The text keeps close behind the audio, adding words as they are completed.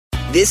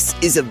This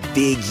is a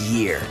big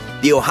year.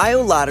 The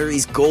Ohio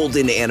Lottery's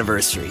golden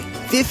anniversary.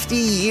 50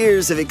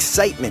 years of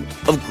excitement,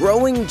 of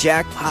growing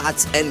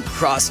jackpots and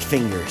crossed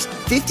fingers.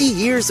 50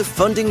 years of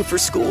funding for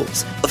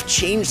schools, of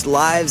changed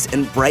lives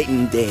and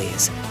brightened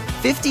days.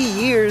 50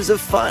 years of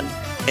fun.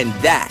 And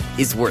that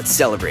is worth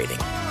celebrating.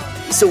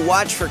 So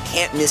watch for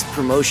can't-miss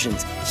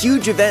promotions,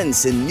 huge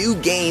events, and new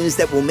games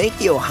that will make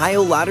the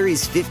Ohio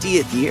Lottery's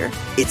 50th year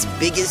its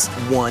biggest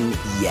one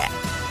yet.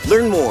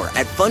 Learn more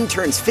at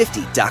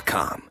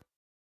funturns50.com.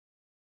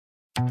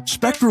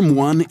 Spectrum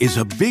One is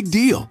a big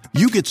deal.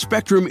 You get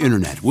Spectrum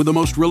Internet with the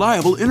most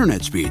reliable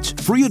internet speeds,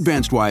 free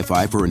advanced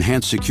Wi-Fi for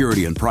enhanced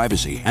security and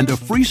privacy, and a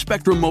free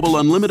Spectrum Mobile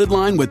Unlimited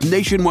line with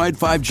nationwide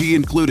 5G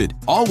included,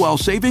 all while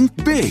saving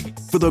big.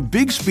 For the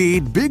big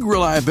speed, big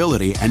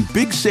reliability, and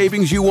big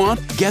savings you want,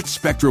 get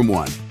Spectrum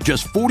One.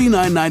 Just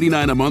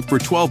 $49.99 a month for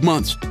 12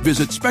 months.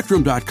 Visit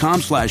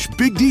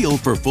spectrum.com/big deal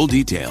for full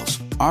details.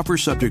 Offer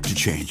subject to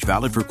change.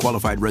 Valid for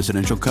qualified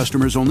residential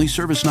customers only.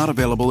 Service not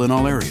available in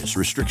all areas.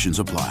 Restrictions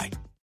apply.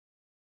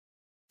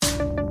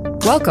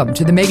 Welcome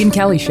to The Meghan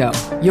Kelly Show,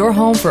 your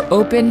home for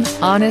open,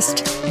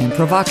 honest, and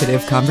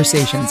provocative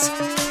conversations.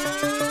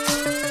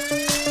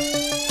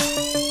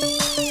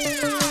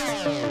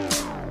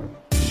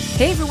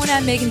 Hey everyone,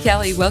 I'm Meghan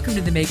Kelly. Welcome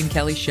to The Meghan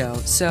Kelly Show.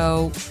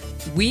 So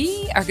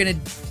we are going to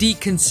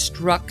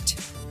deconstruct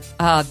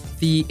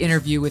the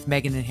interview with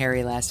Meghan and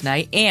Harry last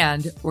night,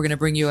 and we're going to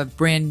bring you a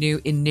brand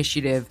new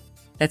initiative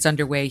that's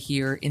underway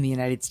here in the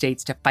United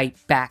States to fight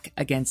back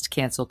against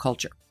cancel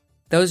culture.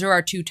 Those are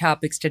our two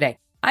topics today.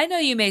 I know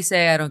you may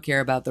say I don't care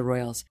about the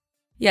royals.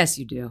 Yes,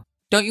 you do.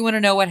 Don't you want to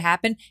know what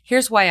happened?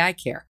 Here's why I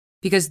care.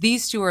 Because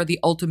these two are the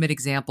ultimate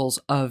examples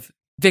of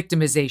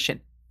victimization,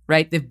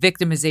 right? The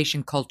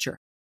victimization culture.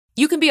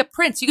 You can be a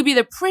prince. You can be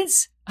the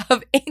Prince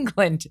of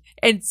England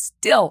and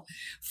still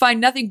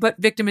find nothing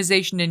but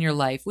victimization in your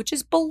life, which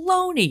is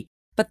baloney.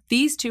 But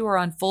these two are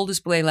on full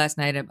display last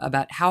night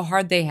about how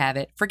hard they have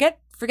it. Forget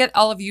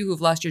all of you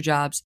who've lost your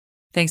jobs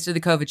thanks to the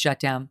COVID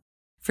shutdown.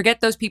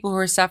 Forget those people who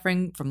are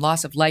suffering from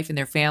loss of life in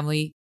their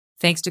family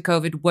thanks to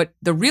COVID. What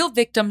the real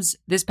victims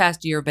this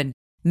past year have been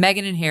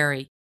Meghan and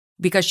Harry,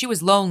 because she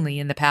was lonely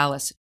in the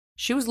palace.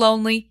 She was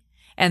lonely,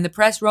 and the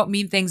press wrote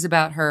mean things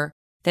about her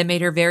that made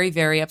her very,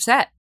 very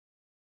upset.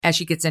 As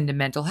she gets into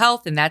mental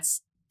health, and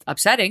that's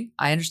upsetting.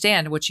 I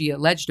understand what she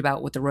alleged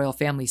about what the royal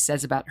family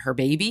says about her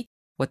baby,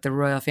 what the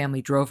royal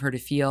family drove her to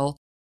feel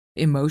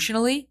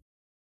emotionally.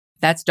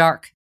 That's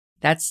dark.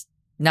 That's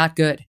not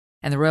good.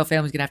 And the royal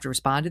family's going to have to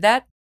respond to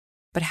that.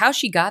 But how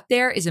she got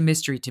there is a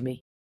mystery to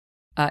me.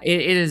 It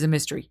is a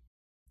mystery.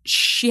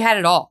 She had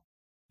it all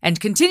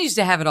and continues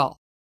to have it all.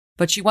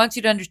 But she wants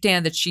you to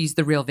understand that she's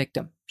the real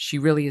victim. She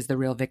really is the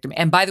real victim.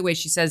 And by the way,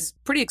 she says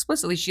pretty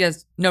explicitly she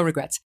has no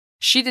regrets.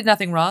 She did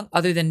nothing wrong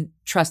other than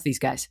trust these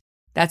guys.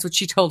 That's what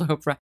she told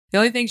Oprah. The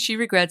only thing she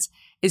regrets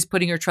is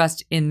putting her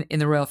trust in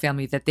the royal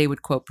family that they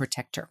would, quote,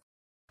 protect her.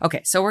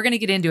 Okay, so we're going to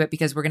get into it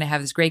because we're going to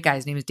have this great guy.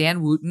 His name is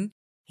Dan Wootton.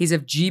 He's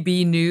of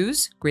GB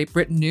News, Great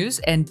Britain News,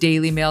 and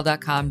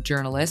dailymail.com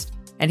journalist.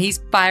 And he's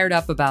fired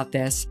up about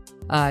this.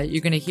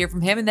 You're going to hear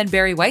from him. And then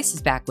Bari Weiss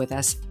is back with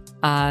us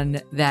on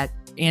that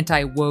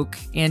anti-woke,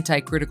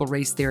 anti-critical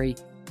race theory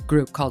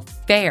group called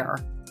FAIR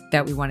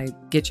that we want to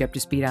get you up to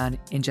speed on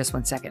in just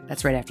 1 second.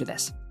 That's right after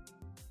this.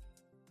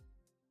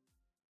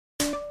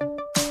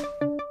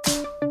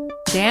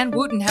 Dan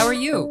Wootton, how are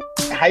you?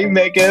 Hey,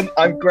 Meghan.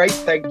 I'm great,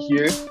 thank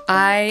you.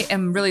 I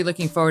am really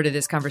looking forward to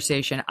this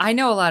conversation. I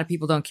know a lot of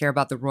people don't care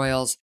about the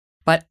royals,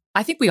 but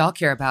I think we all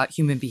care about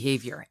human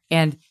behavior.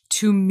 And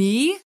to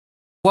me,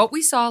 what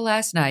we saw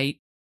last night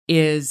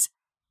is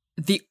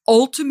the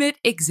ultimate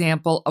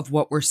example of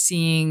what we're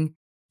seeing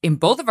in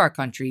both of our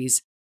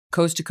countries,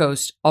 coast to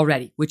coast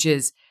already, which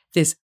is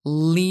this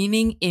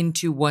leaning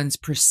into one's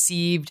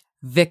perceived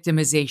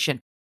victimization.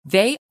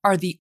 They are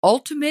the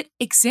ultimate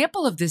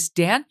example of this,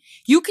 Dan.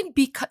 You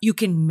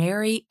can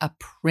marry a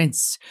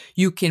prince.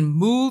 You can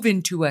move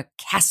into a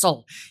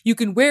castle. You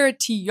can wear a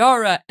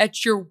tiara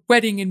at your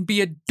wedding and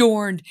be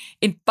adorned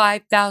in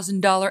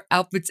 $5,000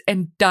 outfits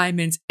and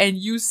diamonds, and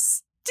you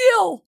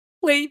still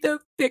play the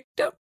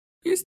victim.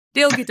 You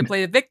still get to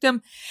play the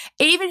victim.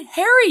 Even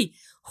Harry,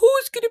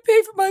 who's going to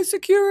pay for my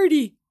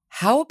security?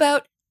 How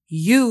about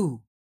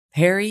you?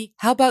 Harry,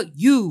 how about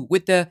you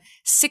with the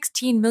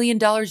 $16 million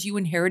you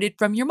inherited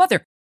from your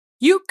mother?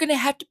 You're going to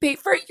have to pay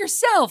for it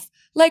yourself,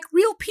 like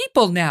real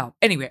people now.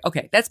 Anyway,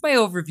 okay, that's my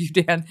overview,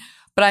 Dan.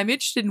 But I'm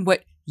interested in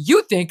what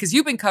you think, because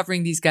you've been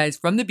covering these guys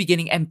from the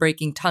beginning and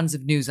breaking tons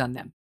of news on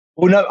them.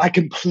 Well, no, I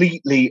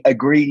completely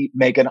agree,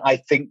 Meghan. I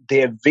think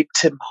their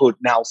victimhood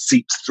now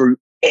seeps through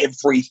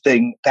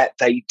everything that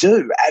they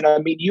do. And I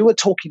mean, you were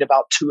talking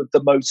about two of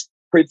the most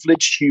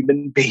privileged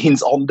human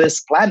beings on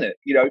this planet.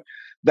 You know,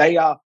 they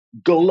are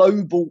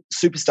global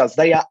superstars.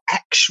 They are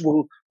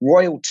actual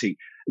royalty.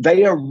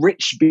 They are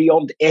rich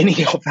beyond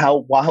any of our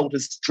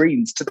wildest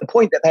dreams, to the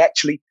point that they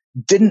actually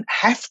didn't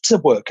have to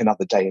work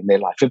another day in their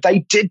life. If they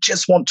did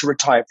just want to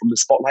retire from the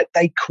spotlight,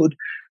 they could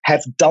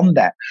have done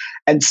that.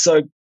 And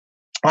so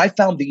I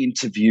found the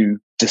interview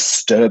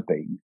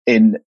disturbing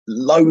in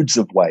loads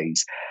of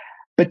ways,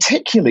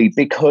 particularly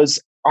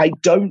because I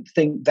don't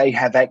think they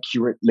have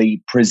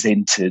accurately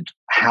presented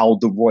how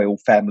the royal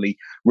family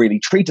really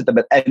treated them.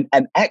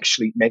 And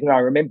actually, Meghan, I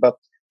remember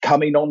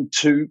coming on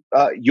to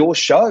your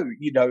show,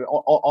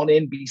 on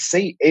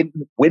NBC in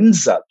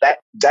Windsor that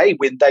day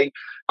when they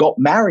got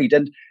married.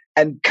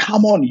 And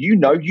come on,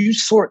 you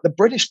saw it. The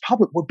British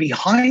public were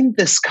behind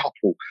this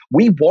couple.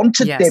 We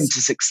wanted them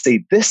to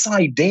succeed. This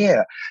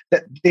idea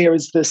that there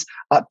is this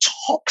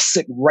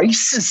toxic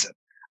racism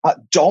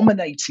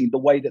dominating the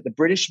way that the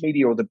British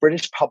media or the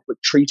British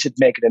public treated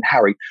Meghan and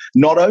Harry,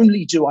 not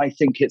only do I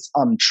think it's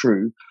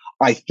untrue,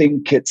 I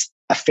think it's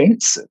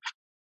offensive.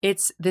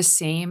 It's the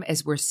same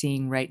as we're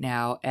seeing right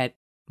now at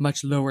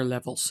much lower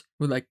levels.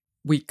 We're like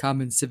we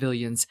common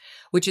civilians,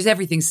 which is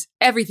everything's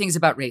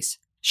about race.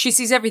 She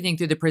sees everything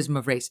through the prism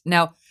of race.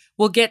 Now,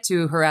 we'll get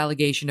to her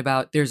allegation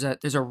about there's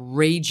a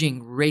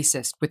raging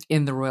racist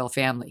within the royal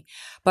family.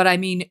 But I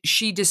mean,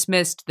 she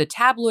dismissed the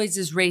tabloids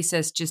as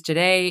racist just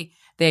today.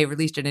 They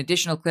released an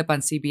additional clip on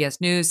CBS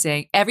News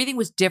saying everything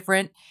was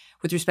different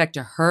with respect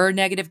to her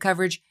negative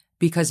coverage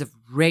because of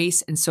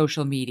race and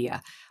social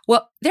media.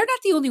 Well, they're not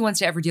the only ones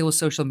to ever deal with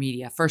social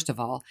media, first of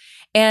all.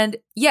 And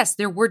yes,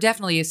 there were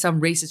definitely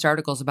some racist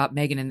articles about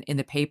Meghan in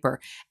the paper,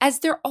 as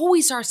there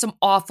always are some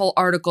awful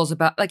articles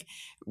about like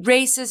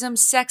racism,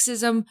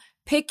 sexism,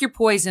 pick your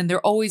poison. There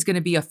are always going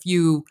to be a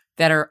few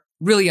that are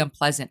really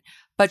unpleasant.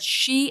 But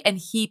she and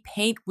he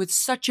paint with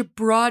such a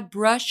broad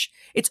brush.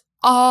 It's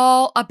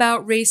all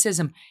about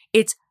racism.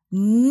 It's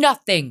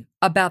nothing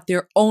about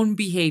their own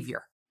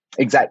behavior.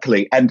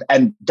 Exactly. And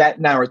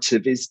that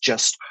narrative is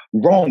just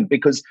wrong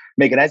because,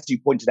 Meghan, as you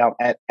pointed out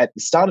at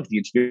the start of the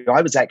interview,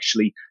 I was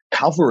actually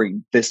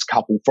covering this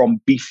couple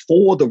from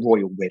before the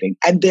royal wedding,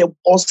 and there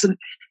wasn't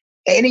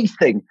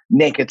anything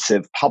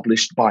negative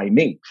published by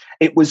me.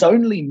 It was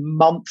only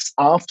months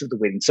after the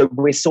wedding. So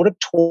we're sort of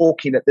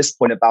talking at this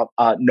point about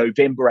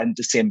November and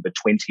December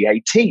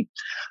 2018.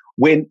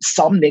 When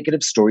some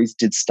negative stories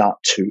did start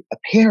to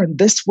appear. And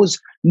this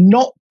was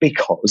not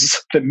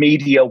because the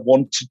media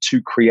wanted to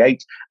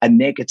create a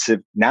negative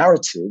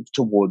narrative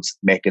towards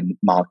Meghan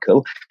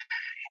Markle.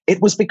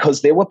 It was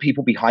because there were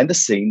people behind the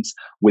scenes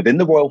within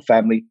the royal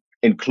family,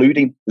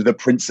 including the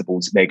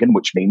principals, Meghan,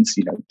 which means,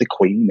 the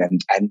Queen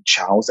and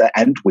Charles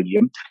and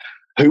William,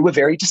 who were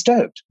very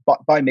disturbed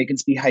by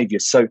Meghan's behavior.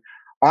 So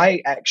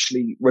I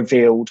actually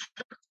revealed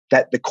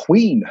that the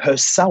Queen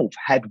herself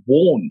had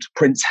warned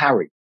Prince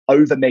Harry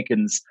over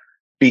Meghan's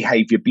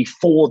behavior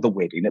before the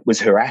wedding. It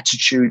was her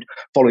attitude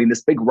following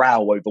this big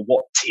row over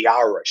what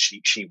tiara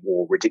she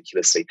wore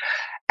ridiculously.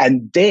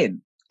 And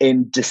then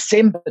in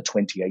December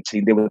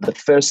 2018, there were the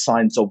first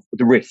signs of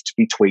the rift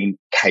between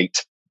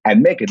Kate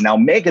and Meghan. Now,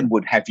 Meghan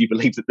would have you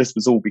believe that this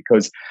was all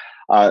because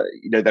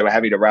they were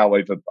having a row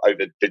over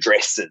the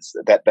dresses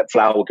that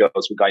flower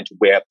girls were going to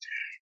wear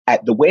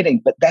at the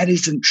wedding. But that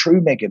isn't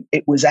true, Meghan.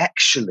 It was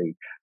actually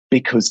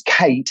because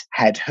Kate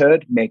had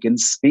heard Meghan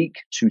speak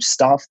to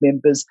staff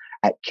members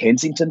at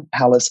Kensington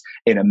Palace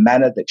in a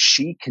manner that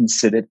she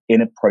considered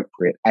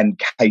inappropriate. And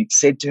Kate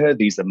said to her,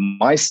 "These are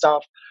my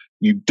staff.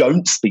 You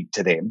don't speak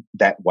to them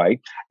that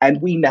way."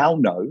 And we now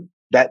know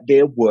that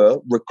there were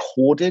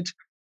recorded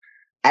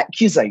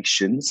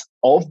accusations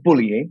of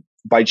bullying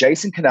by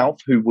Jason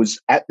Knauf, who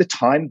was at the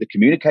time the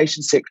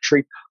communications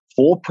secretary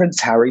for Prince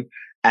Harry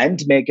and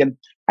Meghan.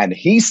 And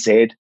he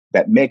said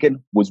that Meghan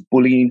was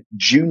bullying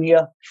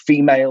junior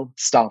female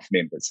staff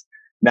members.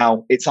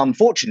 Now, it's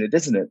unfortunate,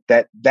 isn't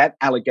it, that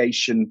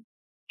allegation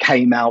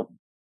came out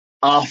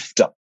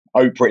after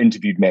Oprah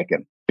interviewed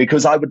Meghan,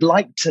 because I would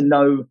like to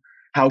know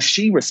how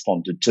she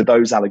responded to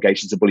those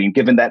allegations of bullying,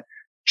 given that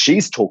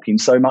she's talking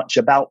so much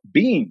about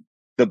being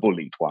the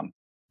bullied one.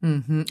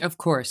 Mm-hmm, of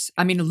course.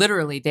 I mean,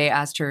 literally, Oprah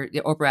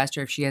asked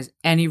her if she has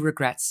any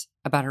regrets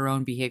about her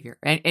own behavior,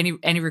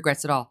 any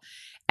regrets at all.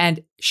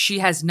 And she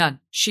has none.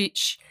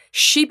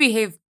 She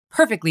behaved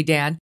perfectly,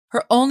 Dan.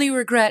 Her only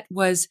regret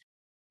was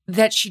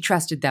that she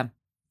trusted them,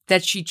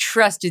 that she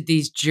trusted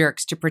these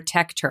jerks to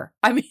protect her.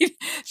 I mean,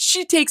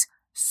 she takes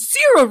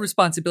zero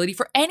responsibility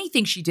for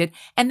anything she did.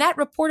 And that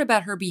report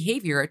about her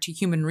behavior to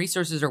Human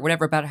Resources or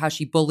whatever about how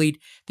she bullied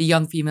the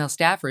young female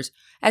staffers,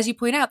 as you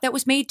point out, that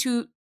was made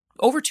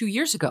over 2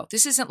 years ago.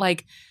 This isn't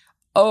like,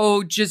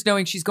 just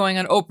knowing she's going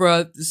on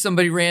Oprah,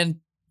 somebody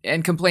ran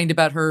and complained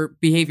about her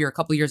behavior a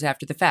couple of years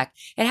after the fact.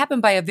 It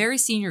happened by a very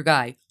senior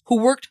guy who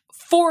worked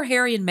for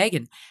Harry and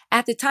Meghan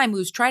at the time, who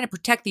was trying to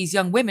protect these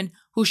young women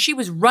who she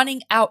was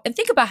running out. And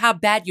think about how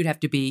bad you'd have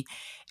to be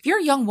if you're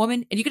a young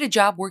woman and you get a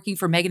job working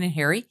for Meghan and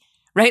Harry,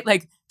 right?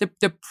 Like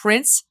the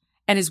prince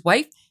and his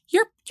wife,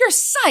 you're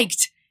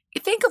psyched.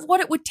 Think of what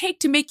it would take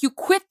to make you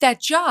quit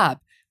that job.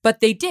 But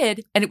they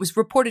did, and it was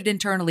reported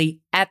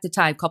internally at the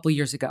time, a couple of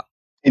years ago.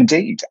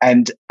 Indeed.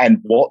 And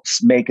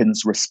what's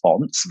Meghan's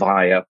response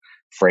via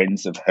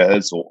friends of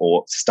hers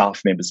or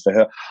staff members for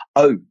her?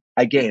 Oh,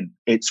 again,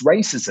 it's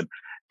racism.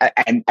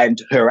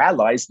 And her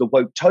allies, the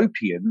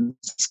Woketopians,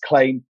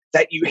 claim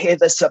that you hear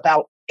this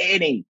about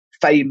any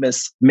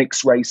famous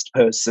mixed-race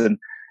person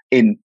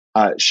in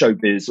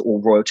showbiz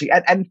or royalty.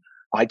 And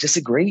I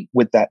disagree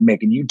with that,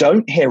 Meghan. You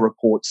don't hear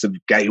reports of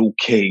Gayle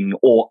King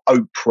or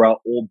Oprah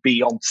or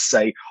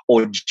Beyonce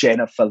or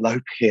Jennifer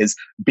Lopez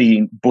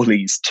being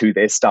bullies to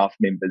their staff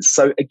members.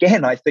 So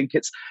again, I think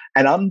it's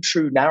an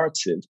untrue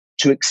narrative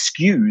to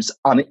excuse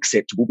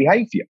unacceptable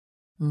behavior.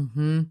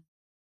 Mm-hmm.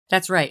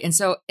 That's right. And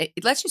so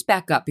let's just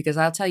back up, because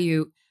I'll tell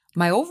you,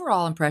 my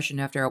overall impression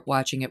after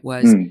watching it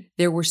was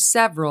there were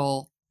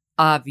several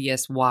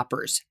obvious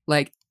whoppers.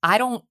 Like, I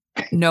don't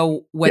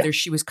know whether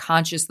she was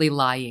consciously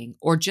lying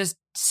or just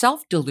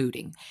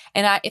self-deluding.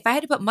 And if I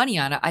had to put money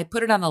on it, I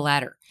put it on the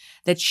latter,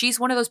 that she's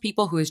one of those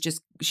people who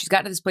she's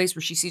gotten to this place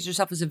where she sees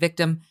herself as a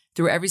victim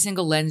through every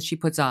single lens she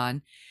puts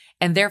on.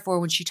 And therefore,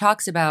 when she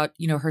talks about,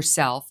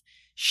 herself,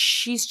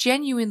 she's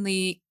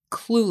genuinely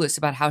clueless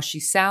about how she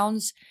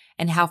sounds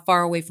and how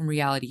far away from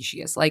reality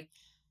she is. Like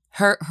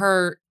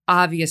her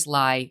obvious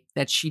lie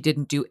that she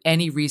didn't do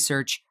any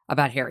research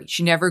about Harry.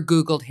 She never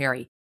Googled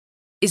Harry.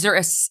 Is there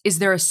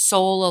a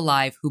soul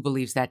alive who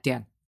believes that,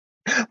 Dan?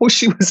 Well,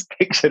 she was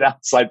pictured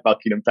outside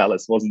Buckingham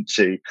Palace, wasn't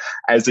she,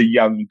 as a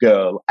young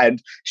girl?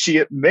 And she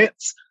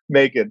admits,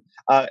 Meghan,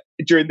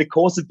 during the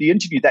course of the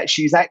interview, that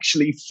she's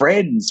actually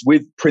friends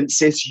with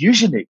Princess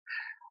Eugenie.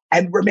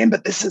 And remember,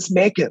 this is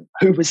Meghan,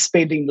 who was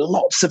spending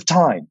lots of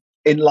time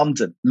in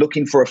London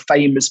looking for a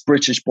famous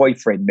British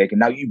boyfriend, Meghan.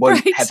 Now, you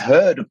won't have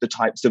heard of the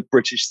types of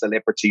British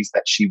celebrities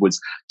that she was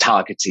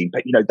targeting,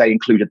 but, they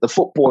included the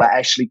footballer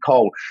Ashley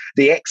Cole,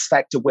 the X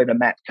Factor winner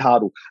Matt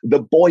Cardle, the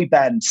boy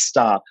band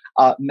star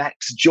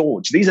Max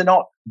George. These are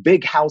not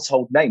big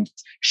household names.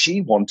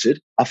 She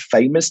wanted a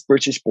famous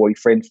British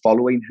boyfriend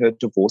following her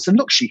divorce. And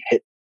look, she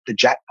hit the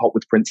jackpot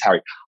with Prince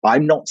Harry.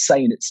 I'm not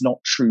saying it's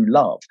not true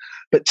love,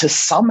 but to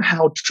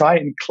somehow try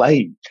and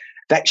claim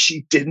that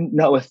she didn't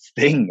know a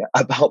thing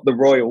about the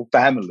royal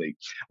family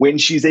when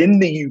she's in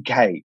the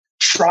UK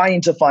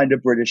trying to find a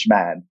British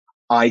man,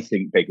 I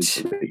think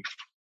beggars belief.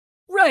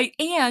 Right.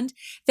 And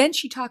then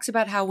she talks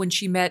about how when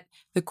she met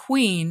the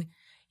Queen,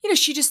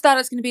 she just thought it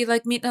was going to be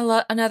like meeting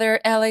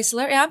another LA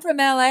celebrity. I'm from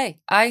LA.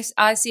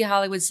 I see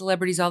Hollywood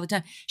celebrities all the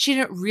time. She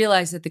didn't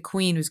realize that the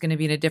Queen was going to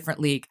be in a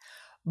different league.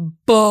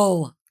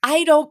 Bull.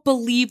 I don't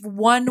believe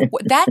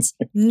that's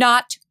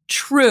not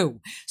true.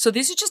 So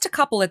this is just a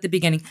couple at the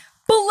beginning.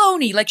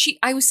 Baloney. Like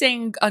I was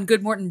saying on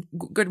Good Morning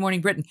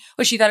Britain.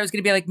 Oh, she thought it was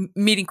going to be like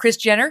meeting Kris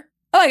Jenner.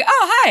 Like,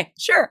 oh, hi,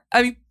 sure.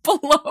 I mean,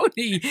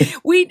 baloney.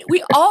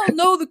 We all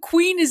know the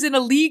Queen is in a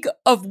league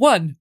of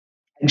one.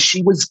 And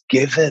she was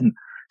given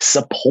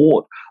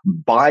support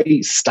by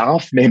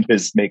staff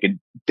members, Meghan.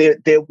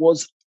 There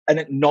was an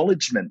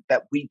acknowledgement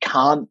that we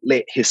can't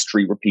let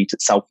history repeat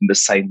itself in the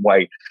same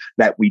way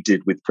that we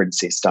did with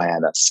Princess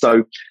Diana.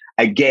 So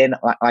again,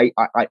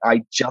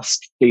 I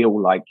just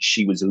feel like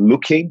she was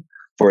looking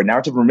for a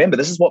narrative. Remember,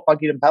 this is what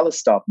Buckingham Palace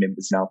staff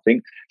members now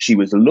think. She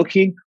was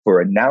looking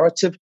for a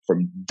narrative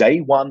from day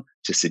one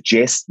to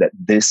suggest that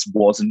this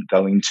wasn't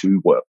going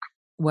to work.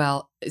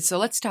 Well, so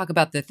let's talk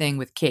about the thing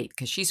with Kate,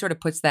 because she sort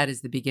of puts that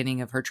as the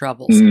beginning of her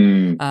troubles.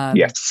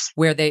 Yes.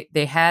 Where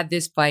they had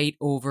this fight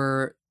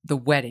over the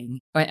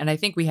wedding. And I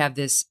think we have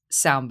this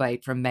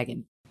soundbite from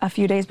Meghan. A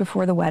few days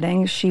before the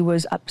wedding, she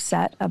was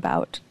upset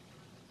about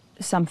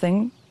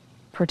something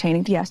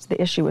pertaining to, yes,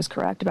 the issue was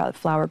correct, about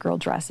flower girl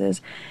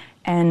dresses.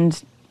 And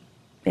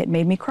it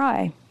made me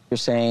cry. You're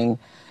saying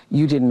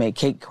you didn't make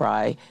Kate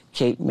cry,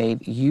 Kate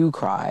made you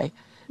cry.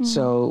 Mm-hmm.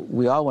 So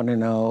we all want to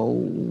know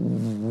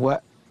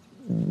what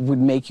would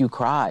make you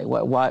cry.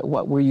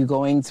 What were you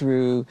going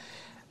through?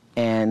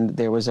 And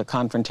there was a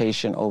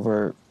confrontation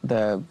over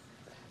the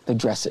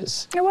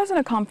dresses. It wasn't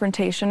a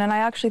confrontation, and I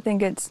actually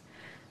think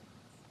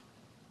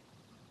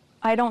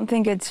I don't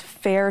think it's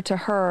fair to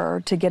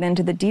her to get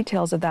into the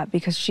details of that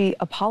because she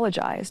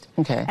apologized.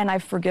 Okay. And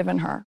I've forgiven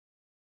her.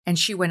 And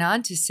she went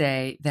on to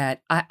say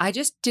that I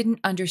just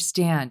didn't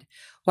understand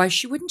why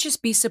she wouldn't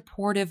just be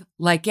supportive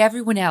like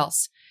everyone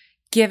else,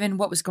 given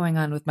what was going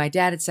on with my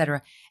dad,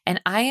 etc.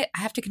 And I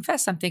have to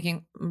confess, I'm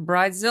thinking,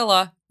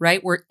 Bridezilla,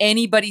 right? Where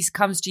anybody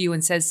comes to you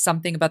and says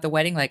something about the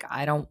wedding, like,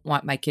 I don't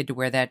want my kid to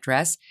wear that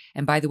dress.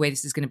 And by the way,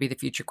 this is going to be the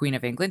future Queen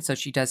of England. So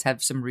she does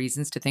have some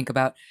reasons to think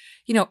about,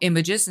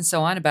 images and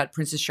so on about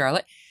Princess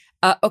Charlotte.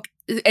 Okay.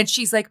 And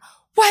she's like,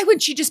 why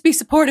wouldn't she just be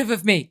supportive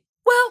of me?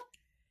 Well,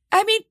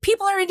 I mean,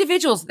 people are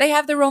individuals. They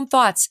have their own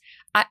thoughts.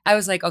 I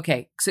was like,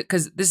 okay,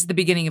 because this is the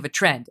beginning of a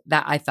trend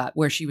that I thought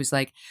where she was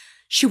like,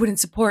 she wouldn't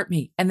support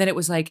me. And then it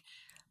was like,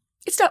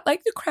 it's not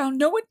like The Crown.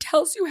 No one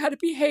tells you how to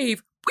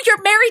behave. Well,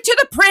 you're married to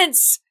the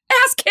prince.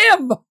 Ask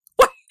him.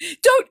 What?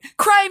 Don't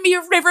cry me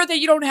a river that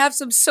you don't have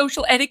some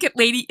social etiquette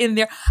lady in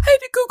there. I had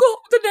to Google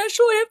the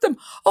national anthem.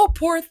 Oh,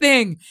 poor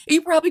thing.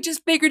 You probably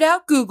just figured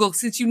out Google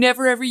since you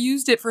never ever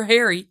used it for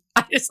Harry.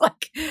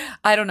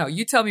 I don't know.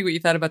 You tell me what you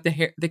thought about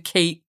the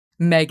Kate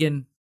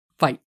Meghan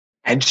fight.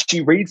 And she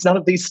reads none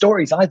of these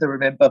stories either,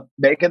 remember,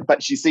 Meghan,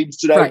 but she seems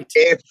to know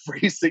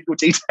every single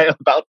detail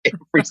about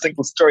every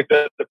single story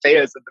that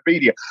appears in the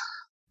media.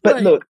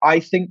 But look,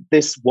 I think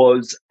this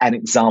was an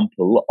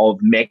example of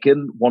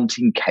Meghan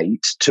wanting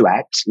Kate to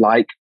act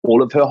like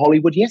all of her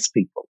Hollywood yes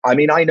people. I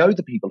mean, I know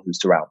the people who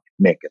surround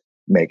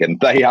Meghan.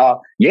 They are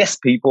yes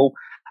people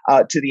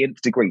to the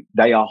nth degree.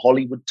 They are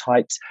Hollywood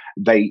types.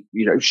 They,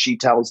 she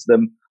tells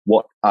them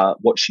what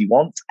she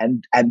wants,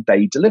 and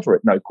they deliver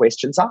it, no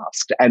questions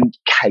asked. And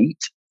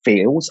Kate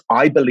feels,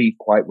 I believe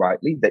quite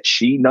rightly, that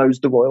she knows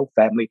the royal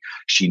family.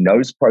 She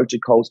knows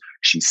protocols.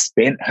 She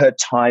spent her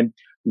time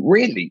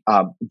really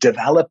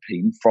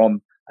developing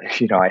from,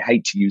 I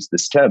hate to use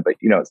this term, but,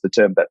 it's the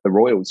term that the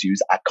royals use,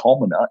 a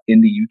commoner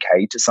in the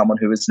UK to someone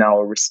who is now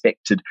a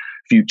respected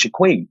future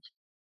queen.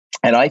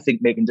 And I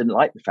think Meghan didn't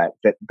like the fact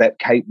that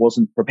Kate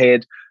wasn't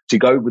prepared to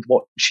go with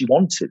what she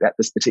wanted at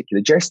this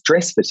particular dress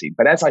fitting.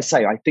 But as I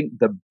say, I think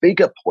the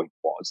bigger point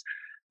was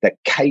that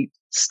Kate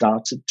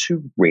started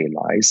to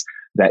realize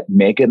that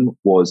Meghan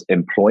was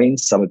employing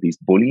some of these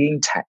bullying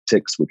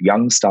tactics with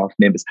young staff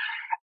members.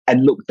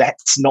 And look,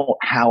 that's not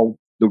how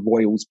the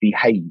royals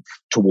behave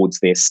towards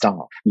their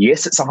staff.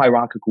 Yes, it's a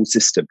hierarchical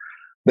system,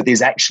 but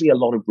there's actually a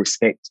lot of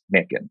respect,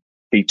 Meghan,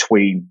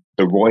 between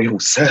the royal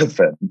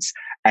servants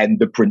and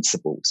the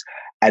principals.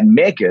 And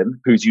Meghan,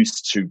 who's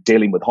used to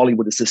dealing with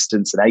Hollywood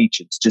assistants and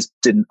agents, just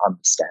didn't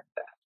understand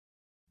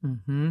that.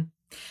 Mm-hmm.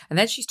 And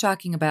then she's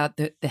talking about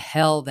the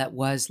hell that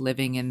was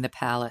living in the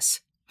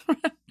palace.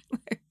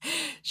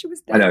 She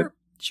was there. I know.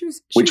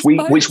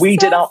 Which we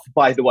did up,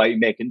 by the way,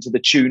 Meghan, to the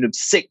tune of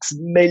 $6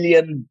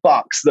 million,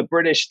 the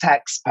British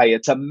taxpayer,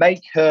 to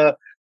make her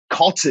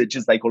cottage,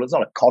 as they call it. It's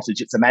not a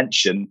cottage, it's a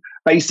mansion,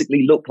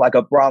 basically look like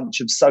a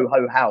branch of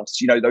Soho House,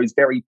 those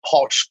very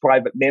posh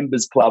private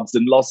members clubs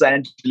in Los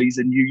Angeles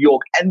and New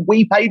York. And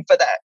we paid for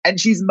that. And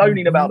she's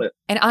moaning about it.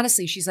 And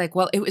honestly, she's like,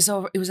 well, it was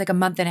like a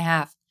month and a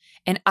half.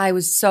 And I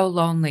was so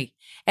lonely.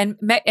 And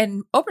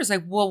Oprah's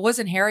like, well,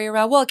 wasn't Harry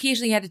around? Well,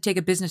 occasionally he had to take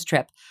a business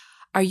trip.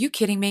 Are you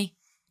kidding me?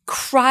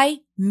 Cry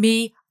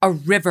me a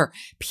river.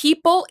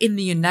 People in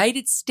the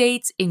United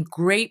States, in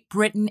Great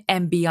Britain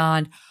and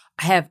beyond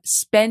have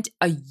spent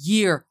a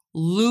year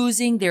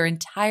losing their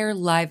entire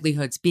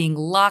livelihoods, being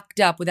locked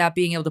up without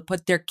being able to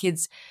put their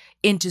kids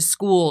into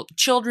school.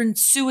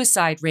 Children's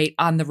suicide rate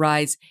on the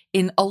rise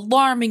in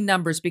alarming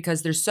numbers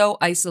because they're so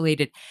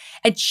isolated.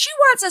 And she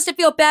wants us to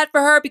feel bad for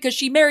her because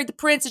she married the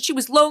prince and she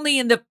was lonely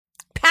in the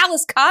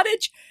palace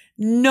cottage.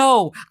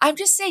 No, I'm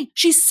just saying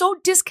she's so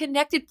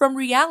disconnected from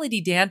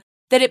reality, Dan,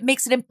 that it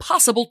makes it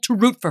impossible to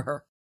root for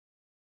her.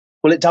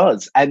 Well, it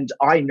does. And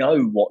I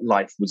know what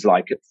life was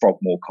like at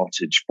Frogmore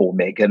Cottage for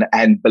Meghan.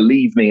 And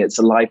believe me, it's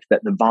a life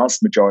that the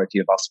vast majority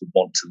of us would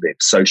want to live.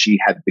 So she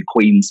had the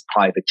Queen's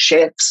private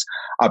chefs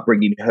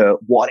bringing her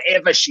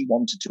whatever she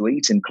wanted to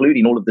eat,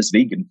 including all of this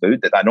vegan food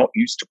that they're not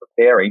used to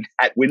preparing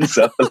at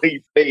Windsor,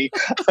 believe me,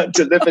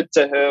 delivered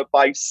to her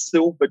by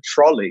silver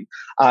trolley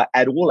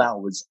at all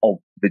hours of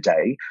the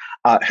day.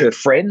 Her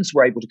friends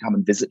were able to come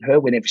and visit her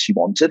whenever she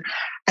wanted.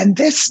 And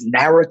this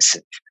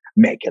narrative,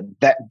 Meghan,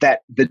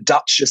 that the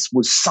Duchess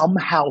was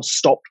somehow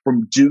stopped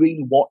from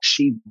doing what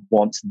she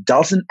wants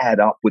doesn't add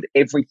up with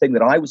everything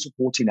that I was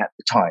reporting at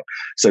the time.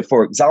 So,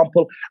 for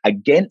example,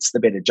 against the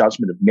better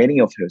judgment of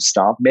many of her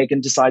staff,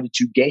 Meghan decided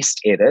to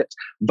guest edit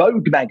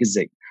Vogue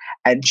magazine.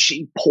 And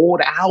she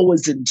poured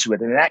hours into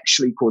it, and it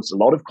actually caused a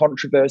lot of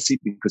controversy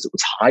because it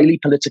was highly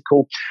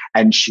political.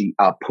 And she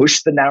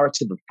pushed the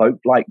narrative of folk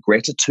like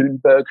Greta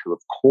Thunberg, who,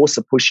 of course,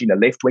 are pushing a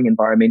left-wing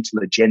environmental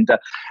agenda.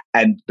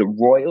 And the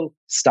royal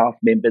staff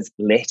members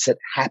let it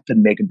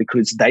happen, Meghan,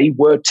 because they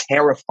were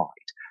terrified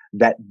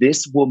that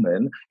this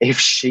woman, if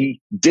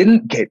she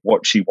didn't get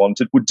what she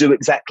wanted, would do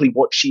exactly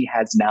what she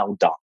has now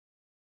done.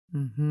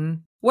 Mm-hmm.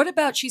 What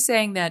about she's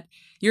saying that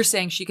you're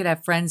saying she could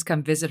have friends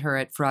come visit her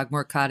at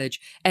Frogmore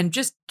Cottage? And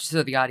just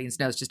so the audience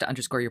knows, just to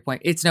underscore your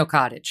point, it's no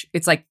cottage.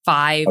 It's like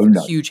five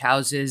huge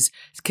houses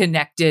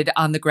connected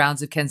on the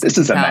grounds of Kensington This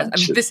is a Palace.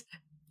 mansion.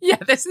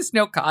 This is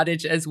no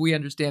cottage as we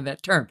understand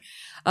that term.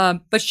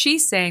 But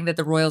she's saying that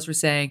the royals were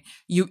saying,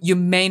 you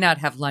may not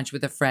have lunch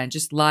with a friend.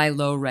 Just lie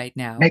low right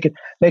now.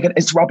 Meghan,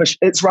 it's rubbish.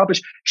 It's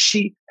rubbish.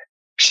 She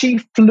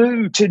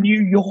flew to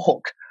New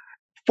York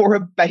for a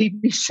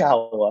baby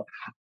shower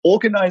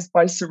organized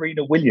by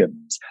Serena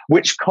Williams,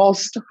 which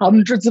cost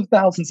hundreds of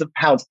thousands of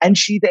pounds. And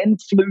she then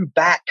flew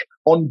back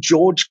on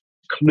George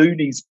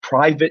Clooney's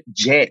private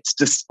jet,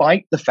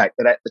 despite the fact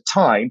that at the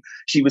time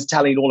she was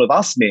telling all of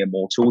us mere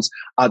mortals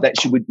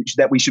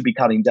that we should be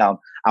cutting down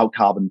our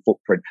carbon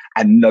footprint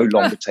and no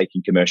longer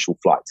taking commercial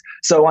flights.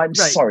 So I'm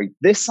sorry,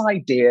 this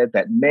idea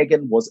that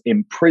Meghan was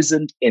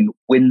imprisoned in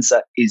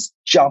Windsor is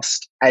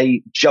just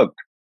a joke.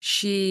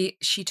 She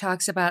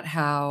talks about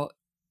how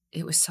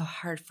it was so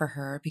hard for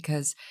her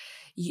because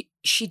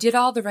she did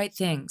all the right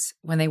things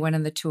when they went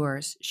on the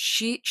tours.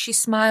 She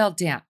smiled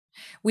down.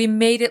 We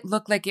made it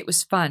look like it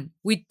was fun.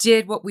 We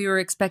did what we were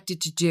expected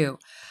to do.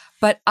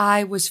 But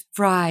I was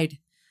fried.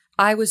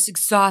 I was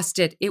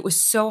exhausted. It was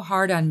so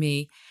hard on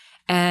me.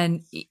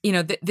 And,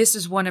 this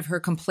is one of her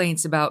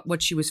complaints about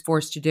what she was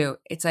forced to do.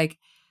 It's like,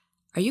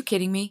 are you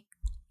kidding me?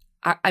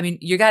 I mean,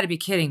 you got to be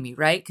kidding me,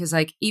 right? Because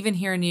even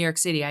here in New York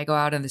City, I go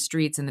out on the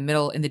streets in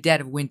the dead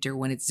of winter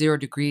when it's 0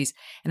 degrees,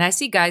 and I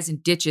see guys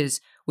in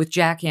ditches with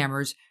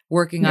jackhammers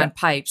working on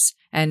pipes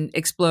and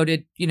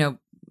exploded,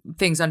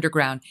 things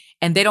underground,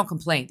 and they don't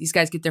complain. These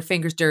guys get their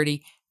fingers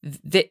dirty.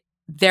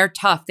 They're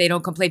tough. They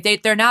don't complain.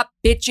 They're not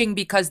bitching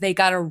because they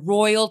got a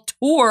royal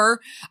tour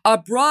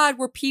abroad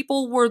where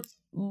people were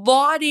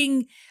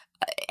lauding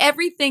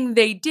everything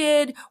they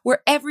did,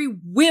 where every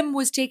whim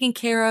was taken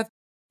care of.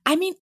 I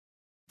mean,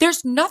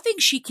 there's nothing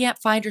she can't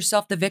find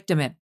herself the victim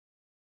in.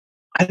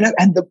 I know.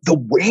 And the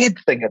weird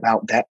thing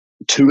about that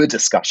tour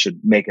discussion,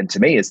 Meghan, to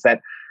me, is that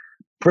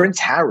Prince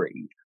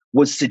Harry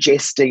was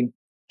suggesting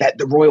that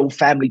the royal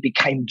family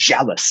became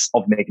jealous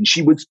of Meghan.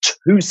 She was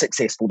too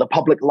successful. The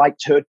public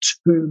liked her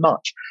too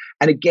much.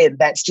 And again,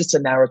 that's just a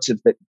narrative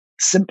that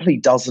simply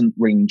doesn't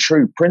ring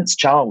true. Prince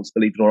Charles,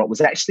 believe it or not,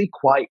 was actually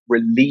quite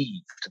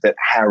relieved that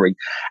Harry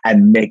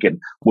and Meghan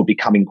were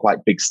becoming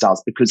quite big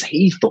stars because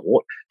he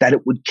thought that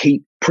it would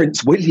keep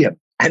Prince William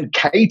and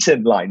Kate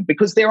in line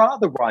because there are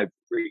the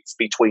rivalries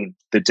between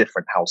the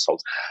different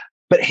households.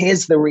 But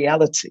here's the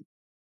reality.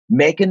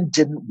 Meghan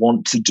didn't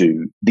want to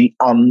do the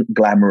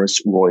unglamorous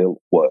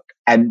royal work.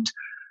 And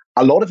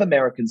a lot of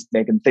Americans,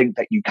 Meghan, think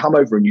that you come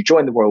over and you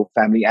join the royal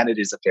family and it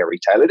is a fairy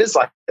tale. It is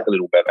like a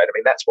little mermaid. I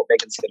mean, that's what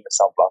Meghan said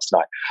herself last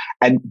night.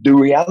 And the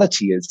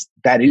reality is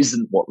that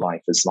isn't what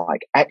life is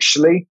like.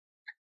 Actually,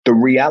 the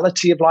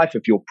reality of life,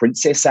 if you're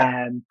Princess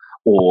Anne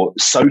or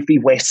Sophie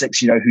Wessex,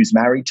 who's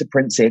married to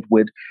Prince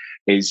Edward,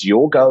 is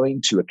you're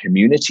going to a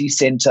community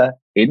centre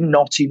in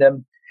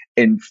Nottingham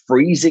in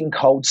freezing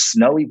cold,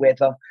 snowy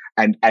weather,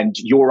 and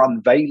you're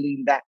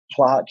unveiling that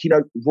plaque.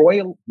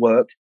 Royal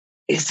work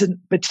isn't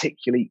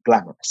particularly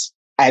glamorous.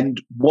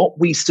 And what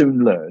we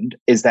soon learned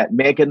is that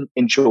Meghan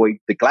enjoyed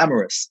the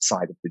glamorous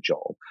side of the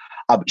job,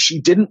 but she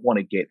didn't want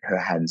to get her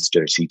hands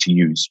dirty, to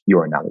use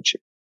your analogy.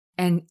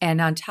 And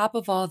on top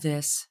of all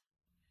this,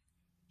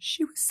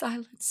 she was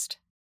silenced.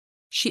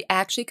 She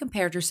actually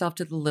compared herself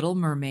to the Little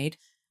Mermaid.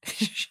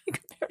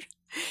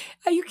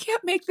 You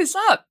can't make this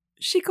up.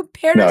 She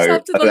compared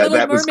herself to the Little Mermaid.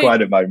 That was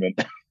quite a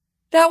moment.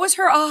 That was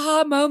her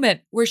aha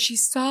moment where she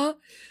saw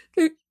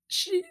that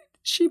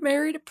she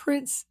married a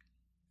prince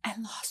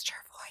and lost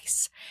her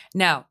voice.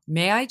 Now,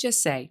 may I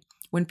just say,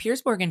 when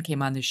Piers Morgan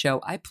came on the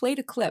show, I played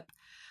a clip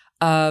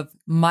of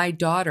my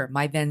daughter,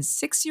 my then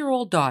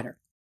 6-year-old daughter,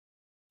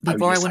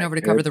 before I went over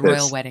to cover the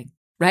royal wedding,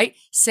 right?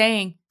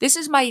 Saying, this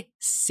is my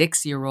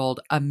 6-year-old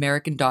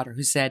American daughter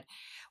who said,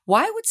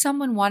 why would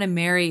someone want to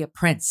marry a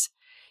prince?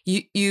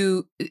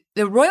 The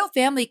royal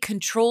family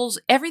controls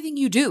everything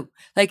you do.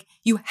 Like,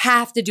 you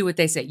have to do what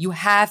they say. You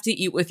have to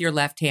eat with your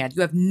left hand.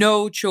 You have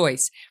no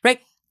choice,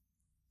 right?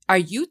 Are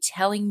you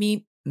telling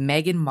me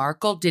Meghan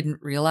Markle didn't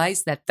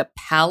realize that the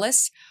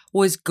palace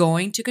was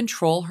going to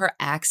control her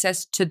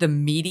access to the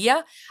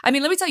media? I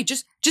mean, let me tell you,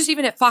 just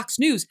even at Fox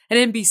News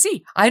and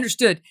NBC, I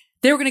understood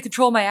they were going to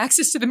control my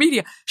access to the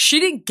media. She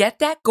didn't get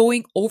that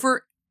going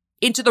over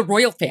into the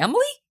royal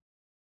family?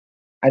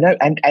 I know.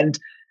 And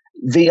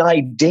the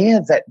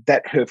idea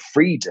that her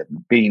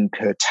freedom being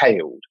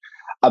curtailed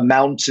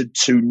amounted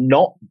to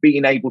not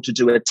being able to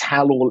do a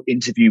tell-all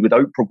interview with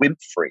Oprah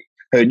Winfrey,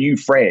 her new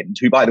friend,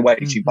 who, by the way,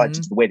 she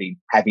invited to the wedding,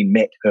 having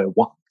met her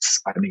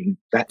once. I mean,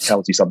 that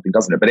tells you something,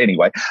 doesn't it? But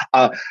anyway,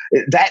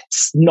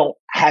 that's not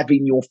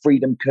having your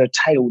freedom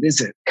curtailed,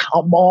 is it?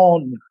 Come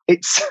on.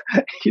 It's,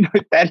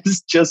 that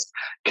is just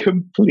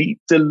complete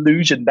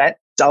delusion. That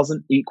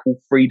doesn't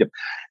equal freedom.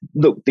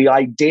 Look, the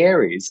idea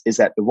is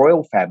that the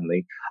royal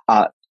family,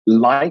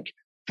 like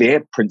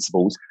their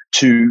principals,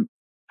 to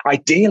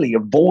ideally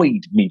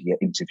avoid media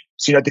interviews.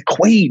 The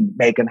Queen,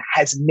 Meghan,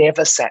 has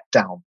never sat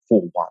down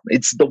for one.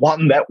 It's the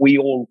one that we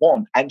all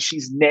want, and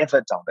she's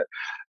never done it.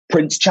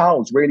 Prince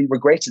Charles really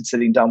regretted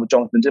sitting down with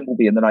Jonathan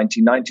Dimbleby in the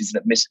 1990s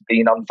and admitted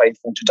being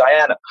unfaithful to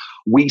Diana.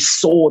 We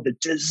saw the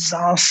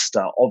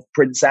disaster of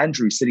Prince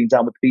Andrew sitting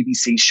down with the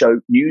BBC show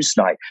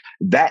Newsnight.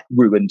 That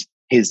ruined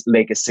his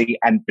legacy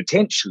and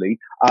potentially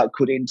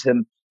could end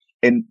him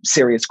in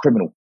serious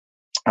criminal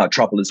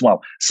trouble as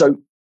well. So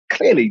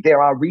clearly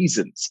there are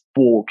reasons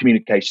for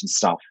communication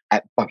staff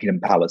at Buckingham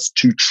Palace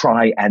to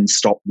try and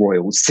stop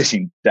royals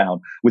sitting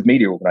down with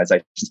media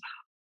organisations.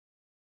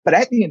 But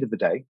at the end of the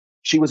day,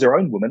 she was her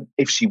own woman.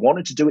 If she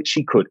wanted to do it,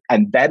 she could.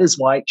 And that is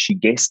why she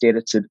guest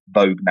edited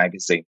Vogue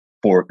magazine,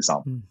 for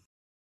example.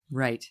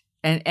 Right.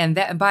 And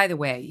by the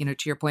way,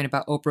 to your point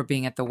about Oprah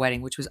being at the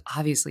wedding, which was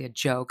obviously a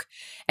joke,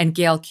 and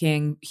Gayle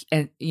King,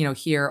 and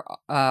here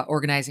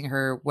organizing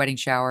her wedding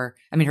shower,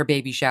 her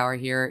baby shower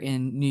here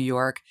in New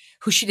York,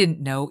 who she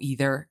didn't know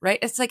either, right?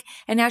 It's like,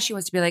 and now she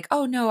wants to be like,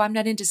 oh no, I'm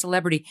not into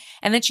celebrity,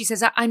 and then she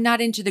says, I'm not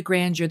into the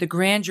grandeur. The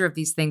grandeur of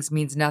these things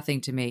means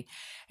nothing to me.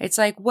 It's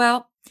like,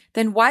 well,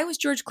 then why was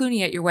George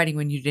Clooney at your wedding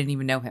when you didn't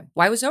even know him?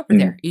 Why was Oprah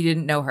there? You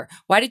didn't know her.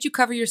 Why did you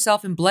cover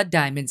yourself in blood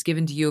diamonds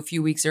given to you a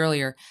few weeks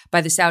earlier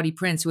by the Saudi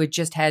prince who had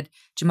just had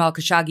Jamal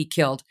Khashoggi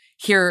killed?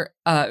 Here,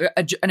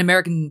 an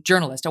American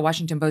journalist, a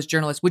Washington Post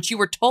journalist, which you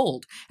were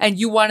told, and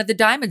you wanted the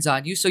diamonds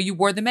on you, so you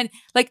wore them in.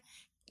 Like,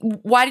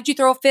 why did you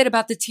throw a fit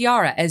about the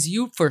tiara, as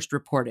you first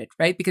reported,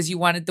 right? Because you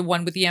wanted the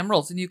one with the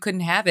emeralds, and you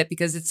couldn't have it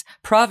because its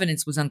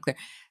provenance was unclear.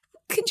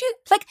 Could you,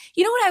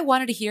 what I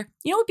wanted to hear?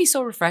 What would be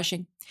so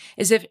refreshing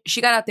is if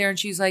she got out there and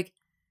she's like,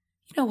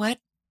 you know what?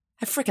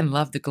 I freaking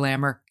love the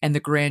glamour and the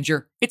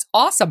grandeur. It's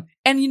awesome.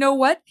 And you know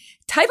what?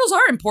 Titles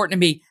are important to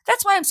me.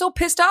 That's why I'm so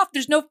pissed off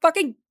there's no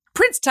fucking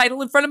prince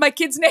title in front of my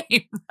kid's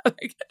name.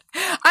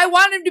 I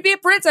want him to be a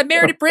prince. I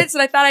married a prince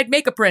and I thought I'd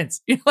make a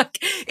prince. It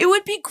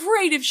would be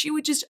great if she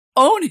would just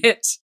own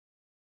it.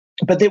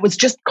 But there was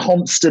just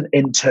constant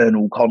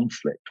internal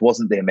conflict,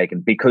 wasn't there,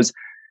 Meghan? Because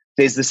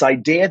there's this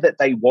idea that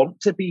they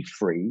want to be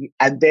free.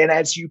 And then,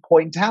 as you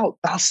point out,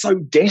 they're so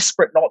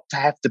desperate not to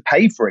have to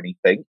pay for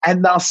anything.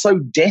 And they're so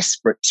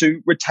desperate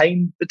to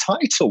retain the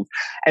title.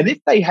 And if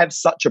they have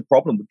such a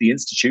problem with the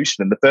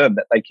institution and the firm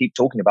that they keep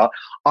talking about,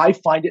 I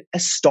find it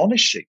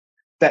astonishing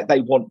that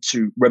they want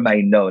to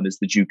remain known as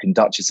the Duke and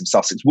Duchess of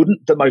Sussex.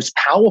 Wouldn't the most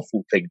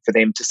powerful thing for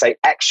them to say,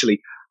 actually,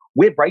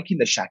 we're breaking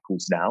the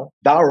shackles now,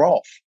 they're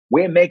off,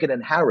 we're Meghan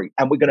and Harry,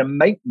 and we're going to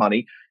make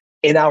money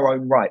in our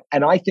own right.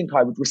 And I think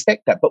I would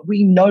respect that. But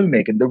we know,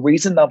 Meghan, the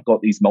reason they've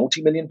got these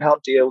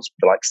multi-million-pound deals with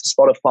the likes of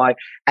Spotify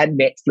and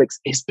Netflix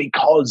is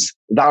because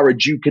they're a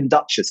Duke and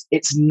Duchess.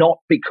 It's not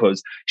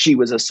because she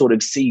was a sort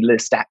of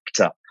C-list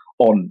actor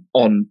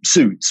on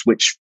Suits,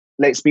 which,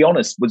 let's be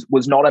honest,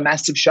 was not a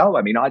massive show.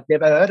 I mean, I'd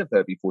never heard of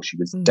her before she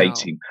was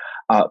dating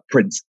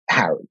Prince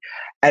Harry.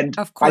 And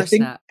I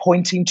think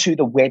pointing to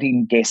the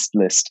wedding guest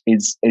list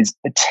is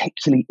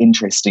particularly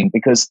interesting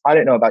because I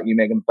don't know about you,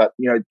 Meghan, but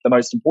the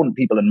most important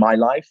people in my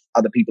life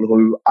are the people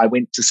who I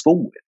went to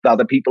school with. They're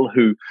the people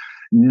who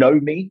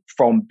know me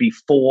from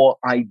before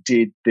I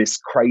did this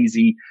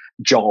crazy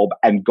job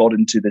and got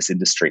into this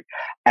industry.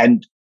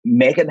 And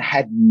Meghan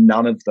had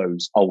none of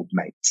those old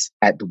mates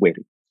at the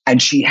wedding.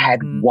 And she had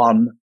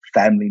one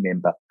family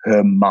member,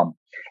 her mum.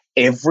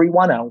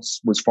 Everyone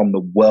else was from the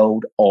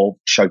world of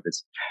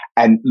showbiz.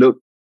 And look,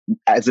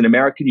 as an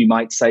American, you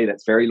might say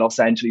that's very Los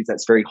Angeles,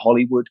 that's very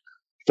Hollywood.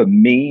 For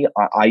me,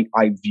 I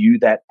view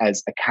that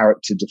as a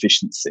character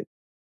deficiency.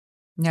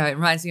 No, it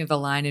reminds me of the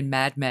line in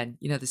Mad Men,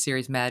 the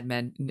series Mad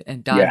Men,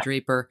 and Don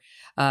Draper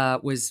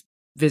was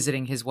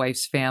visiting his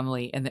wife's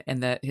family,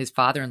 and his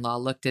father-in-law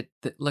looked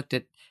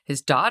at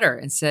his daughter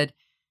and said,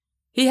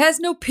 "He has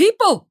no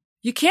people.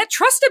 You can't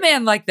trust a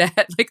man like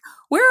that. Like,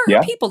 where are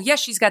her people?" Yes,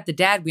 she's got the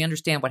dad. We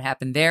understand what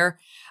happened there.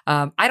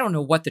 I don't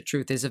know what the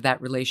truth is of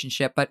that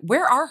relationship, but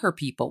where are her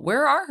people?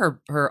 Where are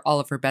her all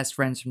of her best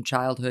friends from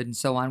childhood and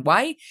so on?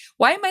 Why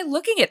am I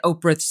looking at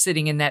Oprah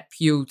sitting in that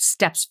pew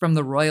steps from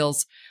the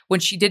royals when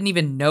she didn't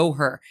even know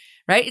her?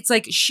 Right? It's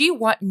like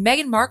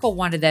Meghan Markle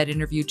wanted that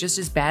interview just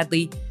as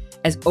badly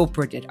as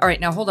Oprah did. All right,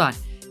 now hold on.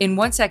 In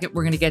 1 second,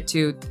 we're going to get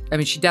to,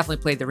 she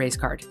definitely played the race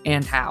card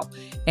and how,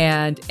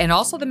 and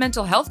also the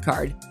mental health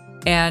card.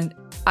 And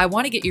I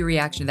want to get your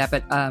reaction to that,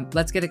 but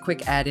let's get a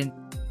quick ad in.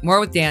 More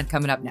with Dan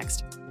coming up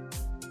next.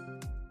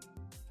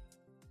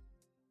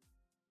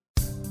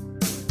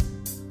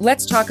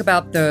 Let's talk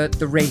about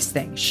the race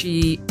thing.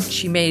 She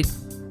made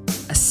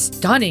a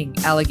stunning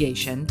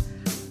allegation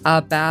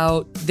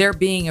about there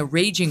being a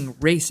raging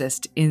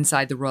racist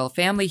inside the royal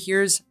family.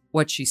 Here's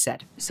what she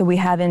said. So we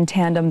have in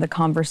tandem the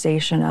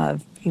conversation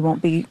of he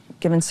won't be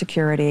given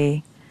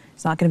security,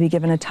 he's not going to be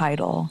given a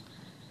title.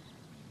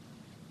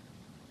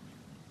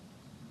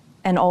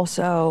 And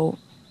also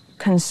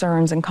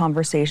concerns and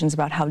conversations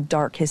about how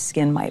dark his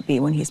skin might be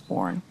when he's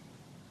born.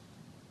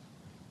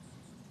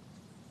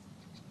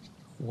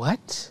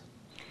 What?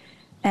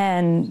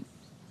 And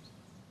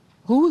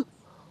who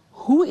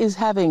is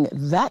having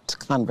that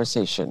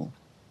conversation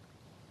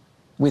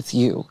with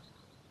you?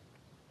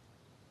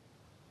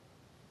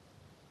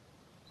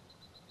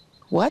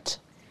 What?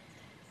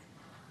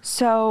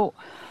 So,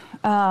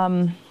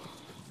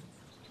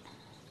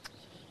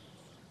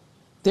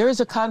 there is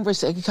a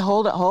conversation.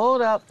 Hold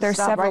up. There's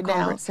Stop several right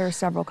now. There are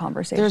several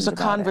conversations. There's a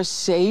about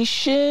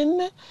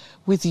conversation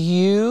with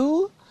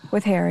you,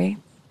 with Harry,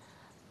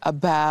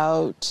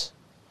 about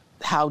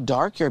how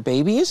dark your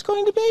baby is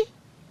going to be?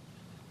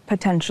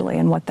 Potentially,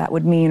 and what that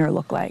would mean or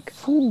look like.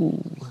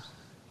 Ooh.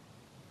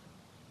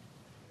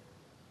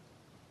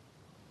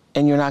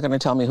 And you're not going to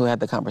tell me who had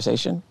the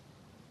conversation?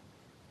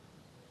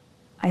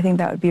 I think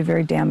that would be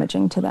very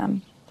damaging to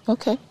them.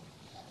 Okay.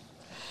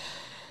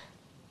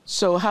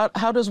 So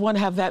how does one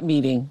have that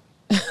meeting?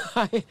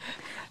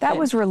 That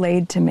was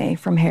relayed to me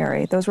from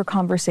Harry. Those were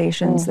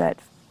conversations that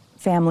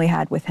family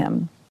had with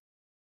him.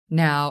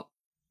 Now,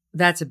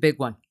 that's a big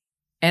one.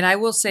 And I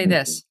will say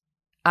this,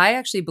 I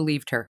actually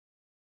believed her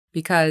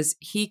because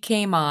Harry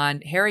came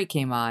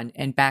on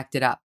and backed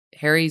it up.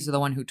 Harry's the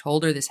one who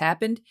told her this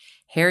happened.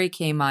 Harry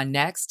came on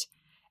next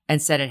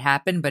and said it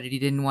happened, but he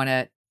didn't want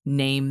to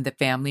name the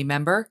family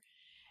member.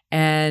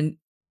 And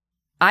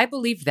I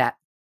believed that.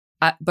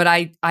 But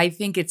I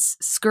think it's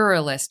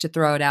scurrilous to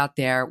throw it out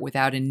there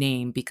without a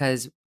name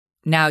because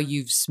now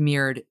you've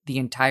smeared the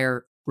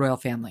entire royal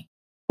family.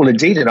 Well,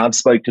 indeed. And I've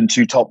spoken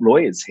to top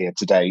lawyers here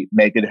today,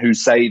 Meghan, who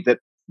say that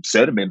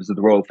certain members of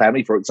the royal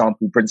family, for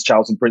example, Prince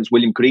Charles and Prince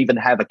William, could even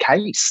have a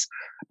case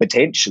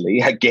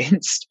potentially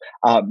against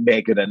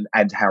Meghan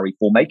and Harry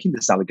for making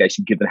this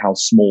allegation, given how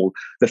small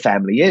the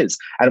family is.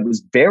 And it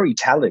was very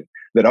telling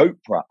that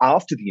Oprah,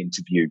 after the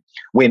interview,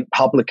 went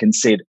public and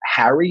said,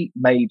 Harry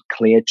made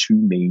clear to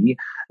me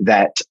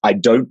that I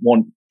don't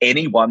want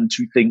anyone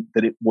to think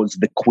that it was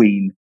the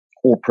Queen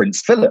or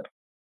Prince Philip.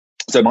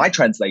 So my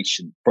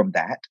translation from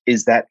that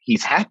is that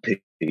he's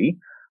happy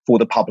for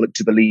the public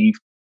to believe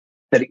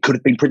that it could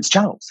have been Prince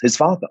Charles, his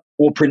father,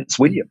 or Prince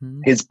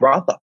William, his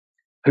brother,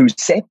 who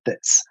said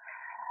this.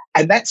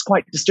 And that's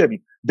quite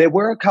disturbing. There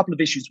were a couple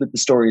of issues with the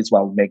story as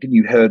well, Meghan.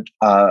 You heard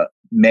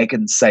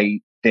Meghan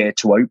say there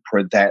to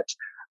Oprah that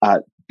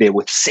there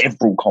were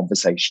several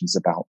conversations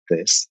about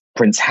this.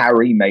 Prince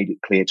Harry made it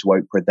clear to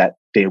Oprah that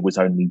there was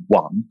only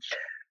one.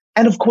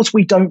 And of course,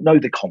 we don't know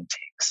the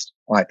context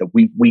either.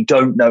 We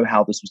don't know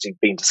how this was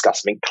being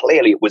discussed. I mean,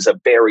 clearly it was a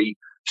very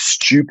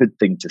stupid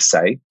thing to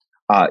say.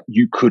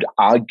 You could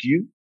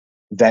argue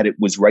that it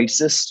was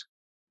racist,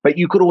 but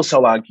you could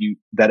also argue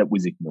that it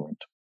was ignorant.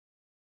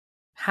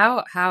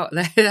 How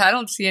I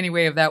don't see any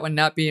way of that one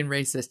not being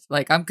racist.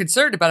 Like, I'm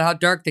concerned about how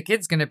dark the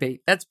kid's going to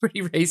be. That's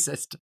pretty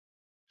racist.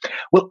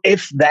 Well,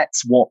 if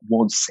that's what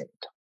was said,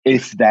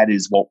 if that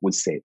is what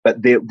was said, but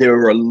there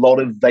are a lot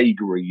of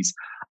vagaries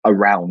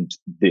around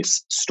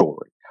this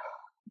story.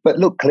 But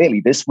look,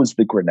 clearly this was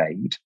the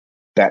grenade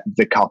that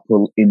the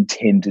couple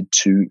intended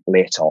to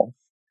let off.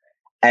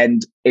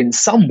 And in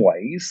some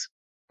ways,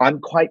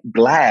 I'm quite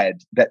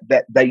glad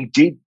that they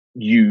did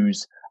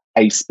use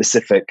a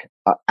specific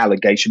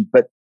allegation,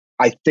 but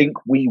I think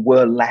we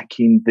were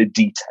lacking the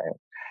detail.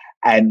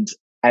 And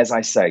as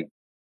I say,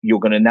 you're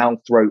going to now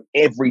throw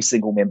every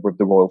single member of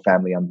the royal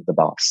family under the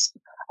bus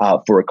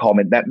for a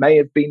comment that may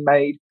have been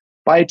made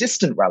by a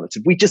distant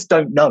relative. We just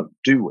don't know,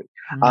 do we?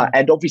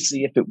 And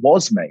obviously, if it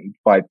was made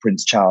by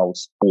Prince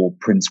Charles or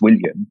Prince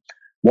William,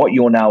 what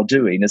you're now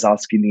doing is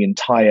asking the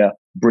entire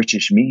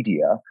British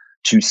media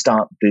to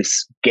start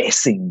this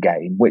guessing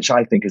game, which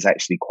I think is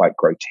actually quite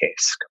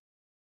grotesque.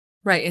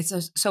 Right.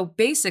 So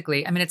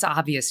basically, I mean, it's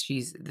obvious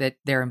that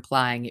they're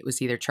implying it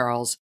was either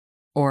Charles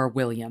or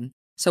William.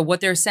 So what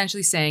they're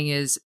essentially saying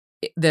is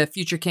the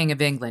future king of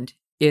England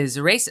is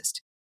a racist.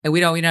 And we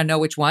don't know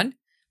which one,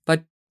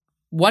 but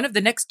one of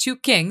the next two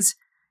kings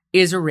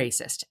is a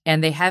racist.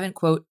 And they haven't,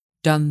 quote,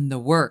 done the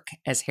work,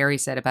 as Harry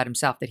said about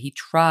himself, that he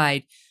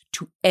tried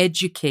to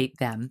educate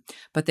them,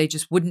 but they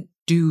just wouldn't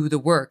do the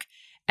work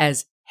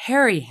as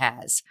Harry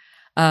has.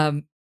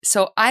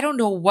 So I don't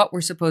know what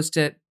we're supposed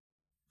to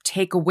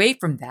take away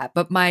from that.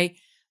 But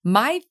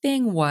my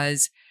thing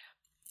was,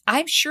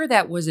 I'm sure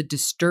that was a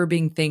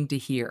disturbing thing to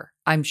hear.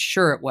 I'm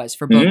sure it was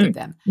for both of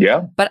them.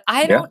 Yeah. But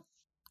I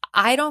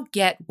don't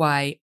get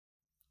why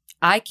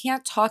I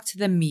can't talk to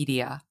the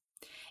media,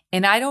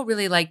 and I don't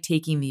really like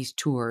taking these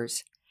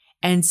tours.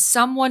 And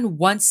someone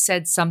once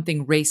said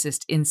something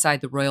racist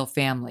inside the royal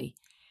family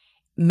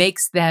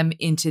makes them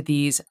into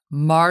these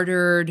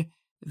martyred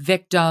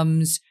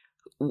victims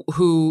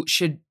who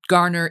should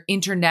garner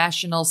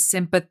international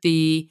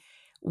sympathy,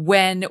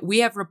 when we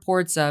have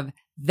reports of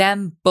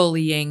them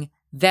bullying,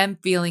 them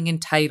feeling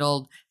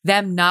entitled,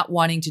 them not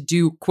wanting to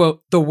do,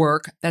 quote, the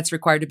work that's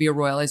required to be a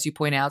royal, as you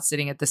point out,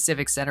 sitting at the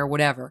Civic Center,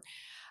 whatever.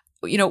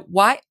 You know,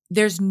 why?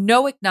 There's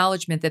no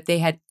acknowledgement that they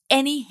had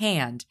any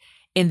hand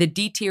in the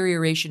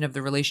deterioration of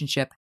the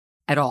relationship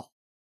at all.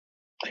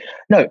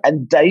 No,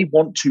 and they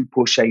want to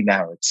push a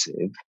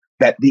narrative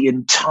that the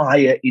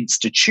entire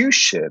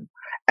institution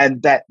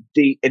and that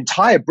the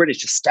entire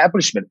British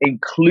establishment,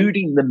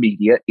 including the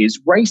media,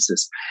 is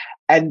racist.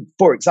 And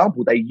for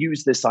example, they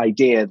use this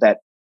idea that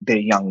their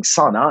young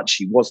son,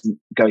 Archie, wasn't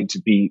going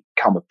to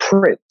become a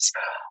prince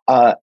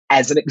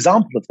as an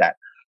example of that.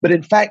 But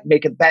in fact,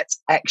 Meghan,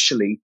 that's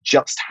actually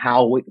just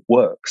how it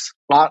works.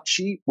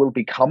 Archie will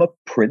become a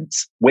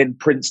prince when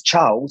Prince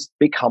Charles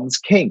becomes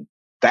king.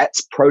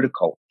 That's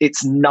protocol.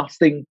 It's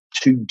nothing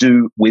to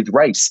do with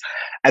race.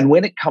 And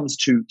when it comes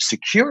to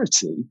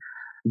security,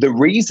 the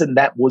reason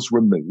that was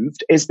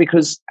removed is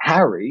because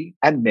Harry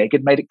and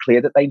Meghan made it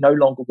clear that they no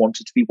longer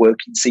wanted to be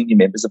working senior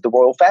members of the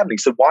royal family.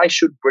 So why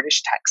should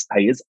British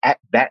taxpayers at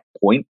that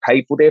point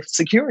pay for their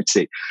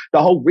security?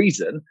 The whole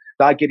reason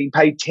they're getting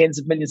paid tens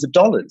of millions of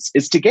dollars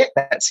is to get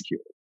that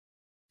security.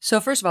 So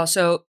first of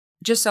all,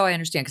 just so I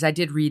understand, because I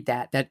did read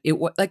that it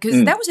was like,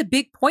 because that was a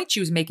big point she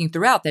was making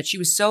throughout, that she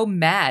was so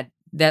mad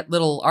that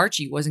little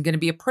Archie wasn't going to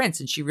be a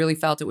prince, and she really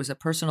felt it was a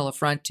personal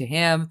affront to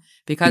him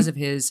because of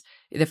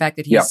the fact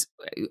that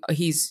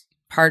he's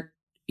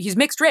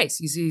mixed race.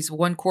 He's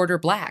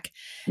 1/4 black,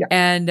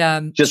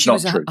 and just she not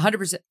was true.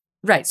 100%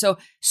 right.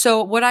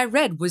 So what I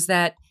read was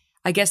that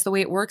I guess the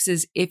way it works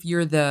is if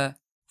you're the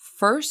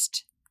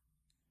first,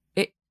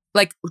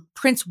 like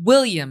Prince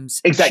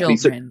William's children.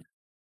 Explain.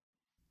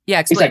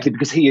 Exactly,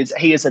 because he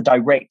is a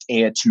direct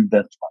heir to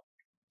the throne.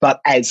 But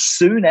as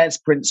soon as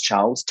Prince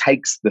Charles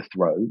takes the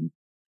throne,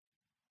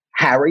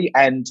 Harry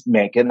and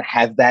Meghan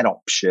have that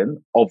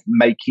option of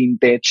making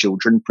their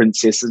children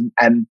princes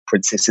and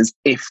princesses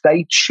if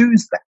they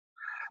choose that.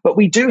 But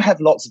we do have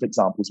lots of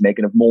examples,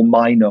 Meghan, of more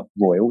minor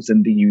royals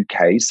in the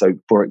UK. So,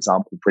 for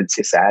example,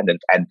 Princess Anne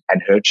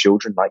and her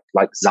children,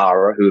 like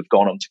Zara, who have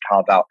gone on to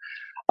carve out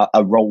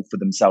a role for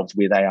themselves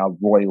where they are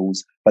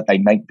royals, but they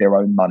make their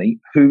own money,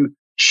 who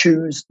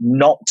choose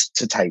not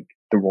to take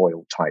the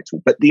royal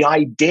title. But the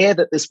idea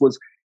that this was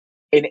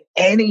in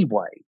any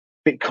way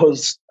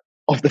because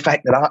of the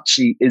fact that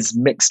Archie is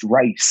mixed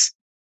race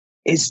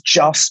is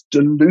just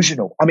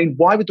delusional. I mean,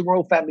 why would the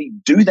royal family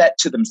do that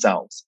to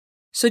themselves?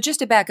 So just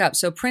to back up,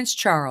 so Prince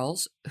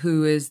Charles,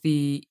 who is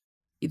the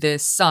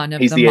son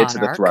of He's the the heir monarch, to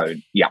the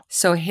throne. Yeah.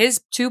 So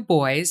his two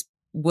boys,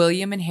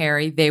 William and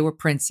Harry, they were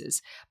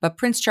princes. But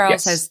Prince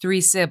Charles has 3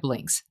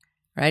 siblings,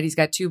 right? He's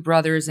got 2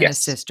 brothers and a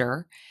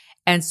sister.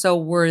 And so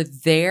were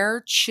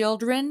their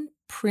children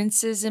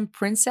princes and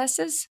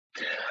princesses?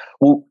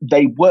 Well,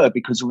 they were,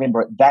 because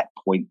remember, at that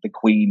point, the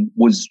Queen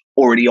was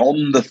already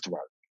on the throne.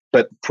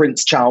 But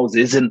Prince Charles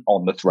isn't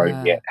on the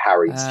throne yet,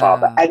 Harry's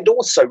father. And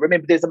also,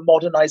 remember, there's a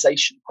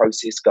modernization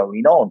process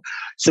going on.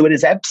 So it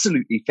is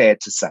absolutely fair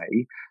to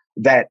say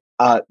that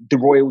the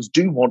royals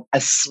do want a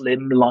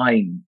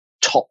slimline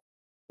top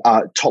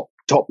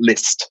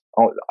list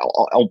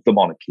of the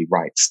monarchy,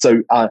 right?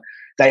 So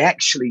they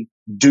actually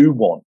do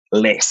want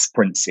less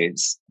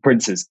princes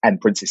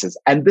and princesses.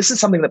 And this is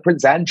something that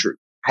Prince Andrew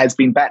has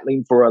been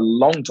battling for a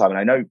long time. And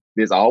I know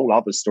there's a whole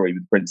other story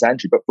with Prince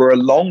Andrew, but for a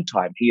long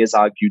time, he has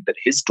argued that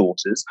his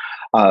daughters,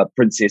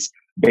 Princess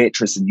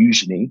Beatrice and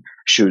Eugenie,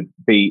 should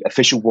be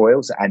official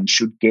royals and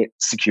should get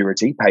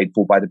security paid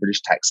for by the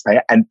British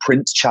taxpayer. And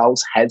Prince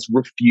Charles has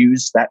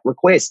refused that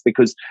request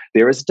because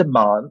there is a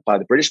demand by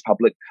the British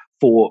public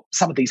for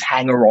some of these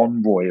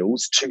hanger-on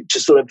royals to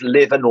sort of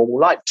live a normal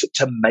life,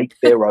 to make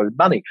their own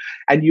money.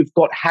 And you've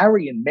got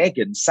Harry and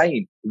Meghan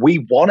saying,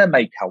 we want to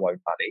make our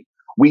own money.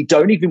 We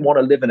don't even want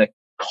to live in a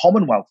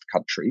Commonwealth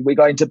country. We're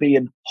going to be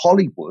in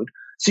Hollywood.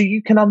 So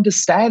you can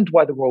understand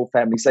why the royal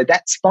family say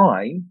that's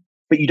fine,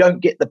 but you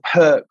don't get the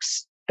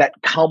perks that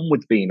come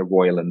with being a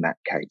royal in that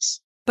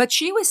case. But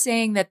she was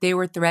saying that they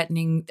were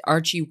threatening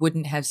Archie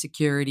wouldn't have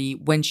security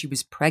when she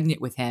was pregnant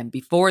with him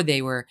before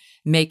they were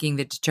making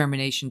the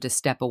determination to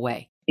step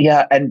away.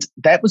 Yeah, and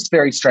that was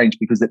very strange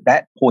because at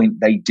that point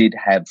they did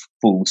have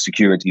full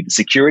security. The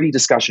security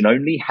discussion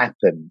only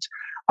happened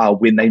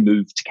when they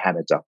moved to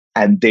Canada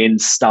and then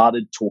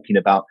started talking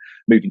about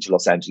moving to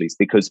Los Angeles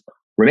because,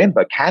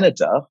 remember,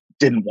 Canada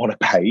didn't want to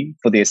pay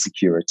for their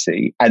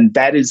security, and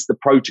that is the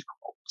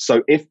protocol.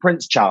 So if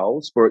Prince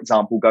Charles, for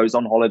example, goes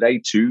on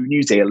holiday to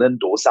New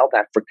Zealand or South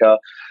Africa,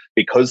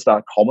 because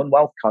they're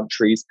Commonwealth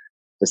countries,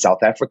 the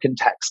South African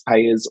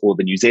taxpayers or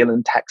the New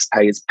Zealand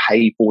taxpayers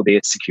pay for their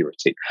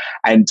security.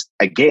 And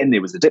again,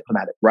 there was a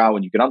diplomatic row,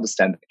 and you can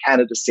understand that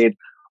Canada said,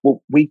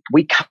 well, we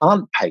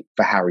can't pay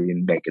for Harry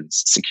and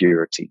Meghan's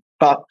security.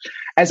 But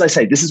as I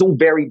say, this is all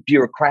very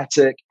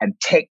bureaucratic and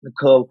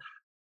technical,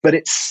 but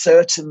it's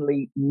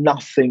certainly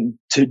nothing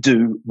to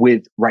do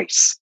with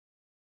race.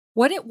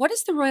 What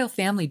does the royal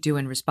family do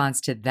in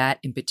response to that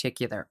in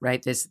particular,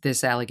 right?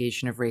 This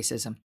allegation of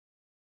racism?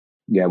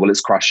 Yeah, well,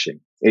 it's crushing.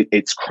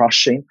 It's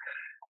crushing.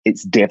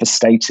 It's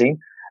devastating.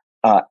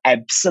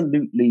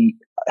 Absolutely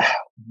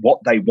what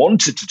they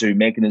wanted to do,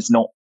 Meghan, is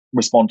not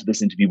respond to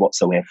this interview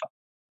whatsoever.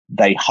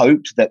 They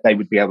hoped that they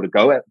would be able to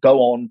go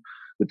on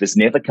with this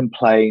never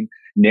complain,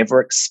 never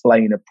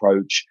explain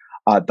approach.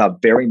 They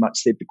very much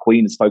said the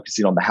Queen is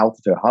focusing on the health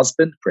of her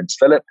husband, Prince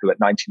Philip, who at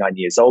 99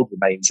 years old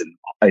remains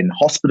in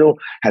hospital,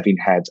 having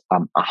had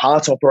a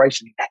heart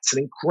operation. That's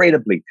an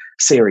incredibly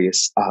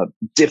serious,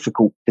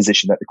 difficult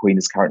position that the Queen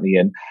is currently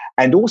in.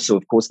 And also,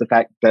 of course, the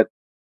fact that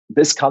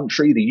this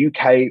country, the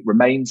UK,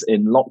 remains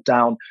in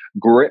lockdown,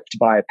 gripped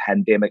by a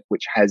pandemic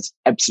which has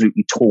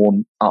absolutely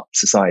torn up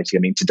society.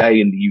 I mean,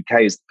 today in the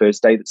UK is the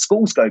first day that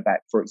schools go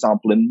back, for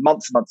example, in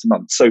months and months and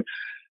months. So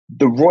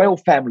the royal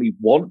family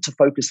want to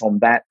focus on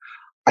that.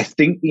 I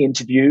think the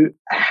interview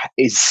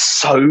is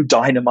so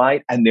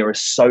dynamite and there are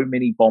so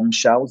many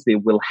bombshells. There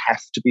will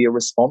have to be a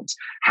response.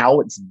 How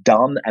it's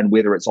done and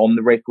whether it's on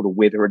the record or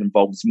whether it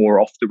involves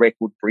more off the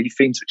record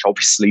briefings, which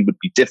obviously would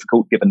be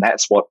difficult given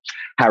that's what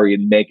Harry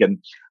and Meghan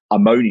are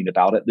moaning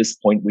about at this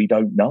point, we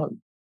don't know.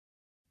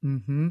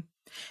 Mm-hmm.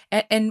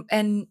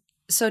 And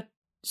so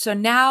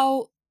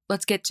now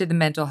let's get to the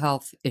mental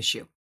health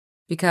issue.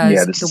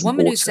 Because the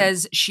woman who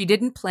says she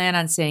didn't plan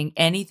on saying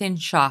anything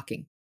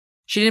shocking,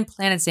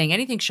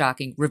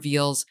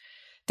 reveals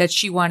that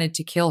she wanted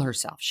to kill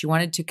herself. She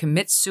wanted to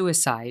commit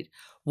suicide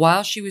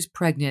while she was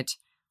pregnant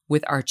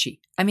with Archie.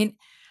 I mean,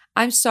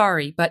 I'm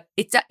sorry, but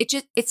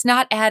it's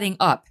not adding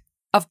up.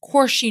 Of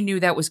course she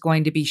knew that was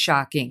going to be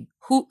shocking.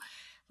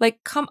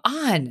 Come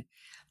on.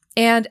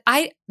 And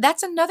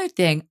that's another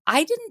thing.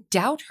 I didn't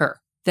doubt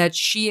her that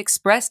she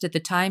expressed at the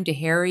time to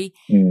Harry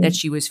that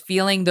she was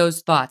feeling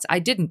those thoughts. I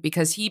didn't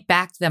because he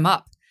backed them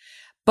up.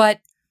 But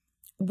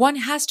one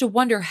has to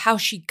wonder how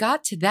she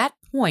got to that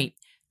point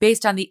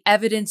based on the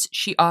evidence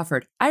she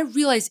offered. I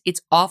realize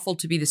it's awful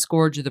to be the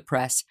scourge of the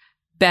press.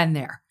 Been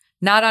there.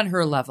 Not on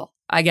her level.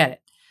 I get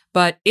it.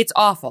 But it's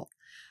awful.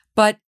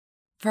 But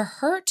for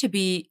her to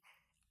be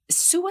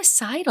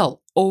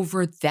suicidal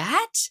over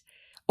that,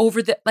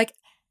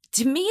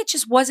 to me, it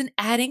just wasn't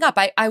adding up.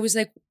 I was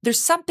like,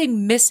 there's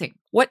something missing.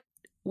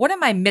 What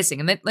am I missing?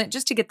 And then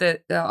just to get the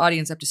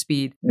audience up to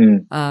speed,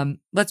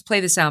 let's play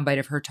the soundbite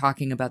of her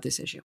talking about this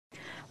issue.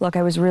 Look,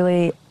 I was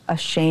really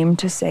ashamed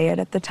to say it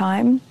at the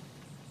time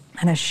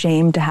and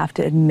ashamed to have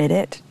to admit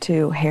it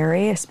to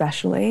Harry,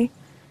 especially.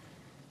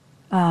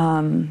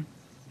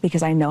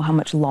 because I know how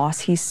much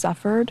loss he's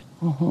suffered.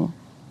 Mm-hmm.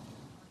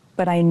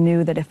 But I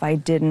knew that if I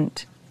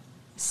didn't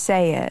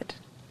say it,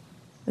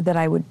 that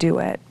I would do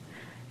it.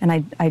 And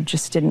I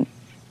just didn't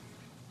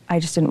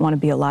want to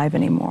be alive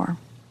anymore.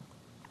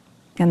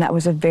 And that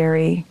was a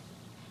very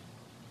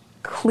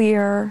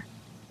clear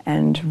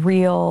and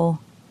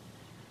real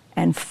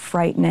and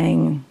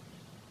frightening,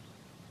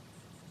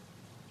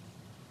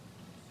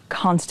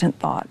 constant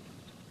thought.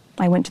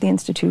 I went to the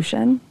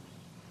institution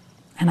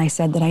and I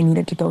said that I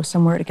needed to go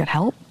somewhere to get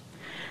help.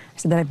 I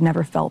said that I've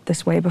never felt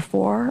this way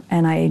before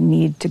and I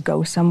need to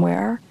go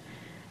somewhere.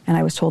 And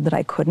I was told that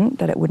I couldn't,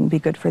 that it wouldn't be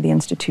good for the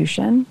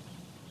institution.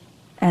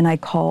 And I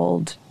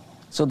called.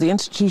 So the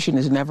institution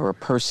is never a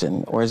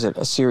person, or is it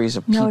a series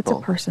of people? No, it's a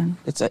person.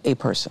 It's a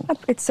person.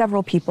 It's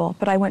several people,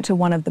 but I went to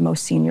one of the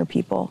most senior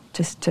people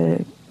just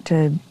to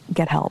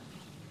get help.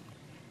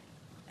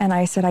 And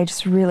I said,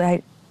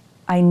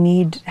 I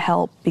need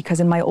help, because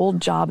in my old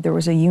job there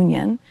was a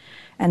union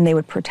and they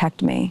would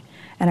protect me.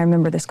 And I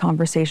remember this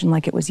conversation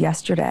like it was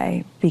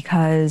yesterday,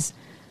 because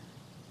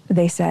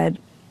they said,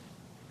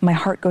 my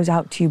heart goes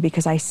out to you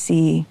because I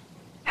see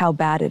how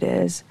bad it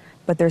is,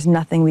 but there's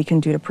nothing we can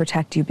do to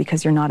protect you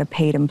because you're not a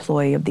paid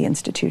employee of the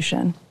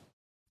institution.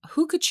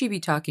 Who could she be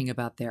talking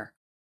about there?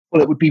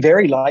 Well, it would be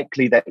very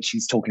likely that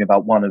she's talking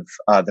about one of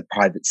the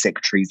private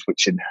secretaries,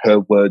 which in her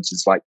words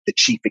is like the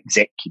chief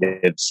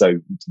executive. So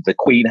the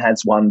Queen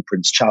has one,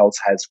 Prince Charles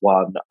has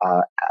one,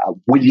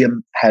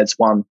 William has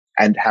one,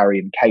 and Harry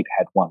and Kate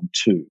had one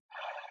too.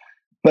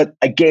 But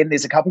again,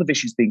 there's a couple of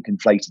issues being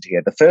conflated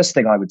here. The first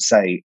thing I would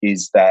say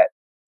is that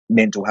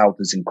mental health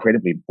is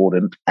incredibly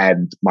important,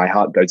 and my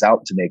heart goes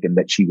out to Meghan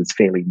that she was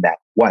feeling that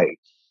way.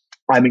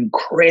 I'm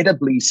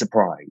incredibly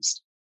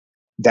surprised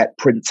that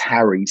Prince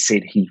Harry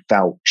said he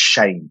felt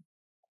shame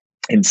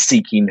in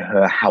seeking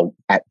her help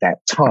at that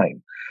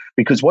time.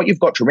 Because what you've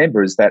got to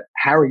remember is that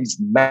Harry's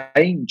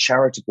main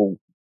charitable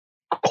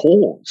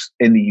cause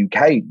in the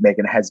UK,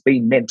 Meghan, has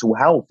been mental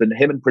health. And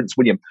him and Prince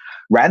William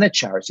ran a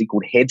charity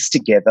called Heads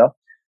Together,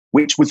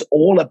 which was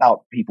all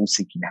about people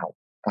seeking help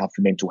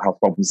for mental health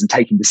problems and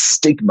taking the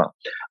stigma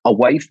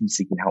away from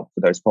seeking help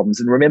for those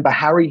problems. And remember,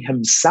 Harry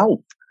himself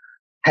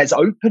has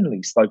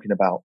openly spoken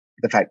about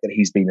the fact that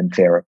he's been in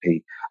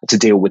therapy to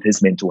deal with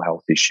his mental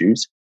health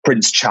issues.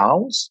 Prince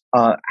Charles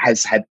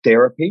has had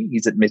therapy.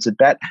 He's admitted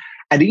that.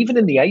 And even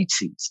in the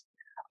 80s,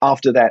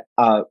 after that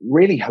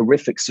really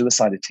horrific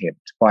suicide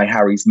attempt by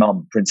Harry's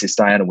mum, Princess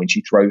Diana, when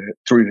she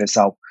threw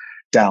herself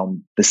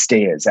down the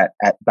stairs at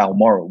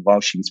Balmoral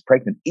while she was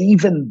pregnant,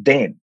 even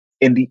then,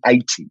 in the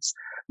 80s,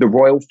 the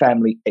royal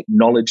family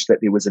acknowledged that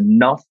there was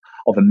enough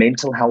of a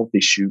mental health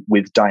issue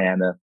with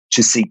Diana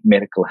to seek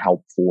medical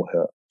help for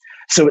her.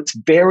 So it's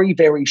very,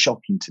 very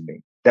shocking to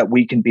me that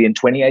we can be in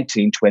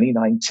 2018,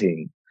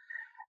 2019,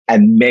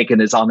 and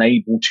Meghan is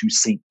unable to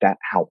seek that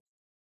help.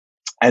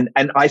 And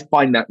I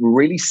find that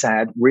really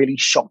sad, really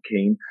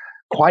shocking,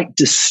 quite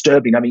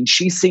disturbing. I mean,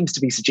 she seems to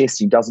be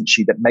suggesting, doesn't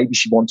she, that maybe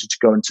she wanted to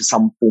go into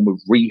some form of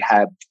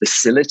rehab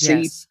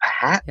facility, Yes.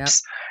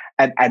 perhaps,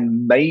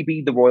 and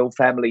maybe the royal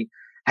family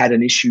had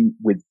an issue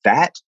with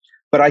that.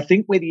 But I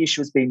think where the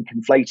issue is being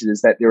conflated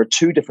is that there are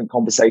two different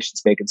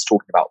conversations Meghan's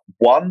talking about.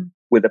 One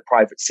with a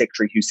private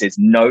secretary who says,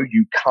 no,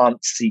 you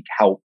can't seek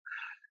help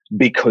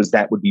because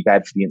that would be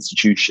bad for the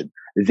institution.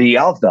 The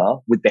other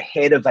with the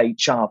head of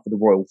HR for the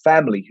royal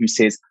family who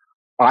says,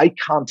 I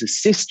can't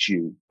assist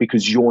you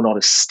because you're not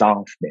a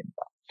staff member.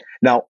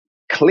 Now,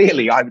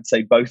 clearly, I would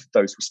say both of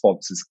those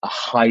responses are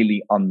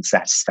highly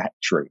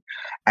unsatisfactory.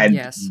 And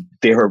Yes.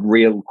 there are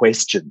real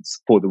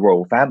questions for the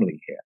royal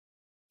family here.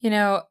 You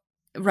know,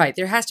 right.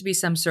 There has to be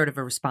some sort of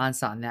a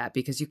response on that,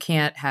 because you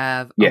can't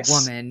have Yes. a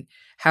woman,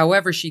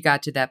 however she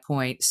got to that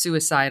point,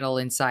 suicidal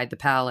inside the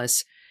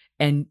palace,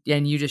 and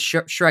you just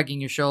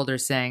shrugging your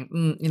shoulders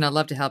saying, I'd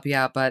love to help you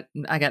out, but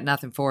I got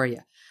nothing for you.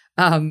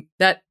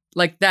 That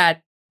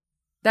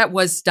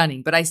was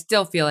stunning, but I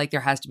still feel like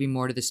there has to be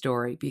more to the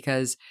story,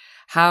 because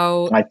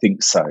how I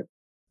think so.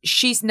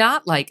 she's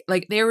not like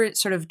they were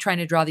sort of trying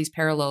to draw these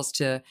parallels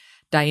to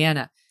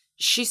Diana.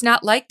 She's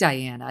not like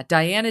Diana.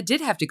 Diana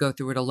did have to go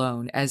through it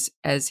alone, as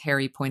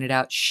Harry pointed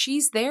out.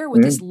 She's there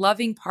with this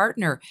loving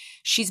partner.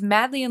 She's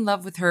madly in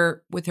love with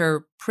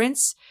her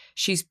prince.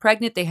 She's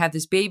pregnant. They have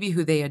this baby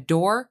who they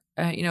adore.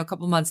 A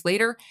couple months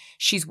later,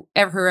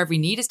 her every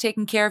need is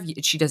taken care of.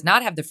 She does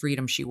not have the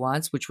freedom she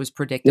wants, which was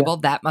predictable.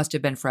 Yeah. That must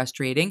have been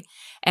frustrating.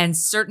 And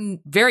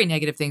certain very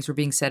negative things were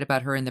being said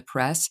about her in the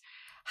press.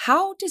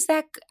 How does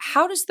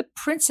the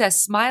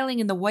princess smiling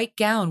in the white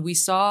gown we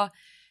saw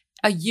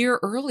a year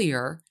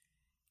earlier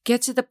get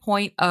to the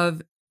point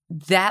of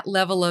that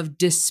level of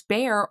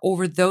despair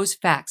over those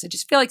facts? I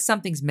just feel like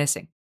something's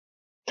missing.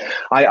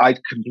 I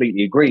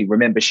completely agree.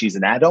 Remember, she's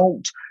an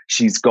adult.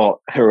 She's got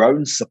her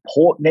own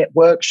support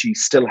network. She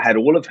still had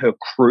all of her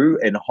crew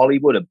in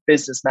Hollywood, a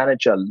business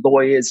manager,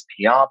 lawyers,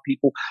 PR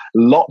people,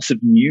 lots of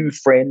new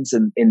friends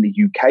in the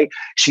UK.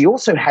 She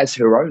also has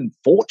her own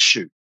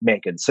fortune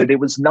Meghan. So there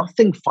was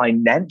nothing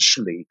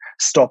financially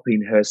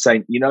stopping her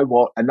saying, you know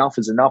what, enough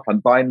is enough. I'm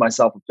buying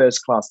myself a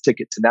first-class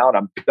ticket to now and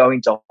I'm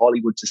going to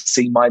Hollywood to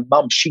see my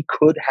mum. She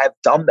could have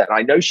done that.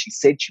 I know she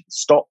said she would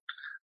stop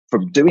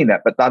from doing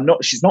that, but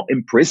she's not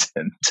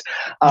imprisoned.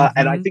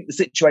 And I think the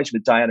situation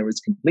with Diana is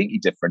completely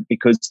different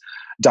because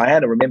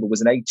Diana, remember,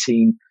 was an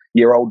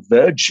 18-year-old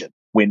virgin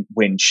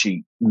when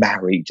she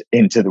married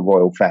into the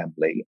royal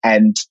family.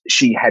 And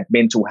she had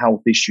mental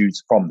health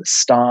issues from the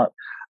start.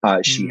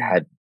 She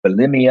had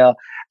bulimia.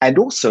 And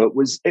also it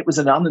was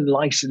an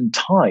unenlightened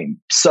time.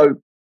 So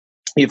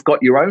you've got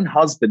your own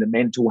husband, a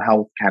mental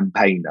health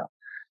campaigner,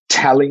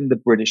 telling the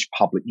British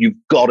public, you've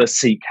got to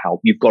seek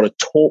help. You've got to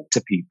talk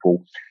to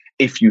people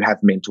if you have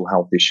mental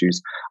health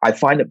issues. I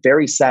find it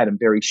very sad and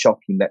very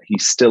shocking that he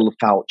still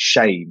felt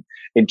shame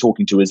in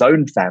talking to his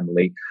own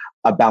family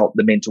about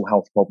the mental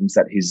health problems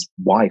that his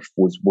wife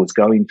was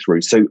going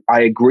through. So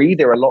I agree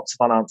there are lots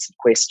of unanswered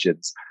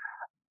questions,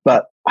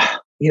 but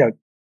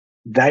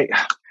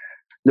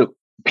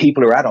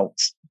people are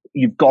adults.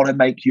 You've got to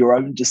make your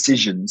own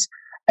decisions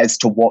as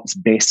to what's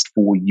best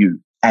for you.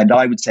 And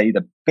I would say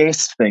the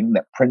best thing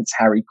that Prince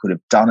Harry could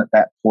have done at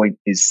that point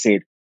is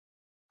said,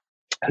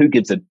 who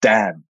gives a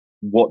damn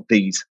what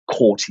these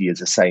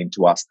courtiers are saying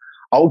to us?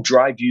 I'll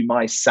drive you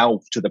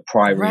myself to the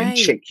Priory and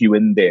check you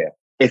in there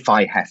if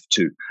I have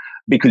to,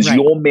 because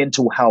your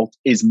mental health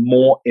is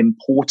more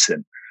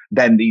important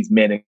than these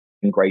men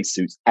in grey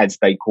suits, as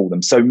they call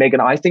them. So, Meghan,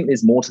 I think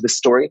there's more to the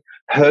story.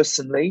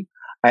 Personally,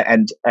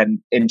 and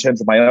in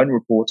terms of my own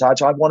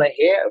reportage, I want to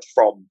hear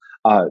from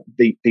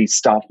the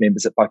staff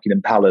members at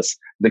Buckingham Palace,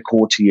 the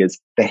courtiers,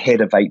 the head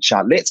of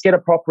HR. Let's get a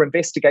proper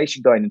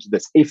investigation going into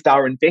this. If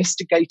they're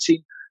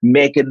investigating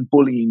Meghan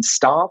bullying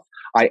staff,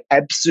 I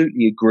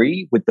absolutely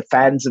agree with the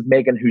fans of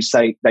Meghan who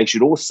say they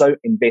should also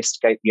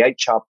investigate the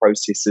HR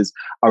processes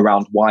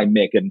around why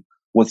Meghan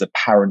was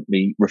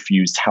apparently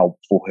refused help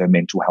for her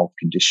mental health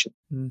condition.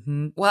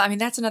 Well, I mean,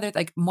 that's another,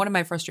 one of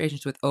my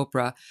frustrations with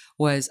Oprah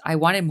was I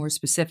wanted more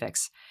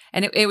specifics.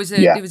 And it was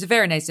a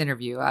very nice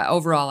interview.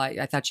 Overall,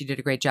 I thought she did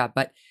a great job.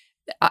 But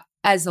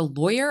as a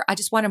lawyer, I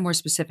just wanted more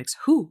specifics.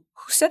 Who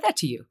said that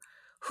to you?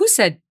 Who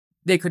said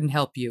they couldn't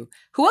help you?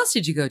 Who else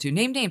did you go to?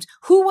 Name names.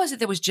 Who was it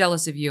that was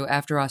jealous of you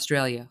after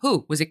Australia?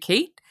 Who? Was it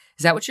Kate?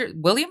 Is that what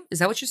William? Is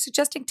that what you're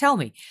suggesting? Tell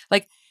me.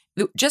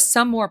 Just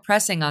some more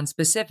pressing on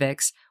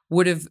specifics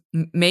would have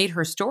made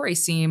her story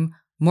seem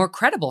more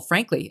credible,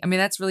 frankly. I mean,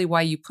 that's really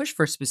why you push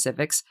for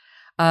specifics.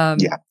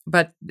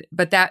 But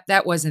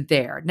that wasn't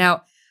there.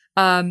 Now,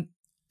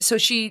 so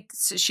she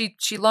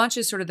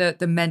launches sort of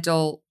the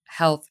mental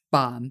health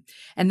bomb.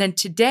 And then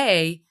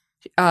today,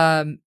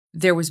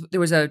 there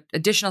was a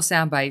additional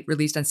soundbite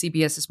released on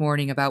CBS this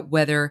morning about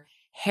whether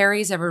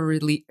Harry's ever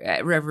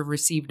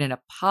received an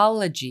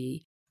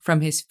apology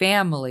from his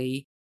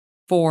family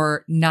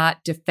for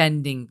not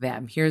defending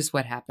them. Here's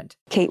what happened.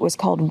 Kate was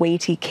called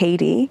Waity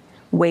Katie,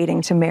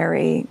 waiting to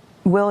marry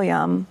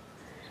William.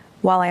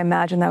 While I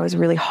imagine that was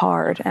really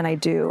hard, and I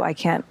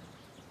can't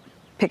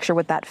picture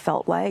what that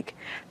felt like.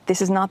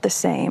 This is not the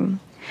same.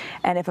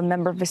 And if a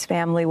member of his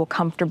family will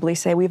comfortably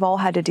say, we've all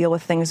had to deal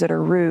with things that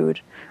are rude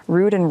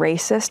and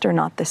racist are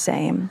not the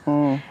same.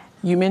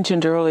 You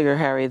mentioned earlier,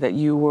 Harry, that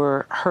you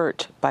were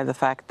hurt by the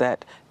fact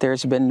that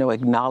there's been no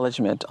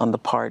acknowledgement on the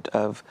part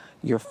of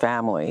your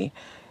family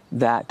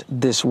that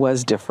this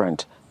was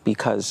different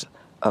because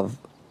of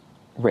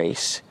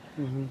race.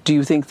 Do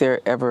you think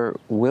there ever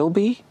will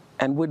be?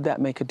 And would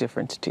that make a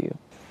difference to you?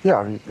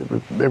 Yeah,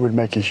 it would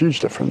make a huge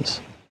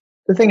difference.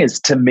 The thing is,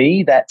 to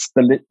me, that's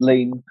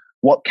belittling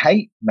what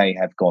Kate may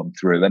have gone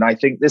through. And I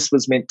think this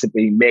was meant to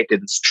be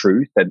Meghan's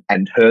truth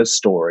and her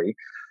story.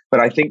 But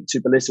I think to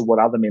belittle what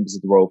other members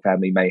of the royal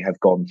family may have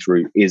gone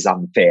through is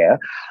unfair.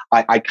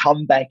 I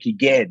come back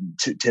again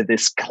to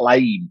this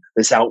claim,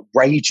 this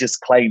outrageous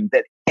claim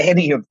that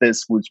any of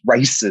this was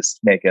racist,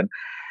 Meghan.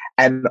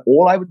 And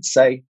all I would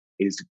say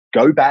is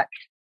go back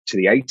to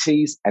the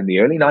 80s and the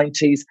early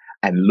 90s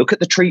and look at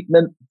the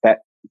treatment that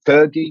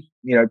Fergie,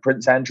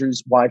 Prince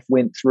Andrew's wife,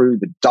 went through,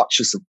 the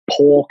Duchess of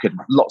Pork, and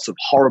lots of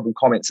horrible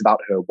comments about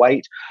her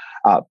weight.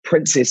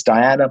 Princess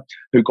Diana,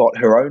 who got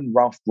her own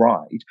rough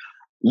ride.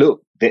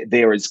 Look,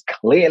 there is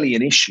clearly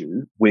an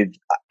issue with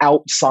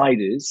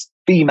outsiders,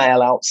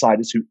 female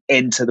outsiders who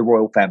enter the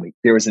royal family.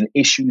 There is an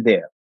issue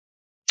there.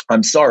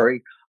 I'm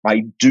sorry,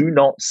 I do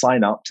not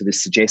sign up to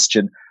this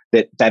suggestion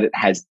that it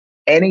has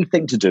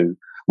anything to do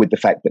with the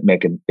fact that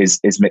Meghan is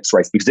mixed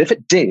race. Because if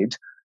it did,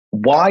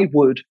 why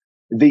would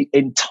the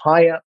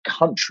entire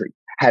country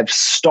have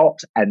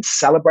stopped and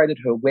celebrated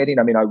her wedding?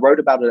 I mean, I wrote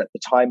about it at the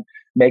time,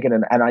 Meghan,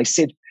 and I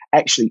said,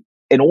 actually,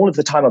 in all of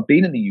the time I've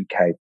been in the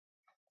UK,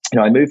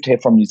 I moved here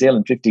from New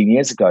Zealand 15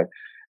 years ago,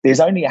 there's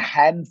only a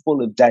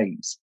handful of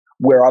days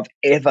where I've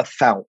ever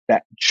felt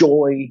that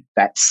joy,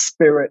 that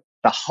spirit,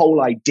 the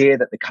whole idea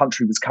that the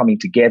country was coming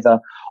together.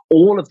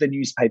 All of the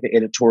newspaper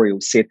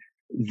editorials said,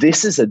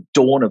 this is a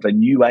dawn of a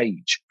new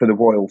age for the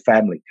royal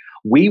family.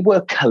 We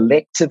were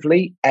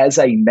collectively, as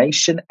a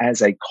nation,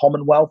 as a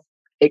Commonwealth,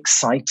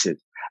 excited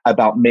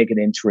about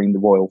Meghan entering the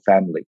royal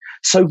family.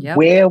 So Yep.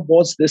 where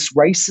was this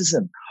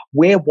racism?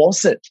 Where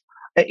was it?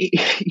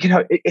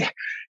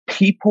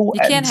 People.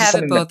 You can't have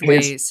it both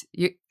ways.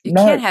 You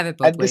can't have it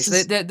both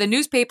ways. The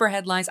newspaper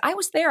headlines. I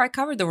was there. I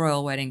covered the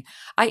royal wedding.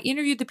 I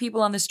interviewed the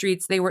people on the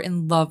streets. They were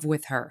in love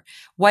with her.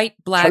 White,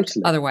 black,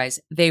 Totally. otherwise.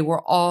 They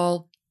were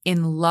all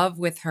in love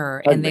with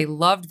her. Totally. And they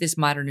loved this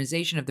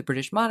modernization of the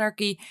British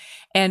monarchy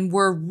and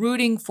were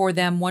rooting for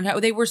them.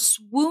 They were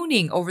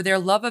swooning over their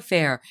love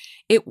affair.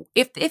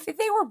 If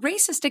they were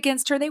racist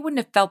against her, they wouldn't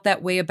have felt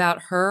that way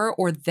about her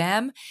or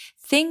them.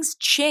 Things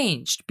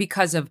changed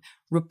because of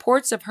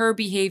reports of her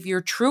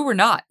behavior, true or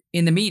not,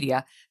 in the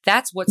media.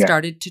 That's what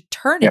started to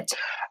turn it.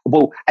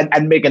 Well, and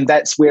Meghan,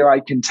 that's where I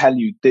can tell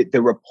you that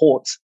the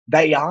reports,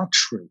 they are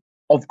true.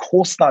 Of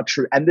course they're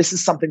true. And this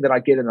is something that I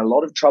get in a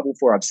lot of trouble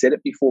for. I've said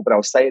it before, but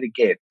I'll say it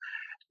again.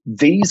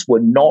 These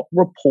were not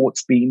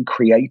reports being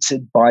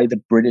created by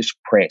the British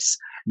press.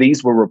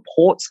 These were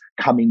reports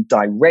coming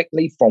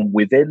directly from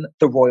within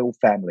the royal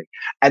family.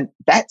 And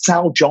that's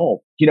our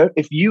job.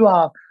 If you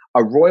are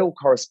a royal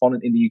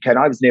correspondent in the UK, and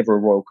I was never a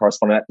royal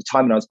correspondent. At the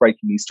time when I was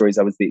breaking these stories,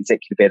 I was the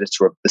executive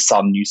editor of the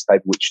Sun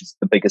newspaper, which is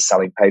the biggest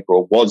selling paper,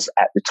 or was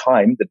at the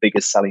time the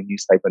biggest selling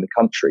newspaper in the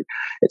country.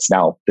 It's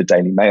now the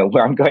Daily Mail,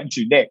 where I'm going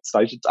to next.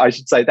 I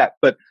should say that.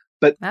 But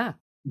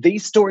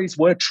these stories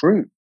were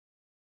true.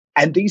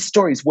 And these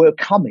stories were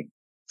coming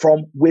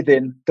from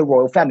within the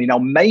royal family. Now,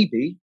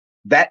 maybe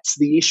that's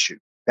the issue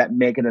that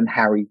Meghan and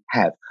Harry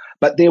have.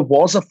 But there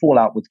was a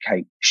fallout with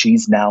Kate.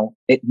 She's now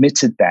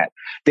admitted that.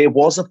 There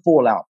was a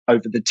fallout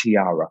over the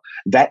tiara.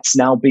 That's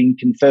now being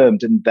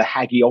confirmed in the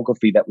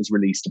hagiography that was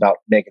released about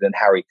Meghan and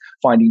Harry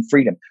finding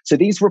freedom. So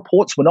these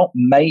reports were not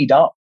made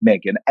up,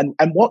 Meghan.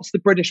 And what's the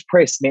British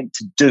press meant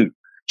to do?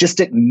 Just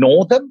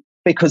ignore them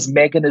because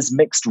Meghan is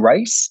mixed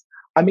race?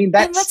 I mean,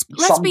 that's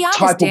let's some be honest,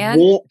 type Dan. of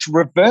warped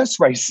reverse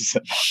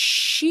racism.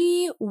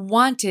 She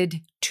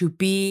wanted to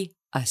be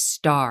a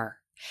star.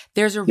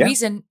 There's a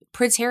reason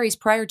Prince Harry's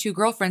prior two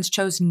girlfriends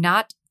chose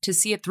not to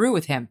see it through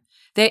with him.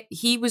 That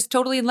he was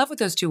totally in love with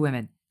those two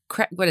women.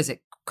 What is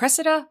it?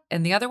 Cressida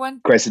and the other one?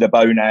 Cressida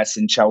Bonas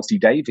and Chelsea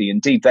Davy.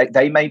 Indeed,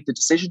 they made the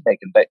decision,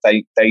 Meghan.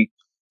 They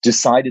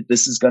decided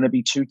this is going to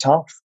be too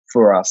tough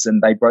for us,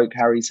 and they broke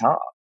Harry's heart.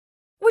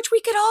 Which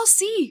we could all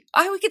see.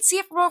 We could see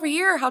it from over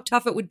here, how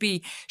tough it would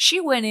be. She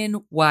went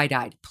in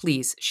wide-eyed,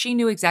 please. She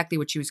knew exactly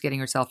what she was getting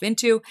herself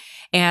into.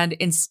 And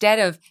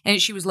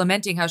and she was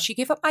lamenting how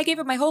I gave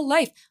up my whole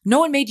life.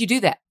 No one made you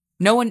do that.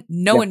 No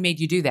one made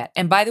you do that.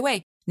 And by the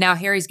way, now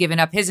Harry's given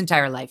up his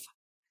entire life.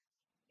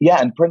 Yeah,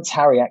 and Prince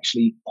Harry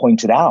actually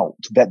pointed out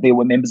that there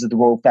were members of the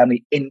royal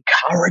family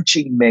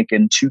encouraging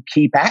Meghan to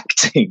keep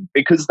acting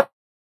because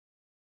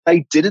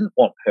they didn't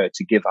want her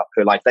to give up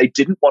her life. They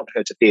didn't want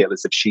her to feel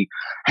as if she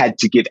had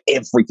to give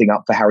everything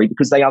up for Harry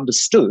because they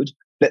understood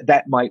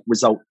that might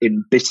result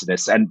in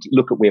bitterness. And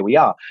look at where we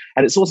are.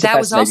 And it's also that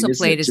was also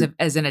played as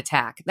as an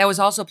attack. That was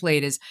also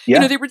played as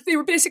they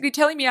were basically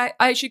telling me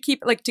I should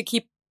keep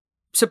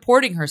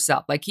supporting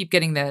herself, keep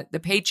getting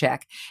the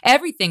paycheck.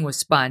 Everything was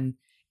spun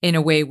in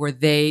a way where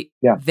they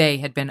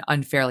had been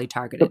unfairly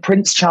targeted. But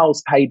Prince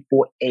Charles paid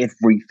for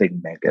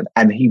everything, Meghan,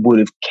 and he would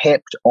have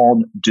kept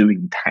on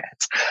doing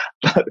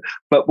that.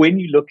 But when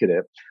you look at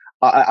it,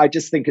 I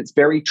just think it's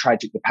very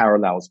tragic, the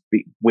parallels,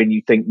 when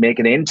you think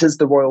Meghan enters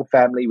the royal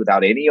family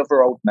without any of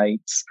her old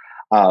mates,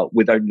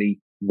 with only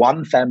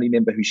one family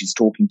member who she's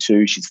talking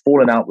to. She's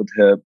fallen out with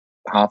her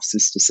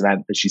half-sister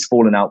Samantha. She's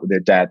fallen out with her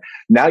dad.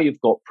 Now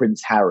you've got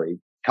Prince Harry,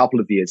 a couple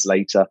of years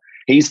later.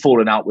 He's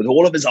fallen out with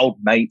all of his old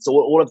mates,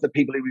 all of the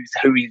people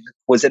who he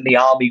was in the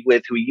army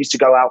with, who he used to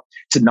go out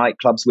to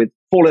nightclubs with,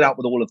 fallen out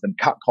with all of them,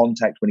 cut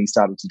contact when he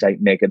started to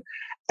date Meghan.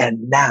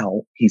 And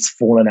now he's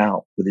fallen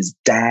out with his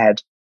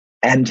dad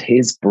and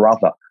his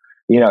brother.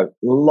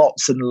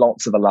 Lots and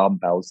lots of alarm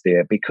bells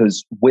there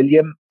because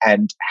William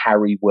and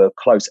Harry were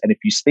close. And if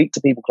you speak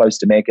to people close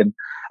to Meghan,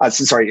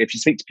 if you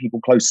speak to people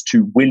close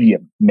to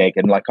William,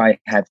 Meghan, like I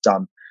have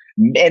done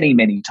many,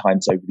 many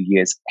times over the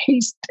years,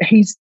 he's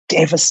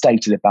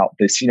devastated about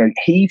this.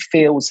 He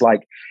feels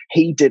like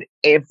he did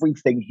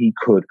everything he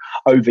could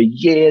over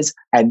years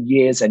and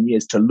years and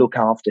years to look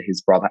after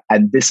his brother,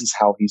 and this is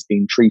how he's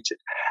being treated.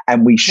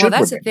 And we should. Well,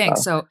 that's remember,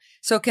 the thing.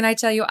 So can I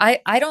tell you?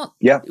 I don't.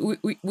 Yeah.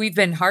 We've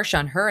been harsh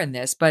on her in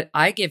this, but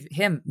I give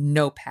him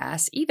no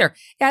pass either.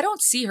 I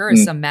don't see her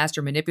as some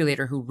master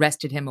manipulator who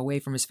wrested him away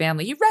from his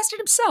family. He wrested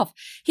himself.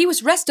 He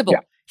was wrestable.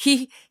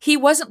 Yeah. He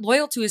wasn't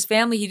loyal to his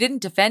family. He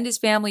didn't defend his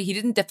family. He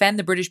didn't defend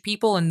the British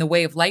people and the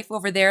way of life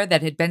over there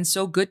that had been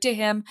so good to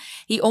him.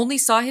 He only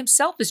saw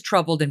himself as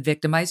troubled and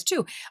victimized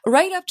too.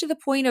 Right up to the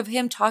point of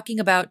him talking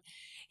about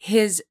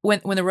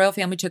when the royal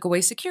family took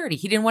away security.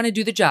 He didn't want to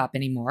do the job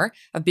anymore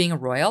of being a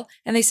royal.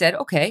 And they said,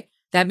 okay,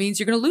 that means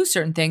you're going to lose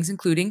certain things,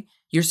 including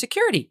your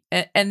security.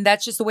 And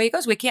that's just the way it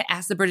goes. We can't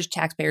ask the British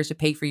taxpayers to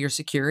pay for your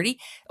security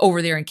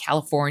over there in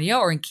California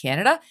or in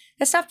Canada.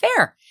 That's not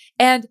fair.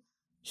 And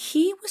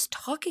he was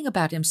talking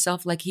about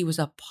himself like he was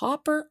a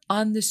pauper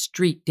on the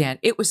street, Dan.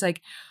 It was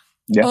like,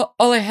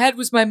 all I had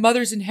was my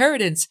mother's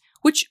inheritance,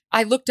 which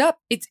I looked up.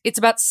 It's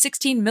about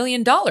 $16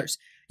 million.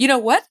 you know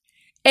what?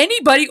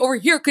 Anybody over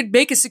here could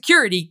make a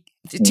security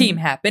team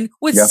happen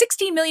with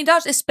 $16 million,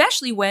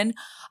 especially when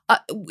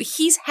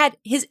he's had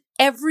his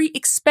every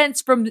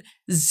expense from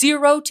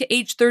 0 to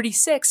age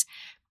 36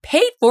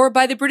 paid for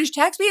by the British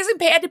taxpayer. He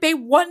hasn't had to pay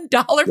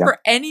 $1 for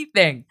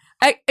anything.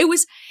 It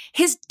was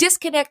his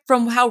disconnect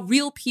from how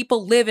real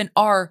people live and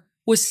are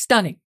was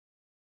stunning.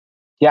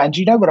 Yeah, and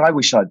do you know what I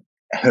wish I'd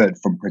heard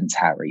from Prince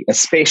Harry,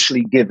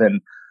 especially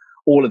given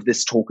all of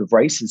this talk of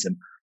racism?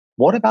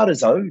 What about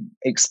his own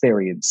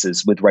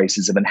experiences with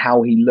racism and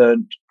how he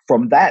learned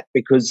from that?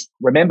 Because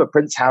remember,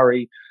 Prince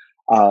Harry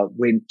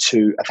went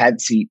to a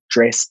fancy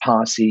dress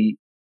party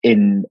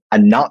in a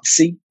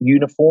Nazi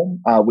uniform,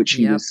 which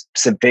he was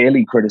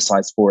severely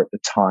criticized for at the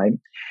time.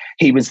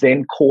 He was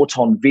then caught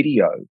on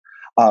video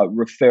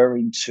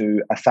referring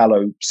to a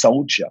fellow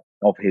soldier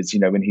of his,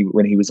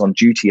 when he was on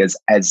duty as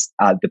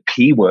the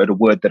P word, a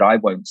word that I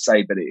won't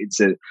say, but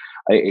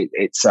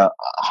it's a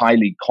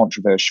highly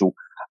controversial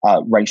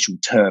racial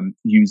term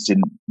used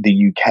in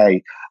the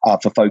UK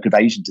for folk of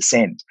Asian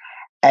descent.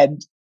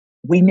 And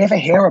we never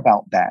hear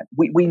about that.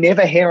 We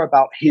never hear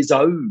about his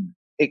own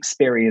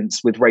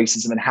experience with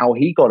racism and how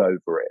he got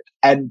over it.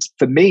 And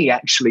for me,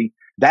 actually,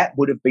 that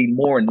would have been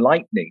more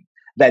enlightening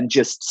than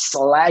just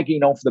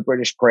slagging off the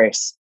British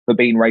press for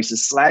being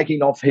racist,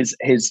 slagging off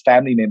his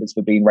family members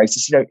for being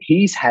racist.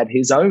 He's had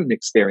his own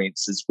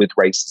experiences with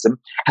racism.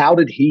 How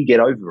did he get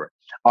over it?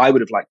 I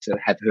would have liked to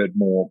have heard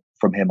more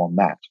from him on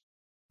that.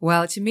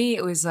 Well, to me,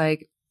 it was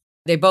like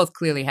they both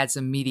clearly had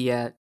some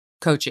media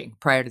coaching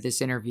prior to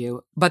this interview,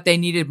 but they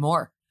needed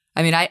more.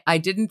 I mean, I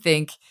didn't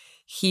think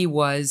he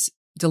was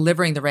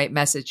delivering the right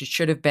message. It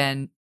should have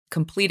been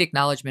complete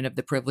acknowledgement of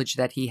the privilege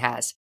that he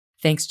has,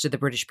 thanks to the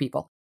British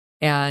people,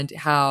 and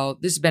how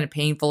this has been a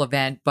painful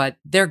event, but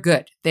they're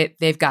good.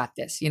 They've got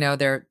this.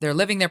 They're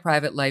living their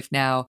private life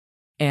now,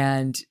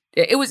 and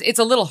it's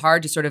a little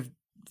hard to sort of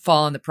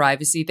fall on the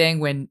privacy thing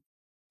when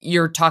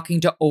you're talking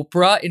to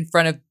Oprah in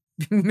front of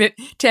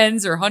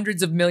tens or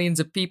hundreds of millions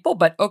of people,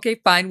 but okay,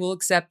 fine, we'll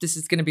accept this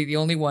is going to be the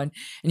only one,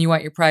 and you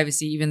want your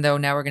privacy, even though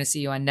now we're going to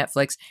see you on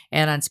Netflix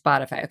and on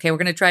Spotify. Okay, we're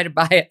going to try to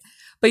buy it.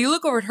 But you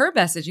look over at her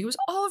message, it was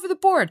all over the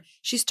board.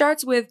 She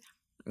starts with,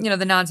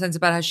 the nonsense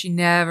about how she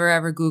never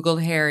ever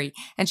Googled Harry,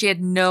 and she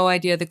had no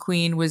idea the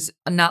Queen was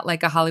not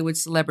like a Hollywood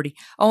celebrity.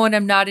 Oh, and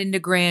I'm not into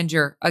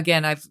grandeur.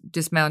 Again, I've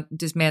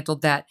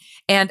dismantled that.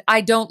 And I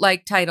don't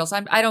like titles.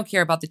 I don't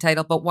care about the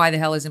title, but why the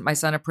hell isn't my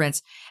son a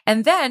prince?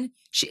 And then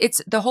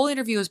the whole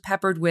interview is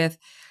peppered with,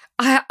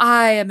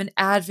 I am an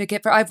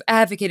advocate I've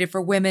advocated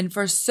for women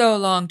for so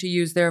long to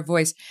use their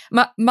voice.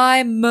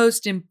 My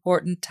most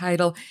important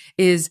title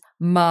is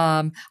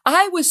mom.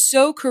 I was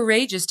so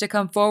courageous to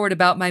come forward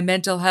about my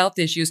mental health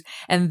issues.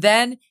 And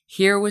then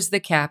here was the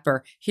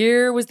capper.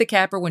 Here was the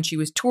capper when she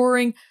was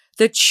touring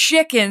the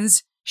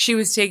chickens she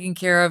was taking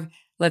care of.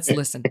 Let's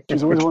listen.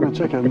 She's always wanted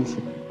chickens.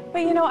 But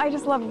I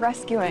just love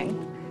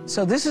rescuing.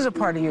 So this is a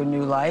part of your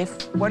new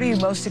life. What are you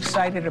most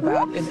excited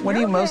about? What are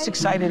you most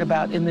excited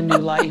about in the new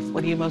life?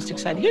 What are you most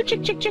excited? You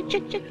chick, chick, chick,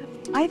 chick, chick.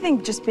 I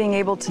think just being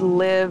able to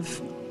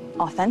live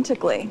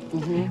authentically,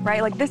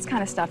 right? Like this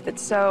kind of stuff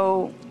it's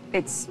so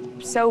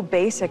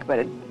basic, but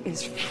it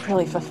is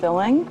really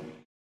fulfilling.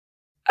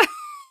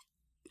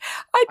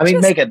 I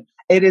mean, Meghan,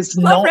 it is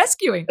not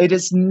rescuing. It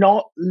is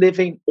not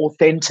living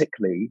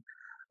authentically,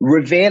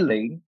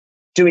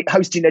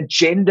 hosting a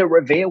gender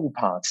reveal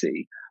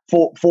party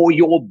for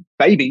your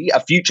baby, a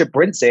future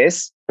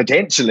princess,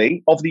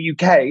 potentially, of the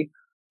UK,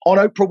 on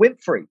Oprah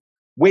Winfrey,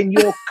 when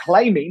you're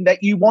claiming that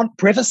you want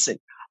privacy.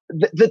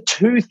 The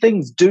two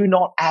things do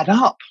not add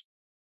up.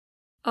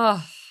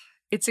 Oh,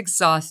 it's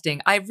exhausting.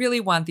 I really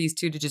want these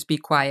two to just be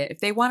quiet. If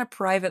they want a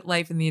private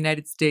life in the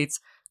United States,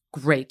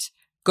 great.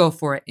 Go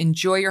for it.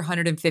 Enjoy your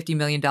 $150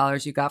 million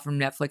you got from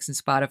Netflix and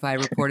Spotify,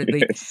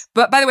 reportedly. Yes.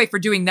 But by the way, for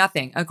doing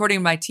nothing, according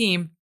to my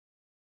team,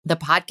 the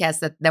podcast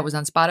that was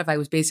on Spotify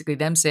was basically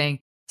them saying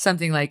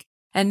something like,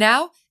 and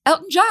now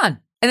Elton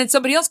John. And then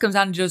somebody else comes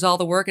on and does all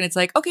the work, and it's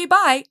like, okay,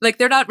 bye. Like,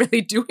 they're not really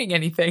doing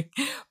anything.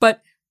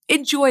 But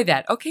enjoy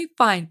that. Okay,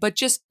 fine. But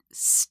just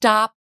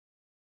stop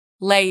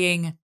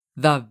playing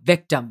the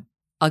victim.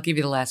 I'll give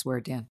you the last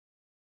word, Dan.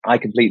 I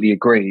completely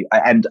agree.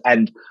 And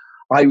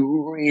I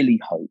really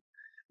hope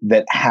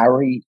that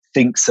Harry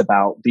thinks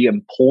about the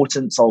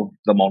importance of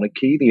the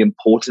monarchy, the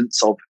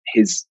importance of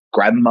his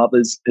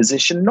grandmother's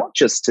position, not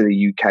just to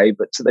the UK,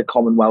 but to the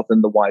Commonwealth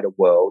and the wider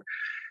world.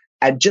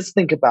 And just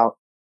think about,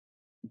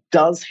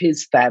 does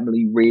his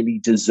family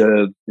really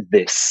deserve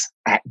this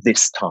at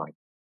this time?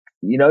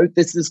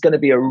 This is going to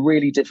be a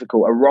really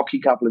difficult, a rocky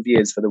couple of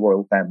years for the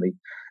royal family.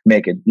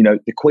 Meghan,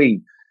 the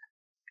Queen,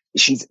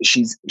 she's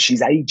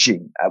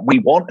aging. We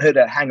want her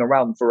to hang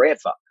around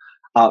forever,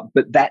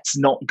 but that's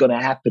not going to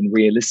happen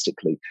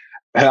realistically.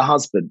 Her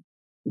husband,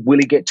 will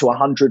he get to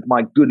 100?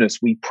 My goodness,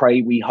 we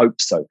pray, we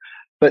hope so.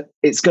 But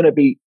it's going to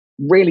be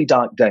really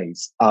dark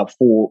days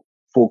for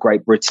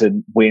Great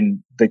Britain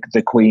when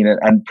the Queen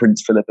and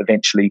Prince Philip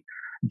eventually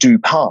do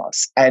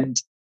pass. And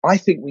I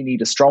think we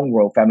need a strong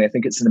royal family. I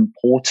think it's an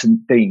important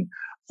thing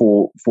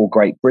for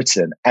Great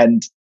Britain.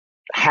 And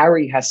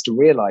Harry has to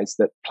realize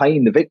that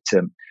playing the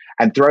victim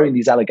and throwing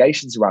these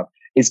allegations around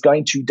is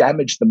going to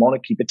damage the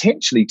monarchy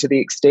potentially to the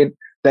extent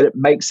that it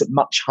makes it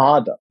much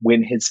harder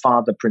when his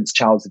father, Prince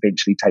Charles,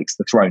 eventually takes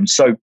the throne.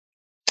 So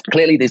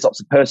clearly there's lots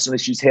of personal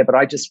issues here, but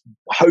I just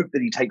hope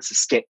that he takes a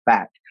step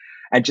back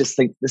and just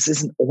think this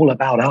isn't all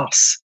about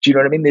us. Do you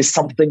know what I mean? There's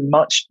something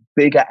much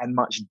bigger and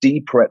much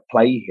deeper at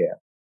play here.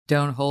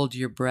 Don't hold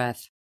your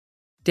breath.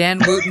 Dan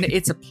Wootton,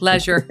 it's a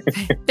pleasure.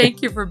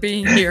 Thank you for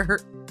being here.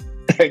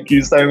 Thank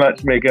you so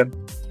much, Meghan.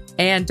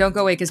 And don't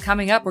go away, because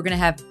coming up, we're going to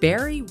have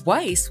Bari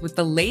Weiss with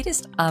the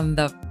latest on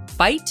the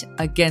fight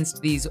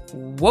against these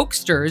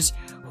wokesters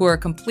who are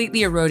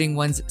completely eroding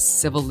one's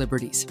civil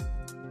liberties.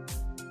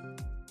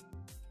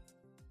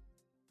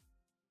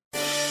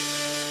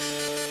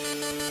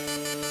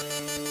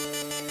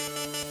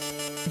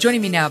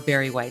 Joining me now,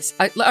 Bari Weiss.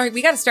 All right,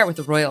 we got to start with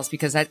the royals,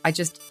 because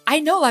I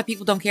know a lot of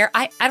people don't care.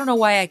 I don't know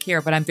why I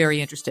care, but I'm very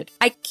interested.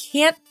 I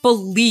can't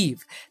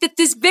believe that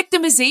this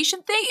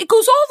victimization thing, it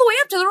goes all the way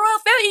up to the royal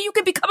family. You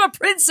can become a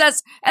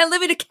princess and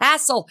live in a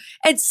castle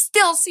and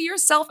still see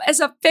yourself as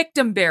a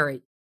victim,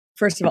 Bari.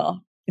 First of all,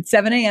 it's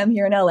 7 a.m.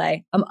 here in LA.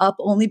 I'm up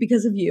only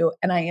because of you,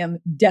 and I am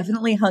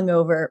definitely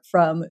hungover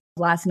from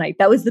last night.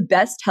 That was the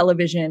best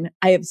television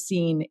I have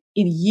seen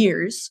in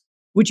years.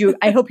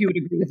 I hope you would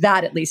agree with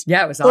that at least.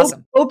 Yeah, it was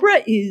awesome.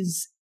 Oprah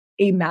is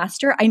a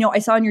master. I know I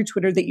saw on your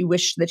Twitter that you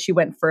wished that she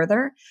went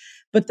further,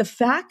 but the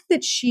fact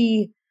that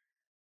she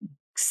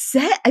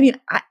said,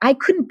 I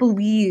couldn't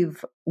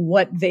believe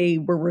what they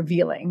were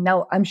revealing.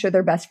 Now, I'm sure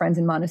they're best friends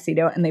in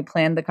Montecito and they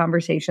planned the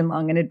conversation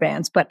long in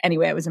advance. But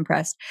anyway, I was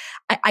impressed.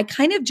 I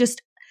kind of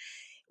just,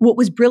 what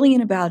was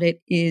brilliant about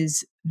it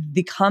is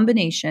the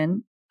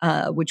combination,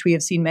 which we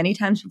have seen many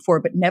times before,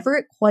 but never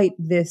at quite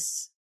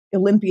this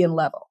Olympian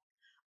level,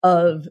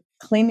 of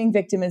claiming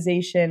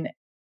victimization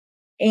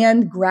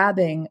and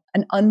grabbing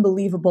an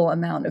unbelievable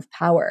amount of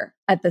power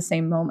at the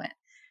same moment.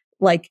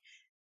 Like,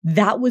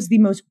 that was the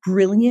most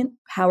brilliant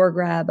power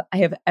grab I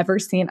have ever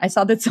seen. I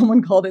saw that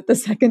someone called it the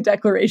second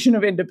Declaration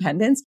of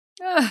Independence.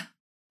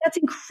 That's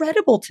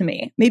incredible to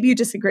me. Maybe you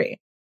disagree.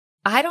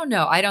 I don't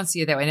know. I don't see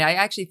it that way. And I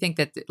actually think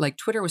that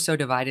Twitter was so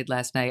divided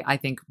last night. I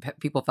think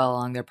people fell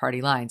along their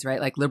party lines,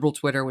 right? Like liberal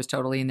Twitter was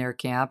totally in their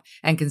camp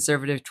and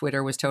conservative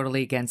Twitter was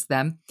totally against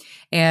them.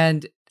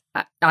 And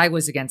I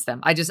was against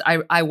them.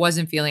 I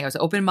wasn't feeling, I was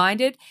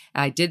open-minded.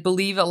 I did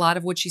believe a lot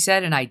of what she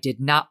said, and I did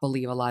not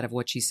believe a lot of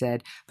what she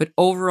said. But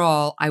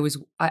overall,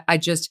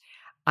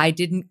 I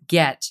didn't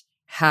get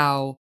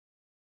how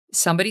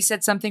somebody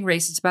said something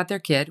racist about their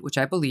kid, which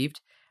I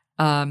believed.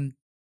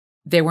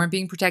 They weren't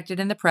being protected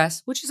in the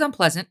press, which is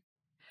unpleasant,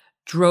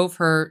 drove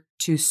her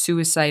to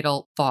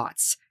suicidal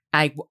thoughts.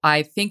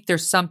 I think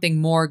there's something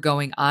more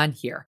going on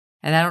here.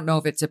 And I don't know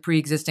if it's a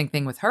pre-existing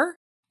thing with her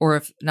or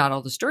if not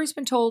all the story's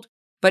been told.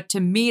 But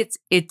to me,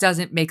 it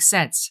doesn't make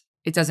sense.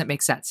 It doesn't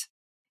make sense.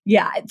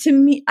 Yeah, to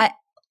me,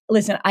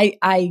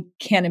 I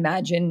can't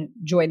imagine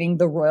joining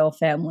the royal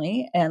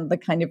family and the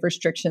kind of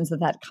restrictions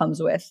that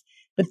comes with.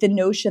 But the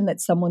notion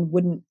that someone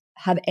wouldn't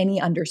have any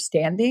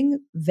understanding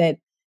that,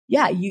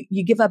 yeah,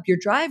 you give up your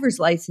driver's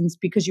license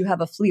because you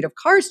have a fleet of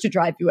cars to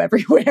drive you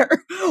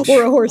everywhere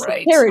or a horse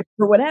and carriage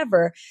or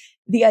whatever.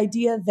 The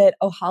idea that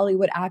a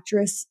Hollywood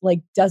actress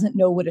doesn't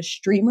know what a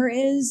streamer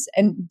is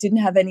and didn't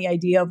have any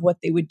idea of what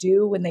they would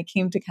do when they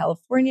came to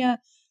California,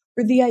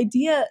 or the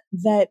idea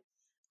that,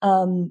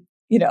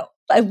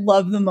 I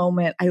love the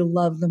moment. I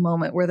love the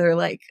moment where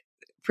they're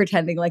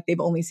pretending like they've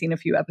only seen a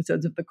few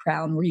episodes of The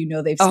Crown,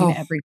 where they've seen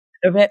every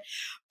bit of it.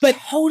 But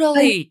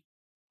totally.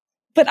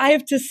 But I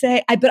have to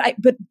say,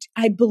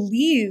 I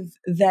believe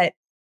that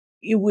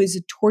it was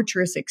a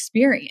torturous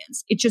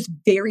experience. It's just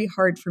very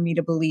hard for me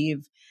to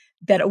believe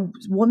that a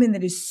woman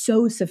that is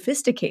so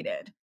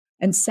sophisticated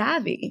and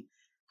savvy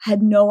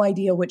had no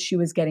idea what she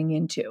was getting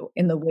into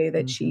in the way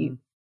that she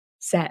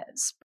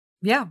says.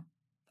 Yeah.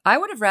 I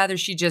would have rather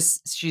she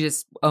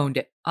just owned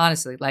it,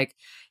 honestly.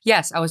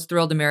 Yes, I was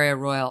thrilled to marry a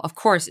royal. Of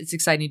course, it's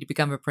exciting to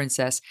become a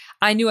princess.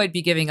 I knew I'd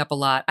be giving up a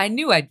lot. I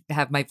knew I'd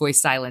have my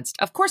voice silenced.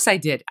 Of course I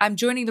did. I'm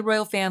joining the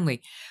royal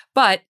family.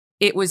 But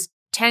it was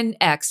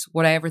 10x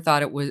what I ever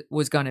thought it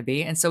was going to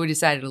be. And so we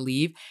decided to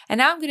leave. And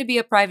now I'm going to be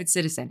a private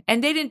citizen.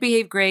 And they didn't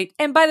behave great.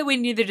 And by the way,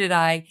 neither did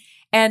I.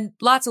 And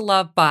lots of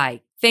love.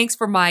 Bye. Thanks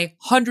for my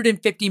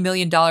 $150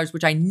 million,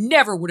 which I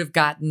never would have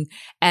gotten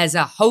as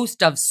a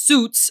host of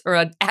Suits or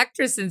an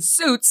actress in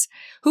Suits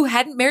who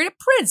hadn't married a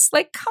prince.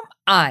 Come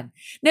on.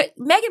 Now,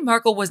 Meghan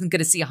Markle wasn't going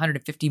to see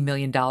 $150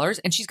 million,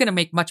 and she's going to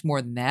make much more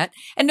than that.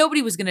 And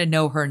nobody was going to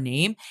know her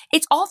name.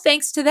 It's all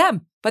thanks to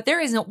them. But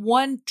there isn't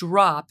one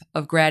drop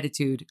of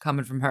gratitude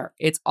coming from her.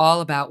 It's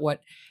all about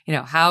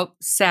how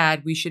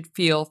sad we should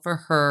feel for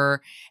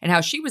her and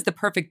how she was the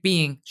perfect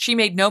being. She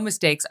made no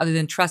mistakes other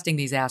than trusting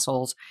these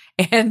assholes.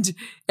 And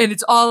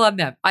it's all on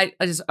them.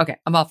 Okay,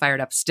 I'm all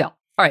fired up still.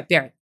 All right,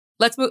 Bari,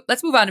 let's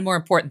move on to more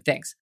important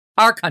things.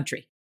 Our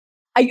country.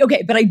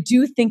 But I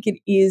do think it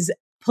is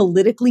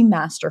politically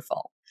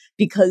masterful,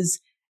 because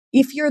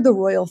if you're the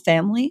royal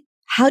family,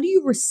 how do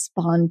you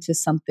respond to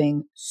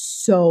something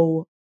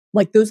so,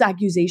 those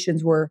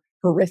accusations were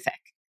horrific.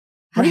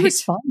 How do you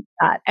respond to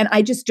that? And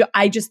I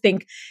just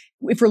think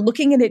if we're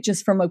looking at it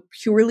just from a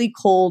purely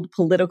cold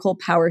political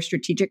power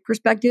strategic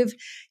perspective,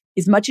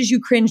 as much as you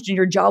cringed and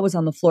your jaw was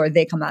on the floor,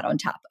 they come out on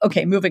top.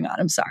 Okay, moving on.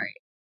 I'm sorry.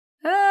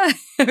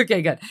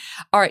 Okay, good.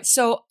 All right.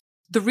 So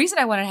the reason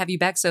I want to have you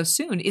back so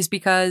soon is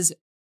because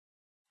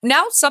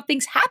now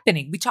something's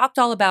happening. We talked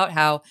all about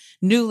how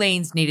new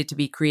lanes needed to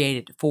be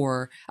created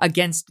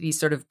against these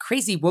sort of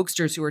crazy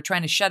wokesters who are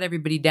trying to shut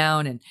everybody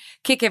down and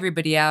kick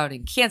everybody out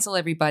and cancel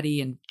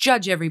everybody and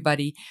judge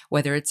everybody,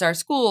 whether it's our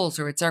schools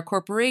or it's our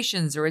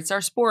corporations or it's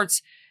our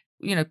sports,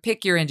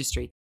 pick your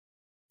industry.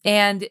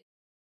 And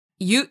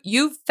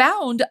you've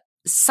found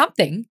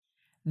something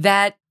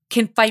that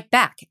can fight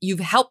back. You've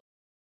helped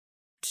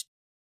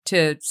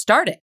to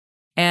start it.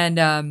 And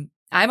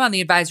I'm on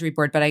the advisory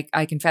board, but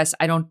I confess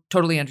I don't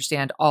totally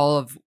understand all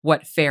of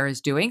what FAIR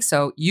is doing.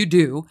 So you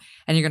do,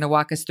 and you're going to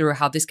walk us through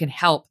how this can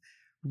help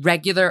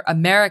regular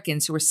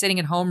Americans who are sitting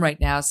at home right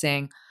now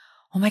saying,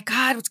 oh my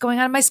God, what's going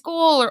on in my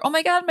school? Or, oh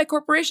my God, my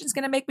corporation is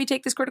going to make me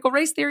take this critical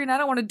race theory and I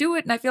don't want to do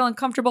it and I feel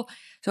uncomfortable.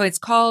 So it's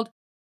called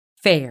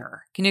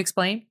FAIR. Can you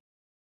explain?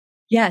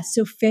 Yeah,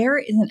 so FAIR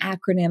is an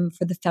acronym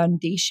for the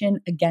Foundation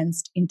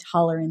Against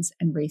Intolerance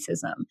and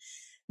Racism.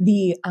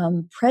 The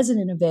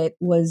president of it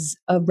was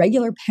a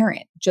regular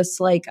parent, just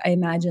like I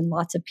imagine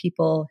lots of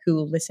people who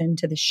listen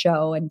to the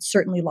show, and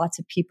certainly lots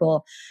of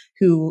people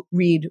who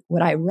read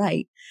what I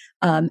write,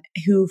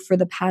 who for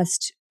the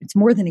past, it's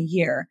more than a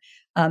year,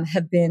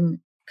 have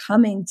been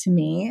coming to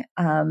me.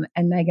 And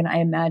Meghan, I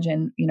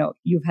imagine,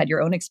 you've had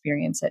your own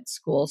experience at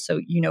school, so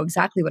you know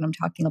exactly what I'm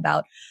talking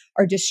about,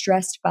 are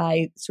distressed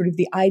by sort of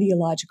the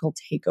ideological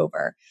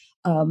takeover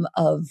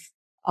of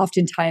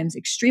oftentimes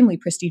extremely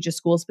prestigious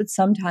schools, but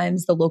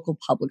sometimes the local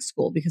public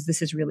school, because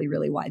this is really,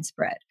 really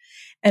widespread.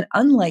 And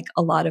unlike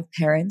a lot of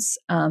parents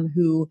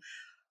who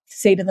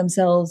say to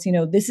themselves,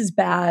 this is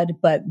bad,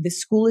 but this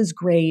school is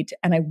great,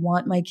 and I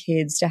want my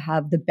kids to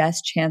have the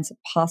best chance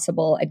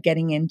possible at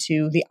getting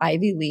into the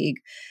Ivy League.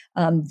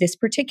 This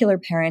particular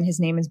parent, his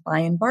name is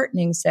Brian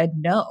Bartning, said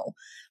no.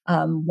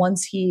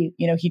 Once he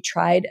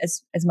tried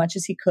as much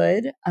as he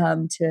could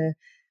to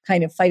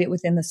kind of fight it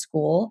within the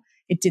school.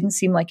 It didn't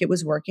seem like it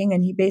was working.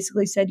 And he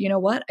basically said, you know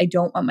what? I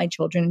don't want my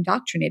children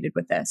indoctrinated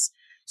with this.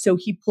 So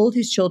he pulled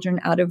his children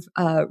out of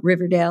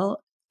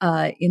Riverdale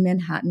in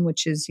Manhattan,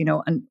 which is,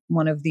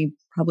 one of the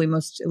probably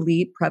most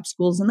elite prep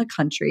schools in the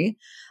country,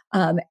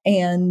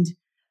 and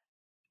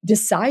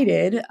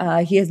decided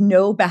he has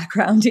no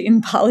background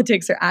in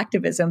politics or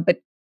activism,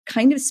 but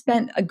kind of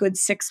spent a good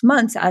 6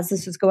 months as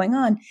this was going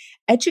on,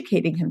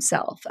 educating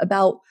himself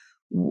about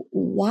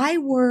why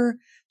were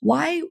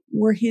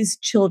his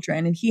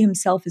children, and he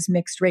himself is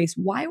mixed race,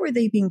 why were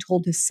they being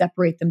told to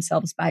separate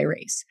themselves by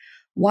race?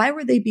 Why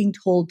were they being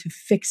told to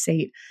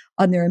fixate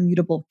on their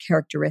immutable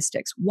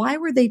characteristics? Why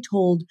were they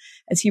told,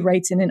 as he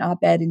writes in an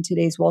op-ed in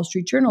today's Wall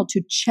Street Journal,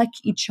 to check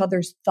each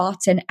other's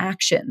thoughts and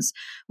actions,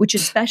 which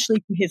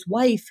especially to his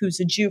wife, who's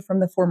a Jew from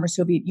the former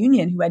Soviet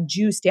Union, who had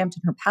Jew stamped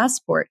in her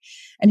passport,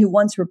 and who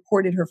once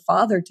reported her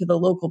father to the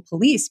local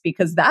police,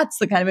 because that's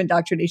the kind of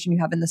indoctrination you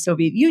have in the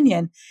Soviet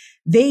Union.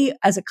 They,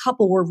 as a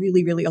couple, were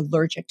really, really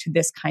allergic to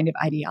this kind of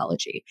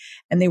ideology.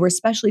 And they were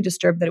especially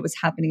disturbed that it was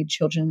happening to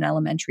children in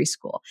elementary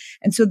school.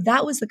 And so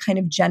that was the kind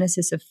of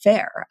genesis of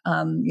FAIR.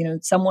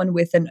 Someone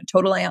with a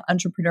total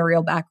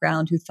entrepreneurial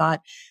background who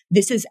thought,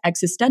 this is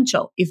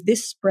existential. If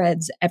this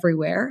spreads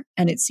everywhere,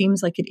 and it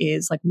seems like it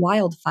is, like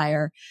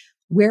wildfire,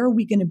 where are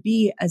we going to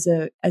be as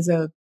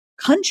a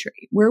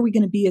country? Where are we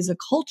going to be as a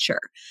culture?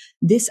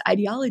 This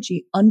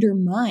ideology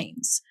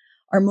undermines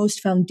our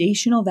most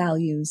foundational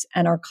values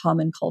and our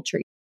common culture.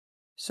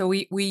 So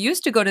we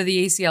used to go to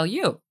the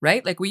ACLU,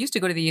 right? Like we used to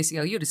go to the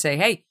ACLU to say,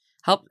 hey,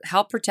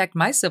 help protect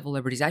my civil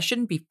liberties. I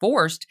shouldn't be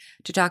forced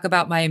to talk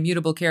about my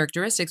immutable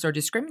characteristics or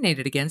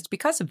discriminated against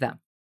because of them.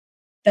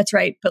 That's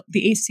right. But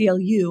the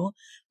ACLU,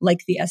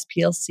 like the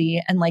SPLC,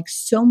 and like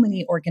so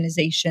many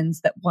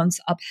organizations that once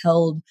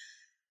upheld,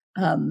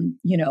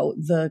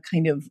 the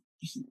kind of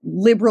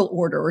liberal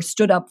order or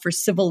stood up for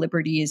civil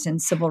liberties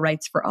and civil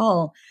rights for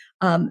all,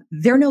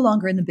 they're no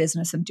longer in the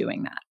business of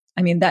doing that.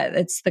 I mean,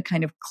 that's the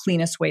kind of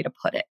cleanest way to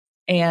put it.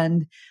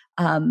 And,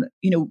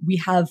 we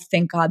have,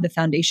 thank God, the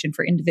Foundation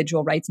for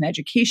Individual Rights and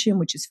Education,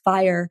 which is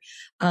FIRE.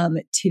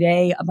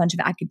 Today, a bunch of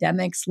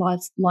academics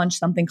launched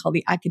something called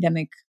the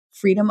Academic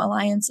Freedom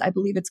Alliance, I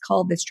believe it's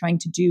called, that's trying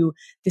to do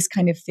this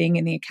kind of thing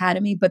in the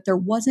academy. But there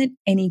wasn't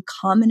any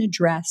common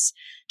address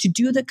to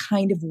do the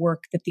kind of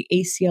work that the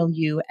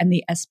ACLU and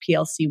the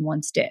SPLC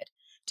once did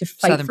to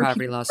fight Southern for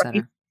Poverty Law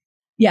Center.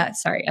 Yeah,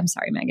 I'm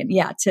sorry, Meghan.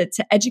 Yeah,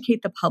 to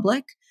educate the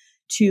public,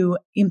 to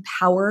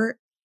empower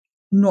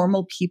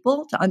normal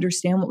people to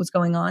understand what was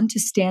going on, to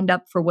stand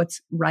up for what's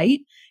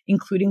right,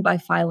 including by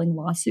filing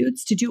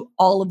lawsuits, to do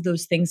all of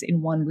those things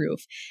in one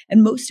roof.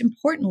 And most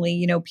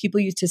importantly,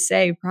 people used to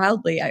say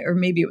proudly, or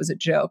maybe it was a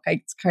joke,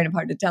 it's kind of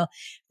hard to tell,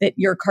 that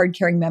you're a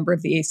card-carrying member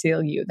of the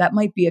ACLU. That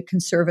might be a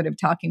conservative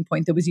talking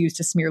point that was used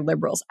to smear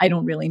liberals. I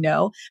don't really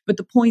know. But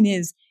the point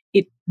is,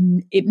 it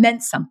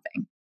meant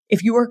something.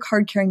 if you were a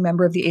card-carrying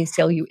member of the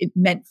ACLU, it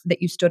meant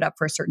that you stood up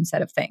for a certain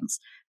set of things.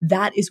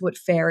 That is what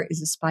FAIR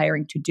is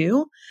aspiring to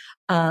do.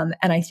 And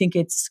I think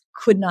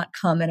could not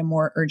come at a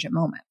more urgent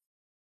moment.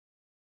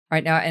 All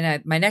right. Now,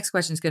 my next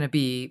question is going to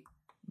be,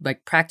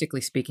 like,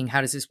 practically speaking,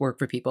 how does this work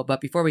for people?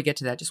 But before we get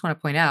to that, just want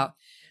to point out,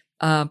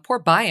 poor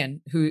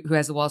Bayan, who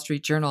has the Wall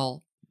Street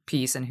Journal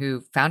piece and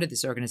who founded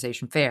this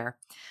organization, FAIR.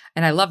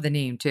 And I love the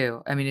name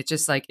too. I mean, it's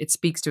just like, it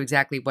speaks to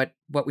exactly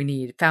what we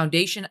need.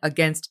 Foundation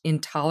Against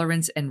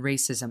Intolerance and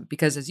Racism.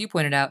 Because as you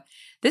pointed out,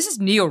 this is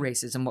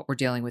neo-racism, what we're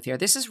dealing with here.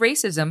 This is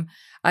racism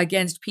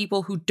against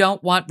people who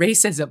don't want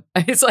racism.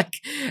 It's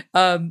like,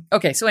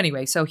 okay. So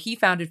anyway, so he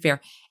founded FAIR,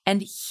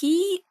 and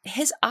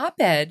his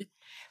op-ed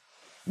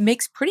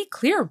makes pretty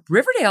clear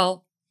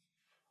Riverdale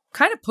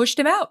kind of pushed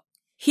him out.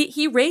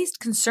 He raised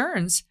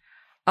concerns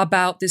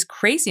about this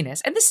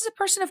craziness. And this is a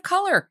person of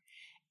color.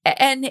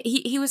 And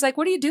he was like,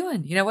 what are you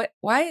doing? You know what?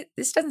 Why?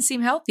 This doesn't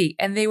seem healthy.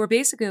 And they were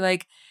basically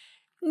like,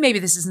 maybe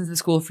this isn't the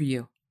school for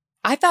you.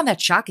 I found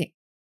that shocking.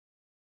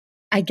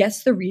 I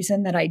guess the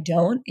reason that I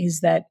don't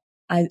is that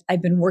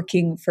I've been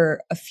working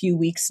for a few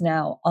weeks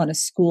now on a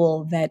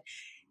school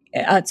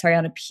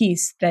on a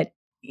piece that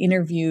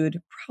interviewed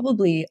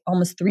probably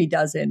almost 3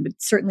 dozen, but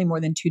certainly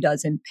more than 2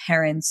 dozen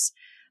parents,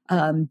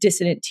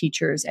 dissident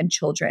teachers, and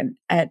children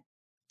at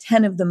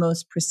 10 of the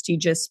most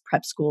prestigious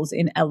prep schools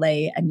in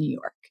LA and New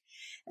York.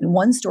 And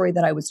one story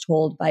that I was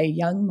told by a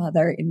young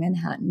mother in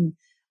Manhattan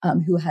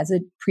who has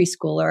a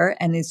preschooler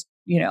and is,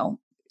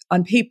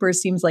 on paper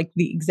seems like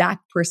the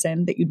exact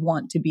person that you'd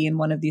want to be in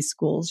one of these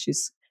schools.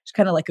 She's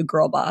kind of like a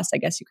girl boss, I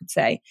guess you could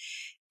say.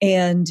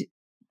 And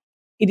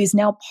it is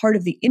now part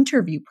of the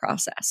interview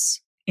process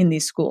in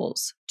these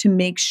schools to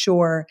make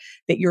sure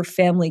that your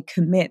family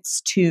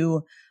commits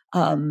to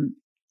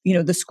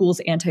the school's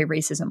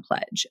anti-racism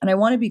pledge. And I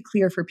want to be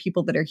clear for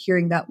people that are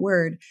hearing that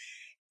word.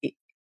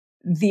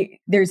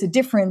 There's a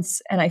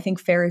difference, and I think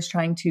FAIR is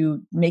trying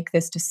to make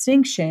this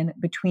distinction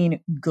between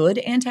good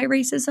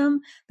anti-racism,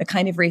 the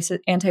kind of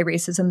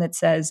anti-racism that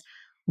says,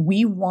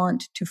 we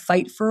want to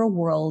fight for a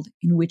world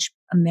in which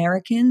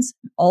Americans,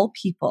 all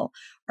people,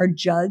 are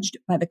judged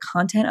by the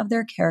content of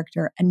their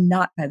character and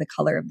not by the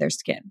color of their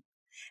skin.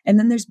 And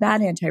then there's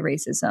bad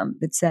anti-racism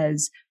that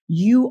says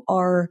you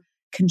are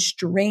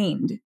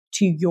constrained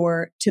to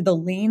the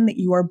lane that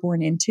you are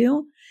born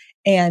into,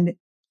 and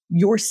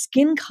your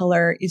skin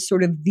color is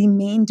sort of the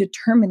main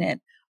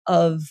determinant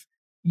of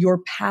your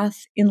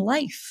path in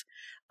life.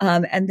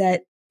 And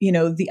that,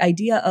 the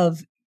idea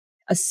of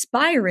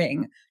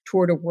aspiring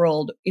toward a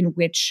world in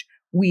which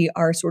we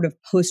are sort of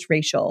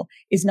post-racial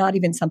is not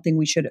even something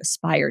we should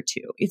aspire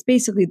to. It's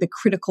basically the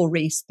critical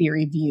race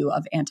theory view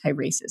of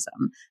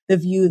anti-racism, the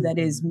view that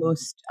is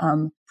most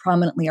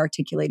prominently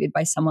articulated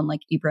by someone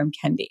like Ibram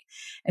Kendi.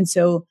 And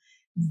so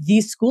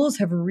these schools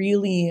have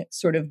really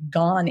sort of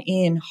gone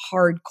in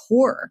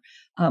hardcore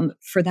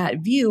for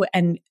that view.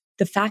 And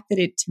the fact that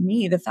it's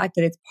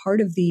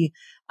part of the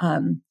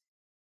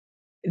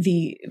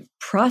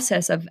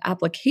process of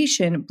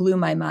application blew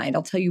my mind.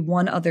 I'll tell you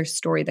one other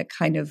story that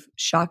kind of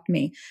shocked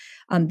me.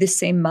 This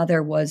same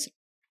mother was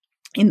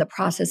in the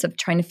process of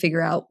trying to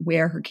figure out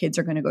where her kids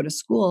are going to go to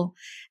school.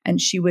 And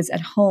she was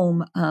at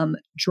home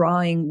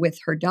drawing with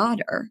her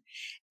daughter.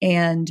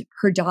 And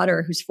her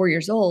daughter, who's 4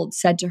 years old,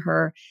 said to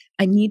her,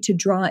 I need to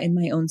draw in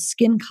my own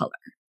skin color.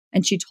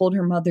 And she told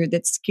her mother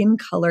that skin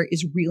color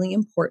is really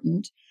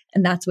important.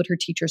 And that's what her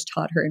teachers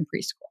taught her in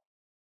preschool.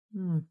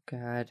 Oh,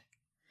 God.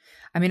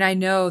 I mean, I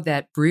know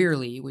that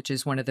Brearley, which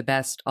is one of the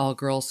best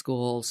all-girls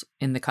schools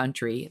in the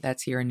country,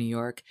 that's here in New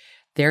York,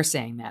 they're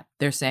saying that.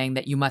 They're saying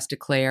that you must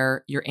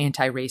declare your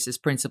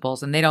anti-racist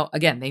principles. And they don't,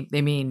 again,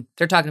 they mean,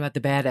 they're talking about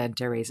the bad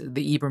anti-racism,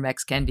 the Ibram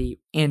X. Kendi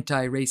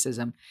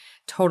anti-racism,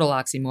 total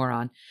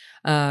oxymoron.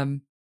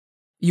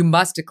 You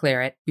must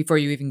declare it before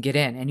you even get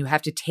in. And you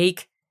have to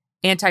take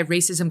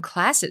anti-racism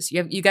classes.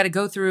 You got to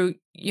go through,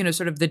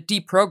 sort of the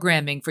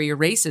deprogramming for your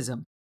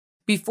racism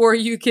before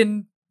you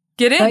can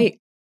get in. Right.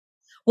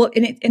 Well,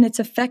 and it's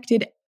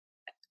affected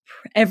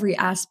every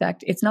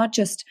aspect. It's not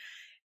just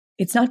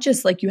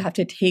like you have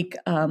to take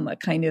a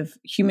kind of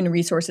human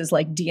resources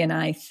like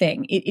D&I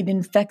thing. It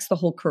infects the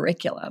whole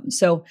curriculum.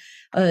 So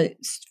a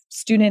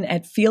student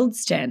at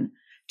Fieldston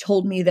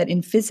told me that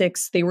in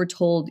physics, they were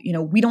told,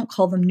 we don't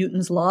call them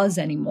Newton's laws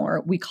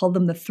anymore. We call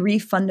them the 3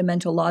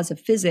 fundamental laws of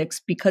physics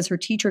because her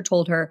teacher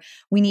told her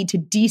we need to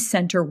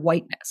decenter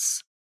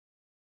whiteness.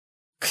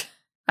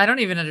 I don't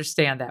even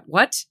understand that.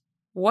 What?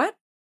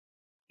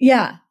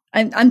 Yeah.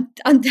 I'm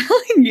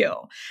telling you.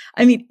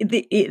 I mean,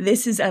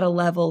 this is at a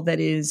level that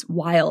is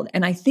wild.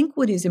 And I think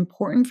what is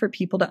important for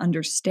people to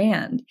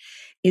understand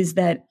is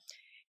that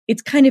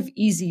it's kind of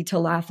easy to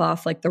laugh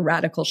off like the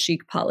radical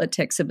chic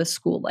politics of a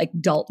school like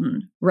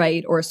Dalton,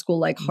 right? Or a school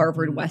like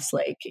Harvard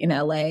Westlake in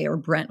LA or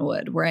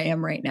Brentwood, where I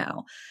am right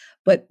now.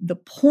 But the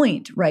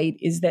point, right,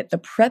 is that the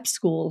prep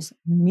schools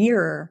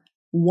mirror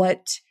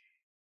what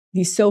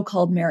the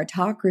so-called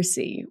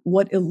meritocracy,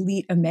 what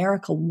elite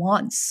America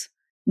wants.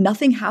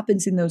 Nothing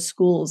happens in those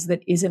schools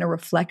that isn't a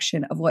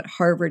reflection of what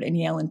Harvard and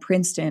Yale and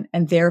Princeton,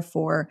 and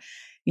therefore,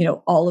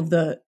 all of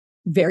the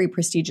very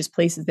prestigious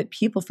places that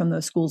people from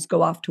those schools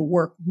go off to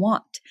work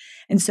want.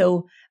 And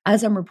so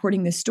as I'm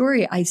reporting this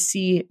story, I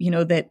see,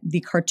 that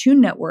the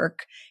Cartoon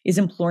Network is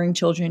imploring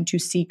children to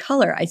see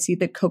color. I see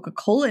that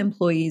Coca-Cola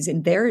employees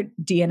in their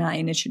D&I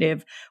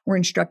initiative were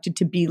instructed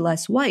to be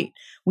less white.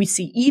 We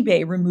see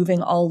eBay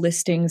removing all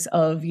listings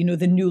of,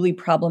 the newly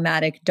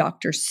problematic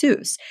Dr.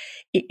 Seuss.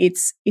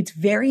 It's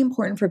very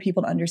important for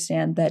people to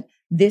understand that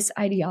this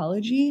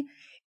ideology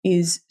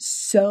is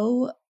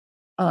so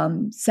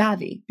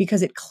savvy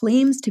because it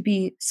claims to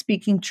be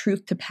speaking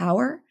truth to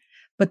power,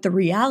 but the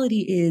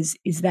reality is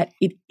that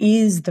it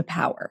is the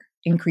power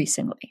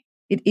increasingly.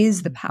 It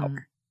is the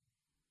power.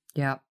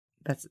 Yeah,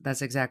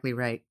 that's exactly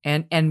right.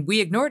 And we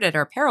ignored it at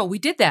our peril. We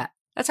did that.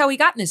 That's how we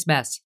got in this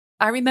mess.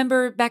 I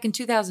remember back in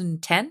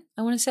 2010,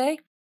 I want to say,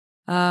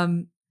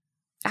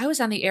 I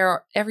was on the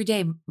air every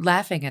day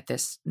laughing at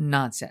this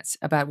nonsense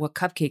about what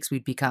cupcakes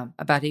we'd become,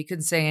 about how you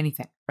couldn't say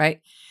anything,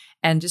 right?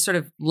 And just sort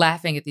of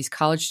laughing at these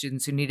college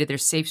students who needed their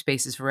safe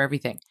spaces for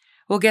everything.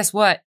 Well, guess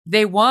what?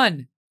 They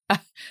won.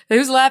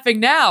 Who's laughing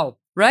now,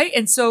 right?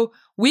 And so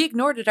we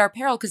ignored it at our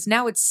peril because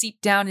now it's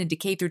seeped down into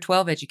K through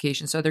 12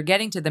 education. So they're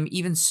getting to them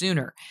even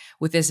sooner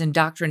with this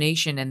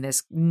indoctrination and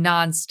this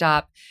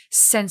nonstop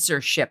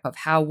censorship of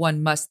how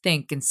one must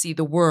think and see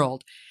the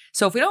world.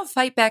 So if we don't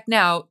fight back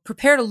now,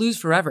 prepare to lose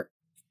forever.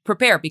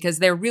 Prepare, because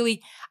they're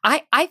really,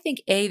 I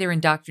think A, they're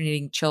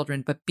indoctrinating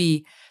children, but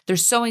B, they're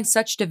sowing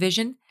such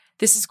division.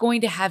 This is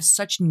going to have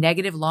such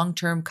negative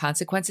long-term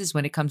consequences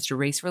when it comes to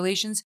race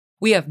relations.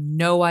 We have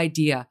no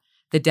idea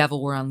the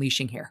devil we're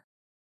unleashing here.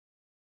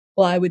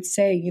 Well, I would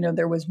say,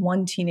 there was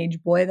one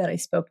teenage boy that I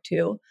spoke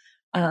to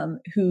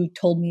who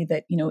told me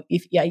that,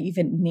 if I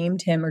even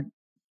named him or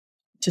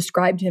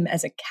described him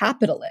as a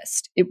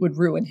capitalist, it would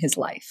ruin his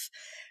life.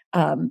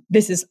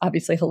 This is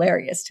obviously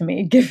hilarious to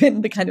me,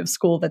 given the kind of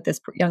school that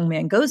this young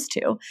man goes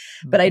to.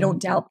 But I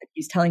don't doubt that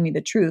he's telling me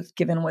the truth,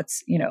 given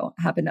what's,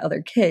 happened to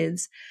other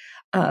kids.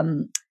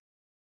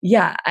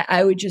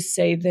 I would just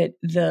say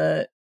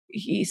that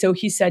he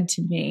said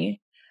to me,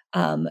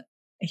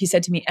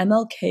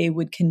 MLK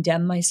would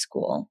condemn my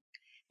school.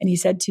 And he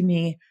said to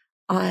me,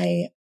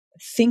 I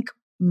think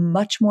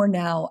much more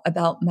now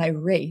about my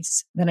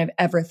race than I've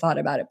ever thought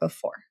about it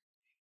before.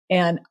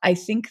 And I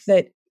think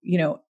that,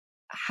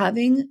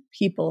 having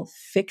people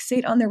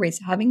fixate on their race,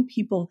 having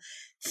people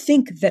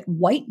think that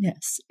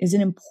whiteness is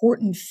an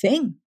important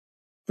thing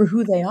for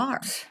who they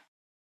are,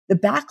 the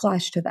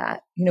backlash to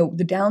that,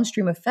 the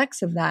downstream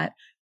effects of that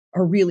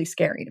are really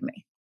scary to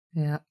me.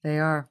 Yeah, they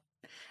are.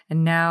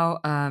 And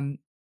now,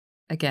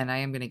 again, I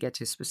am going to get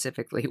to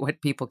specifically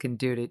what people can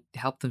do to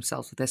help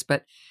themselves with this,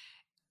 but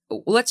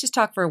let's just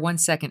talk for 1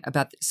 second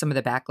about some of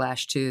the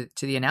backlash to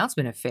the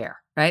announcement of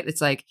FAIR, right?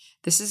 It's like,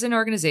 this is an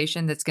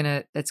organization that's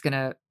going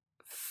to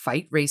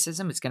fight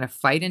racism. It's going to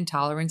fight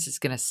intolerance. It's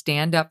going to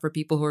stand up for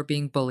people who are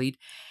being bullied.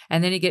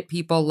 And then you get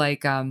people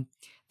like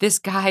this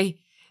guy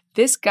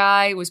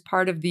was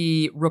part of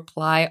the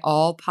Reply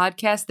All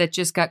podcast that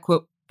just got,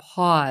 quote,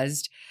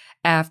 paused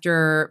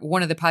after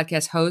one of the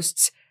podcast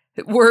hosts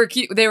they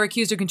were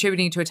accused of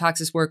contributing to a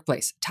toxic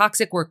workplace.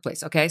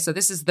 Okay. So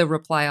this is the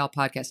Reply All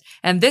podcast.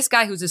 And this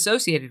guy who's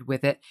associated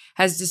with it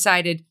has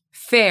decided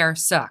FAIR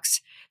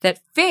sucks. That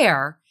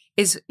FAIR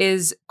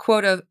is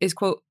quote,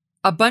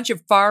 a bunch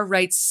of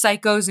far-right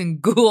psychos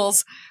and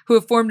ghouls who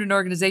have formed an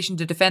organization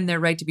to defend their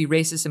right to be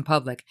racist in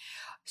public.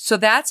 So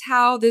that's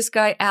how this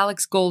guy,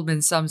 Alex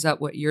Goldman, sums up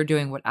what you're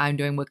doing, what I'm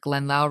doing, what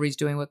Glenn Lowry's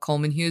doing, what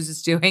Coleman Hughes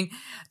is doing,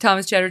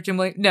 Thomas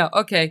Chatterton. No,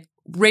 okay.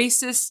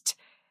 Racist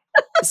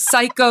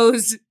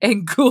psychos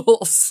and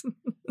ghouls.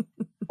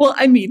 Well,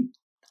 I mean,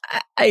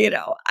 we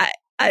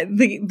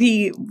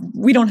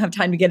don't have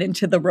time to get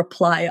into the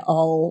Reply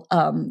All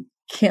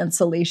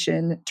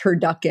cancellation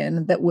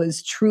turducken that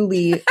was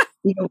truly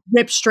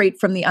ripped straight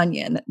from the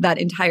onion, that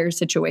entire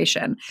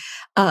situation.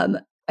 And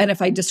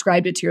if I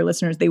described it to your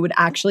listeners, they would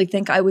actually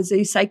think I was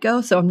a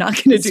psycho. So I'm not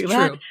going to do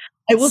that.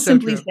 I will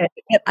simply say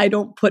that I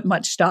don't put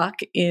much stock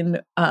in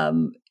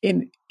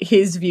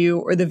his view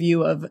or the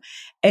view of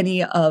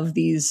any of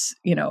these,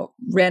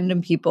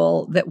 random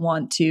people that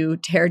want to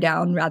tear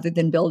down rather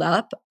than build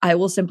up. I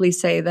will simply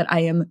say that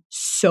I am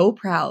so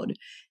proud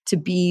to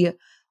be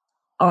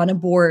on a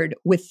board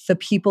with the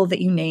people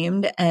that you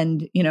named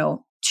and,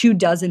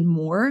 24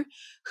 more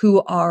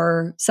who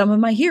are some of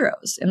my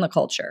heroes in the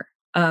culture.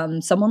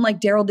 Someone like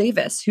Daryl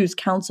Davis, who's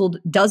counseled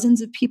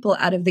dozens of people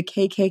out of the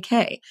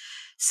KKK.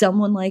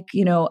 Someone like,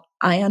 Ayan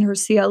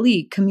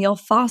Hirsi, Camille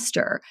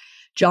Foster,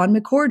 John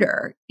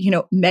McWhorter,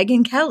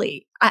 Meghan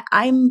Kelly.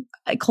 I'm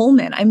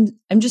Coleman.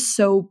 I'm just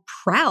so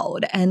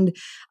proud. And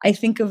I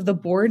think of the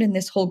board and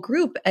this whole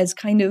group as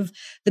kind of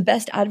the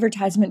best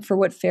advertisement for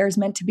what FAIR is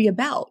meant to be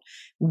about.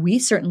 We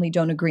certainly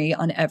don't agree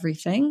on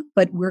everything,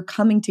 but we're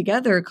coming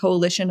together, a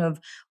coalition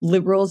of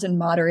liberals and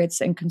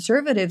moderates and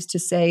conservatives, to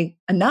say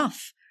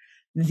enough.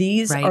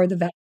 These are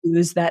the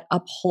values that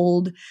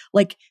uphold,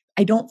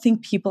 I don't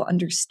think people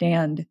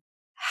understand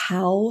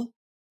how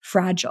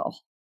fragile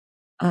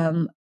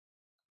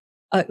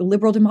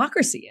liberal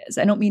democracy is.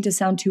 I don't mean to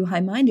sound too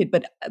high-minded,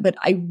 but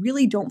I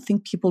really don't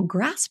think people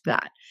grasp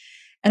that.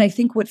 And I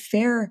think what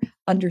FAIR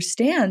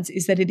understands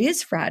is that it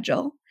is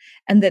fragile,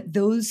 and that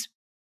those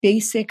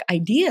basic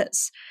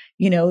ideas,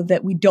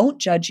 that we don't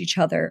judge each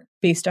other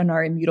based on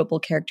our immutable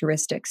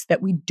characteristics,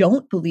 that we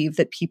don't believe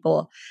that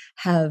people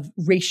have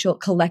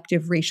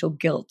collective racial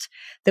guilt,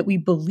 that we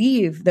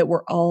believe that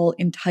we're all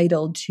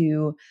entitled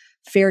to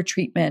fair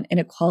treatment and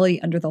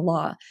equality under the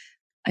law.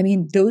 I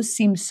mean, those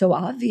seem so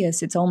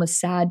obvious. It's almost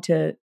sad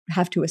to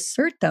have to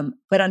assert them,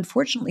 but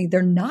unfortunately,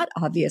 they're not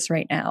obvious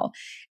right now.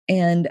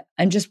 And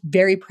I'm just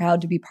very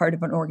proud to be part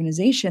of an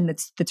organization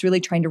that's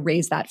really trying to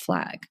raise that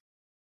flag.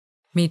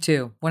 Me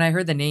too. When I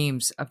heard the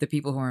names of the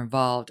people who are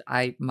involved,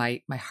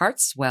 my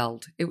heart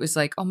swelled. It was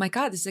like, oh my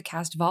God, this is a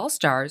cast of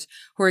all-stars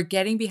who are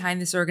getting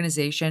behind this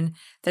organization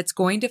that's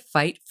going to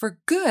fight for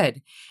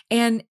good.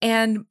 And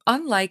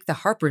unlike the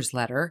Harper's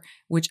letter,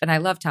 and I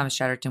love Thomas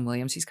Chatterton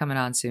Williams, he's coming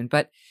on soon,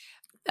 but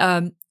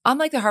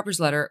unlike the Harper's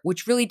letter,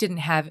 which really didn't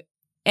have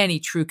any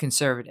true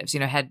conservatives,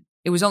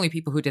 it was only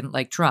people who didn't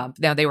like Trump.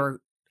 Now they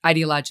were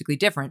ideologically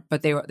different,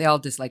 but they all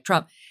disliked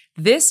Trump.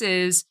 This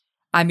is,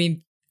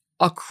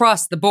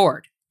 across the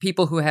board,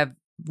 people who have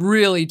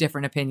really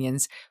different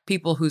opinions,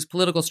 people whose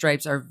political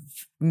stripes are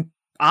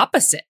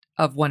opposite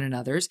of one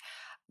another's,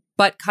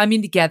 but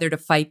coming together to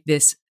fight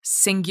this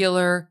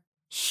singular,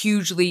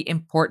 hugely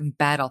important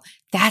battle.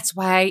 That's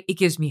why it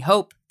gives me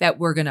hope that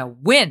we're going to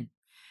win.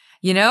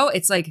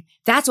 It's like,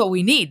 that's what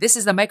we need. This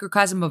is the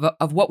microcosm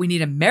of what we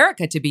need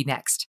America to be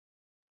next.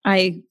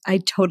 I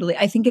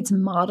think it's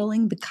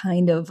modeling the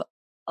kind of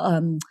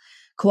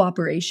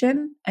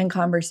cooperation and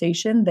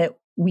conversation that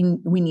we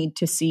need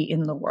to see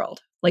in the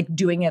world, like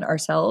doing it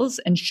ourselves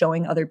and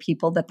showing other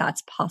people that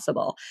that's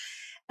possible.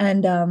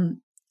 And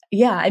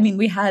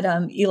we had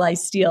Eli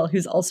Steele,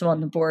 who's also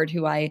on the board,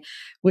 who I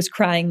was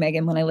crying,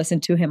 Meghan, when I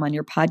listened to him on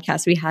your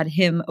podcast. We had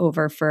him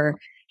over for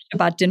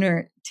Shabbat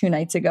dinner 2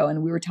 nights ago,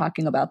 and we were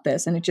talking about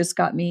this, and it just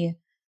got me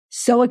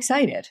so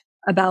excited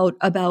about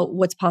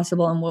what's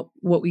possible and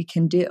what we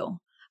can do.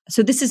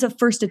 So this is a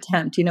first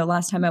attempt.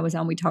 Last time I was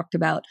on, we talked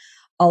about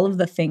all of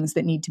the things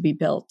that need to be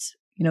built.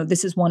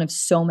 This is one of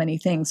so many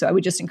things. So I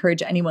would just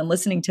encourage anyone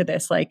listening to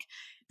this, like,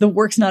 the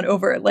work's not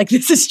over. Like,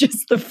 this is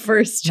just the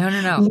first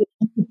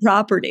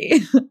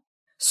property.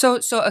 So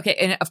okay,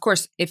 and of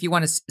course, if you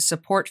want to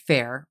support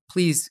FAIR,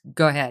 please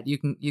go ahead. You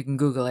can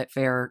Google it,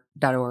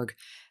 fair.org,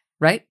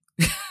 right?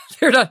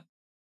 Fair.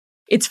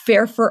 It's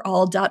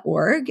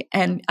fairforall.org.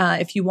 And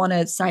if you want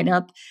to sign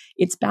up,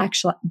 it's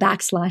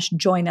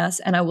 /join us.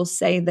 And I will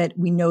say that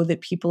we know that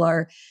people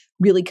are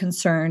really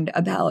concerned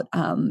about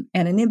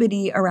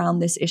anonymity around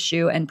this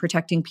issue and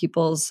protecting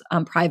people's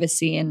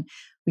privacy. And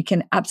we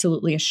can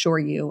absolutely assure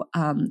you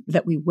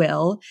that we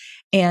will.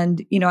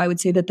 And, I would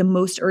say that the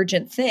most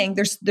urgent thing,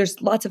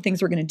 there's lots of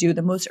things we're going to do.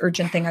 The most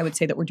urgent thing I would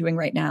say that we're doing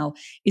right now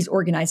is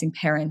organizing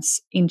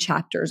parents in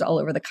chapters all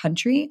over the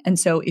country. And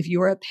so if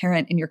you're a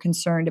parent and you're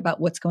concerned about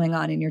what's going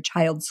on in your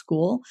child's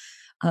school,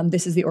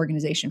 this is the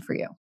organization for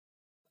you.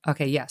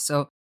 Okay. Yeah.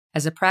 So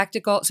as a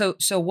practical,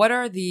 so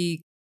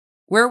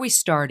where are we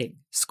starting?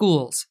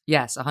 Schools.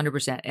 Yes.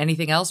 100%.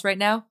 Anything else right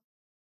now?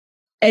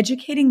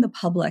 Educating the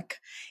public.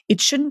 It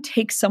shouldn't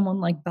take someone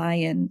like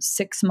Bayan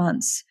 6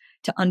 months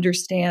to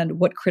understand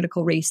what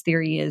critical race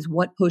theory is,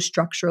 what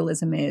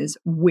post-structuralism is,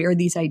 where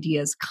these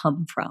ideas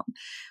come from.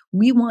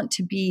 We want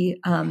to be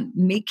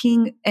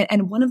making,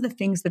 and one of the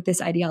things that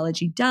this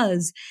ideology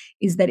does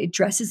is that it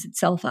dresses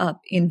itself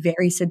up in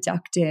very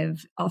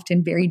seductive,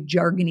 often very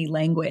jargony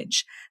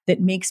language that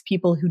makes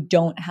people who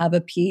don't have a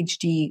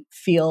PhD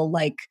feel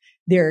like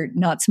they're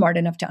not smart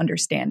enough to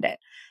understand it.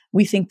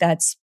 We think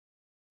that's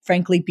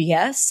frankly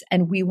BS,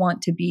 and we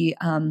want to be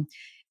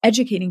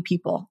educating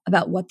people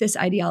about what this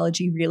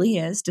ideology really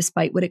is,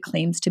 despite what it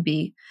claims to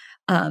be,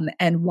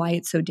 and why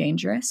it's so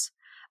dangerous.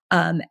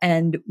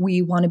 And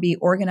we want to be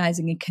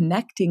organizing and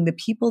connecting the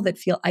people that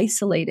feel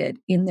isolated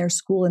in their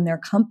school, in their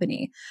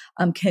company,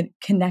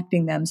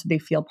 connecting them so they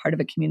feel part of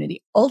a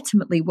community.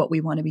 Ultimately, what we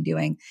want to be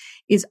doing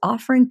is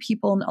offering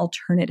people an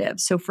alternative.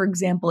 So, for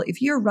example, if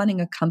you're running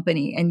a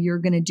company and you're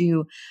going to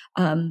do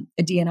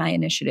a D&I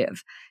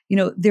initiative,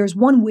 there's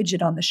one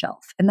widget on the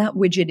shelf, and that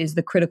widget is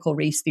the critical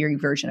race theory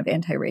version of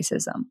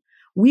anti-racism.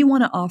 We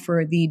want to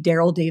offer the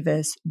Daryl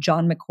Davis,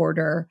 John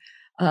McWhorter,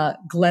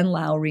 Glenn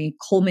Lowry,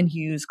 Coleman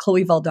Hughes,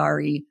 Chloe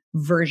Valdari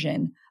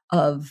version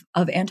of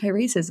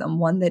anti-racism,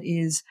 one that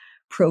is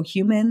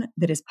pro-human,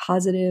 that is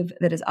positive,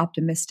 that is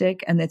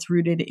optimistic, and that's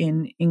rooted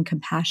in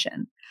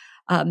compassion.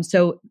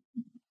 So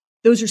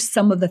those are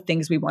some of the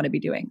things we want to be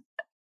doing.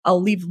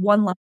 I'll leave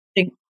one last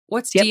thing.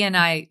 What's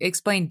D&I?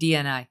 Explain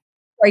D&I.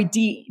 Right,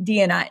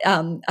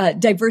 D&I,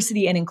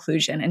 Diversity and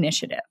Inclusion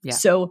Initiative. Yeah.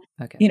 So,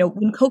 okay.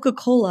 When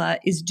Coca-Cola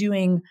is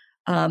doing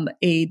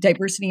a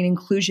diversity and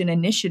inclusion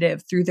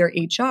initiative through their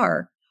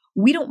HR,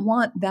 we don't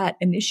want that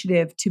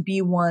initiative to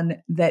be one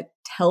that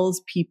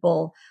tells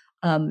people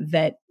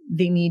that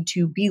they need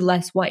to be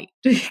less white,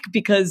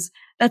 because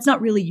that's not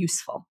really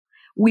useful.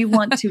 We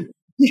want to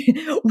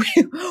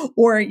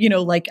or,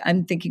 like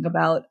I'm thinking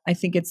about, I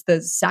think it's the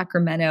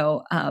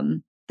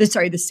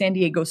the San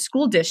Diego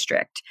school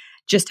district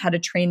just had a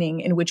training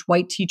in which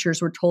white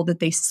teachers were told that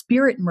they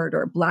spirit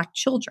murder Black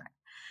children.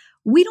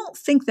 We don't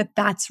think that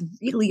that's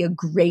really a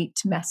great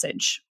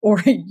message or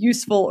a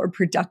useful or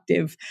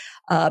productive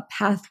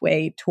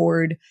pathway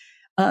toward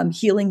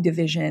healing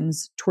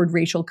divisions, toward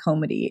racial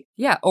comity.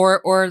 Yeah,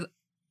 or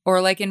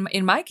like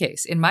in my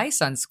case, in my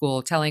son's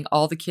school, telling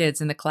all the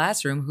kids in the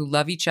classroom who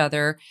love each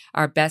other,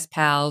 are best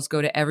pals,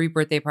 go to every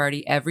birthday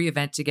party, every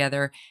event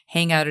together,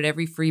 hang out at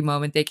every free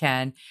moment they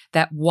can,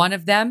 that one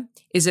of them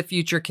is a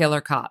future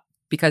killer cop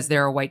because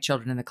there are white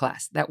children in the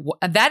class. That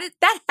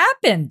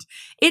happened.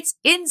 It's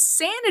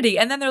insanity.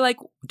 And then they're like,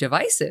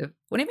 divisive?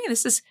 What do you mean?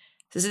 This is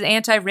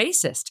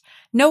anti-racist.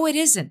 No, it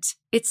isn't.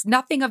 It's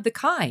nothing of the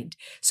kind.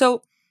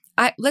 So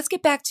let's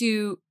get back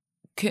to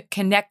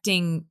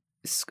connecting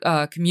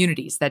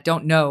communities that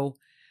don't know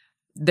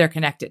they're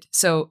connected.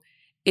 So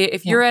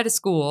if you're at a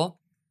school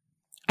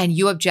and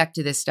you object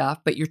to this stuff,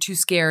 but you're too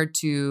scared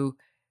to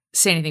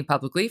say anything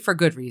publicly for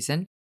good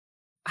reason,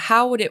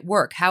 how would it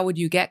work? How would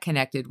you get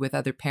connected with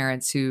other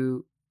parents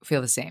who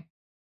feel the same?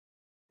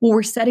 Well,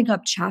 we're setting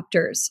up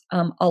chapters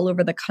all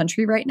over the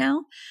country right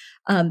now.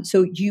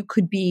 So you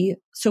could be,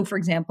 for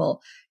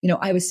example,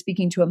 I was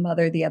speaking to a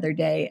mother the other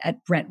day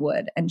at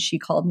Brentwood, and she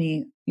called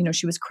me,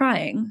 she was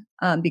crying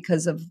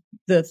because of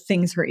the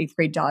things her 8th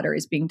grade daughter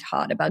is being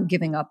taught about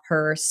giving up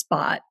her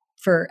spot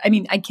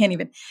I can't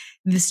even,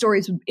 the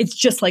stories, it's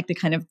just like the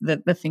kind of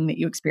the thing that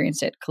you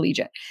experienced at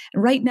collegiate.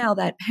 And right now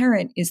that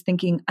parent is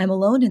thinking, I'm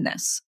alone in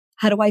this.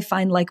 How do I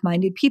find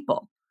like-minded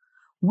people?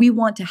 We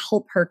want to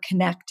help her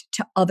connect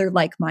to other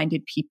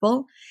like-minded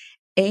people,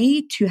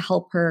 to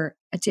help her,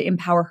 to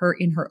empower her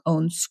in her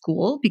own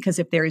school, because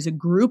if there is a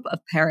group of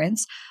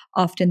parents,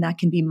 often that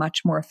can be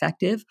much more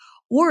effective.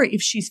 Or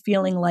if she's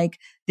feeling like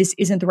this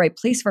isn't the right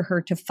place for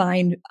her, to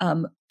find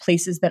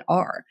places that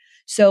are.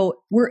 So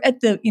we're at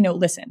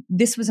listen,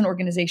 this was an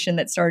organization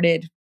that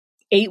started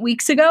 8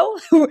 weeks ago.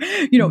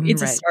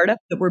 It's a startup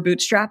that we're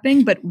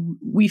bootstrapping, but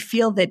we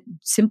feel that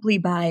simply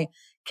by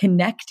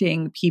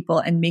connecting people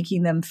and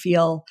making it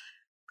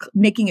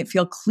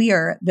feel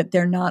clear that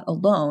they're not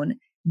alone,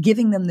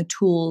 giving them the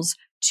tools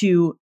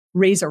to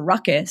raise a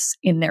ruckus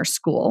in their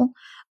school,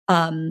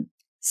 and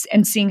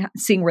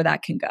seeing where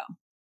that can go.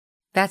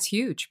 That's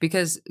huge,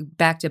 because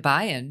back to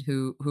Bayan,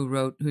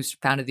 who's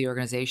founded the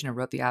organization and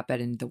wrote the op-ed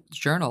in the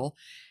journal,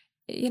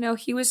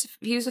 he was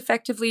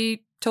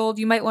effectively told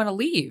you might want to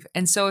leave.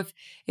 And so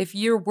if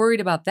you're worried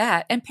about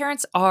that, and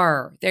parents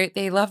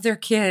they love their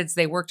kids,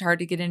 they worked hard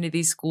to get into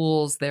these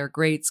schools, they're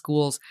great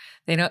schools.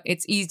 They know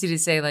it's easy to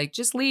say like,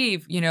 just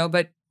leave,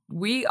 but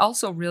we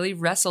also really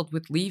wrestled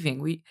with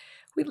leaving. We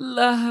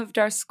loved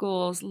our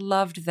schools,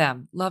 loved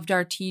them, loved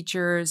our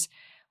teachers.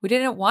 We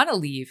didn't want to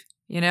leave,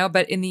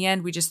 but in the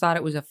end, we just thought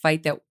it was a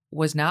fight that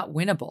was not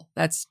winnable.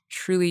 That's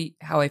truly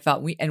how I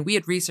felt. We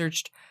had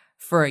researched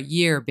for a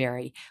year,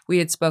 Bari. We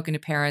had spoken to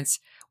parents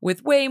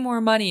with way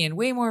more money and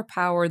way more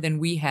power than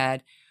we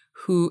had,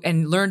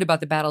 and learned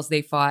about the battles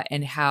they fought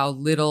and how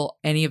little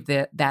any of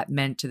that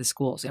meant to the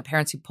schools.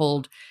 Parents who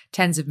pulled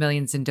tens of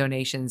millions in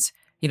donations,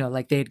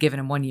 like they had given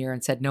them 1 year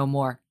and said, no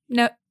more.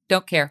 No,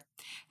 don't care.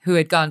 Who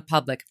had gone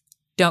public,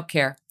 don't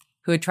care.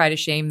 Who had tried to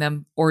shame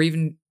them or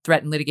even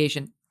threaten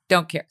litigation,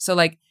 don't care. So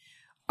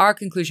our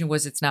conclusion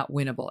was it's not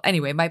winnable.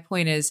 Anyway, my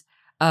point is,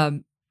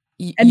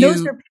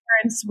 those are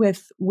parents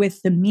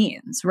with the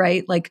means,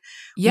 right?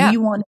 We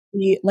want to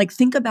be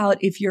think about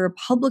if you're a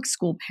public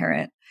school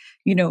parent,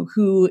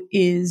 who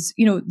is,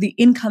 the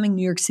incoming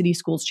New York City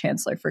schools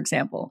chancellor, for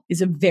example,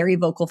 is a very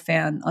vocal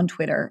fan on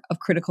Twitter of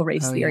critical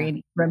race theory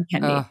and Ibram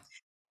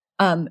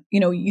Kendi.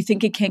 You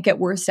think it can't get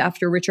worse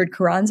after Richard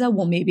Carranza?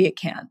 Well, maybe it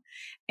can.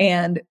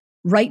 And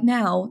right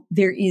now,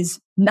 there is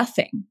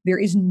nothing. There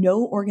is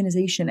no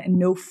organization and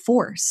no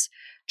force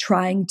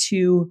trying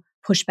to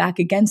push back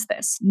against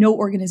this. No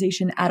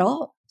organization at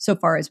all, so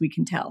far as we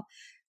can tell.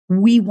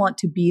 We want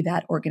to be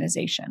that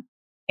organization.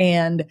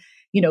 And,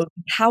 the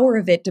power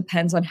of it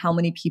depends on how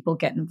many people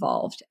get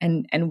involved.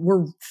 And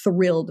we're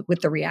thrilled with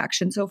the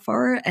reaction so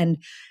far, and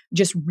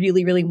just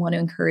really, really want to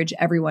encourage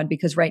everyone,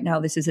 because right now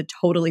this is a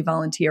totally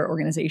volunteer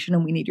organization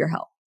and we need your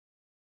help.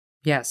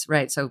 Yes,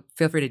 right. So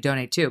feel free to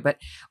donate too. But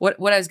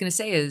what I was going to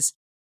say is,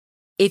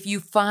 if you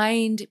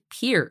find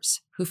peers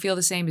who feel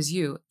the same as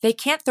you, they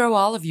can't throw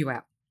all of you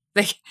out.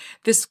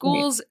 The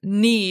schools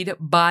need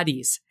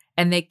bodies,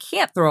 and they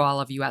can't throw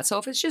all of you out. So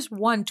if it's just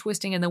one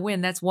twisting in the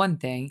wind, that's one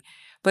thing.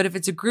 But if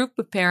it's a group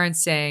of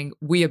parents saying,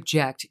 we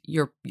object,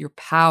 your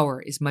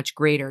power is much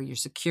greater, your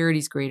security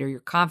is greater, your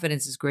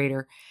confidence is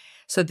greater.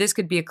 So this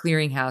could be a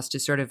clearinghouse to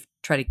sort of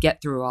try to get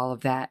through all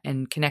of that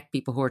and connect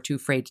people who are too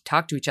afraid to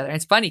talk to each other. And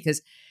it's funny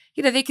because,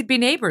 they could be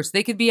neighbors.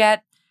 They could be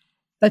at,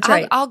 that's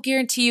right. I'll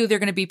guarantee you they're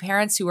going to be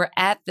parents who are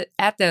at the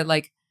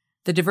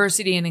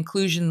diversity and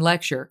inclusion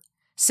lecture,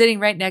 sitting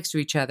right next to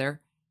each other,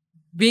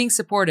 being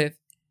supportive,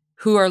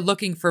 who are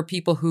looking for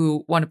people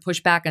who want to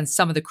push back on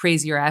some of the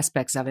crazier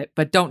aspects of it,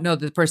 but don't know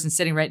that the person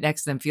sitting right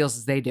next to them feels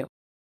as they do.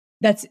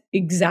 That's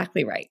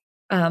exactly right.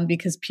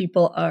 because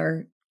people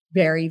are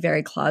very,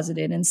 very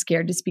closeted and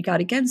scared to speak out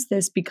against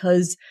this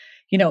because,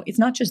 it's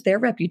not just their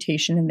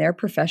reputation and their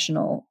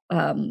professional,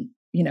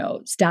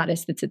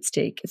 status that's at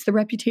stake. It's the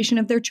reputation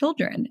of their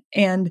children.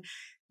 And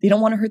they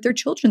don't want to hurt their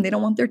children. They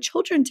don't want their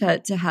children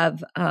to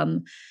have,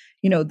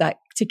 that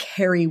to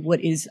carry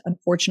what is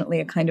unfortunately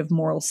a kind of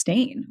moral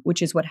stain,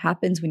 which is what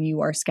happens when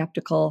you are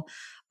skeptical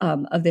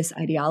of this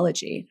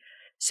ideology.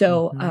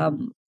 So,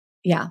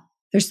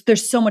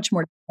 there's so much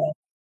more to say.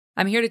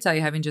 I'm here to tell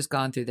you, having just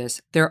gone through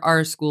this, there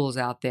are schools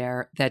out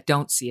there that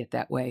don't see it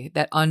that way,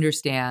 that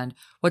understand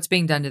what's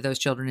being done to those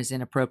children is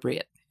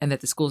inappropriate, and that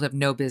the schools have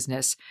no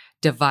business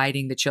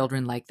dividing the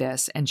children like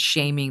this and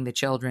shaming the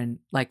children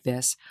like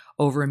this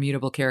over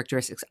immutable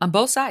characteristics on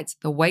both sides,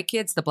 the white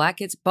kids, the black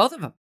kids, both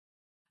of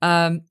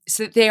them.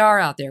 So they are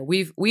out there.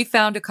 We've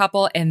found a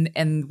couple, and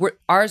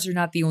ours are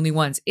not the only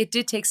ones. It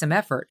did take some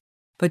effort,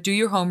 but do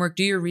your homework,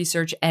 do your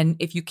research, and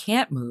if you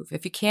can't move,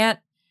 if you can't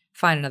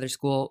find another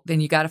school,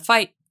 then you got to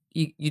fight.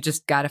 You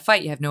just got to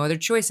fight. You have no other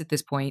choice at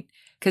this point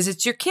because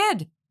it's your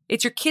kid.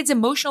 It's your kid's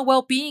emotional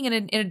well-being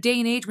in a day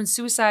and age when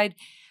suicide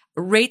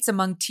rates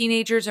among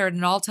teenagers are at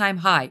an all-time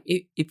high.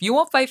 If you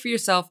won't fight for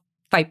yourself,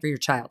 fight for your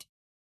child.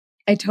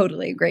 I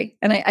totally agree.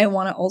 And I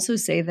want to also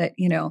say that,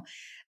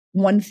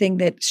 one thing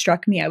that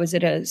struck me, I was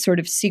at a sort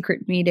of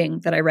secret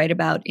meeting that I write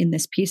about in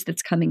this piece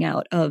that's coming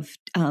out of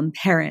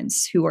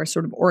parents who are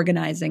sort of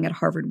organizing at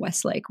Harvard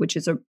Westlake, which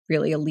is a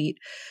really elite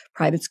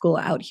private school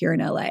out here in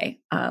LA.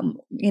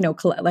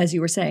 As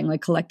you were saying, like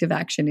collective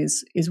action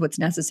is what's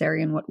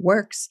necessary and what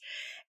works.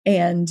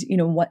 And,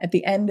 at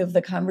the end of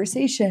the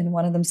conversation,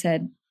 one of them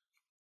said,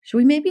 should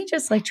we maybe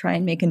just try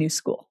and make a new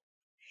school?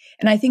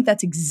 And I think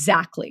that's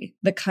exactly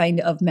the kind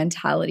of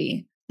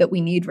mentality that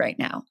we need right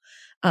now.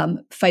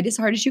 Fight as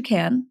hard as you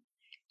can.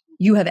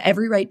 You have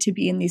every right to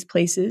be in these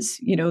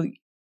places,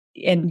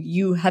 and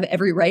you have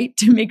every right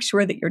to make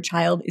sure that your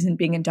child isn't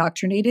being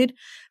indoctrinated.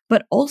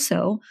 But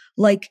also,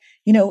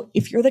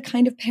 if you're the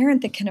kind of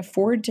parent that can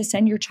afford to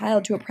send your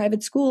child to a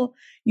private school,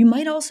 you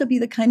might also be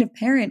the kind of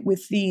parent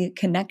with the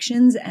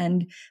connections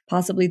and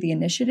possibly the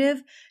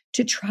initiative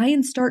to try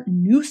and start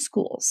new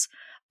schools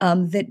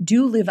that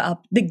do live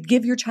up, that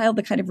give your child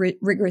the kind of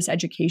rigorous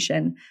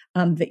education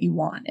that you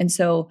want. And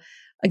so,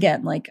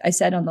 again, like I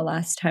said on the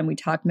last time we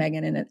talked,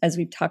 Meghan, and as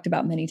we've talked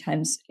about many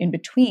times in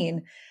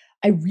between,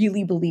 I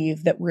really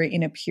believe that we're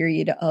in a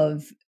period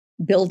of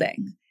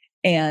building.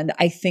 And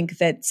I think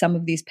that some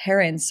of these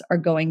parents are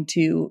going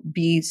to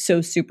be so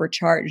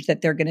supercharged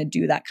that they're going to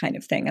do that kind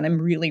of thing. And I'm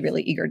really,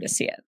 really eager to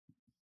see it.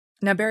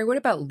 Now, Bari, what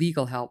about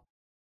legal help?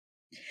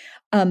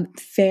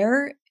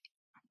 FAIR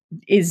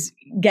is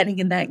getting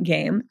in that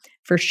game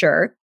for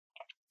sure.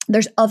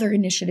 There's other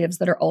initiatives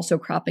that are also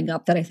cropping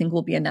up that I think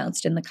will be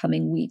announced in the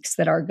coming weeks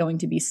that are going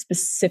to be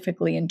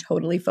specifically and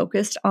totally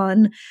focused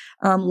on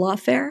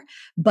lawfare.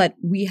 But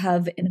we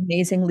have an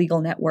amazing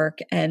legal network.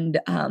 And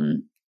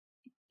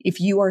if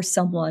you are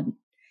someone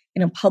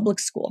in a public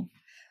school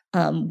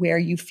where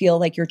you feel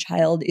like your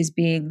child is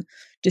being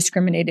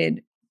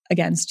discriminated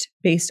against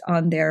based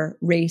on their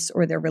race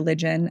or their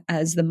religion,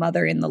 as the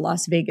mother in the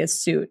Las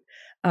Vegas suit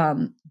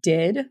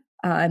did,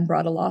 and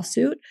brought a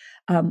lawsuit,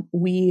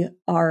 we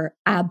are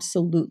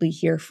absolutely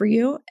here for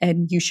you,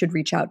 and you should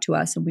reach out to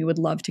us, and we would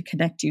love to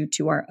connect you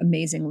to our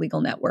amazing legal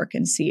network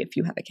and see if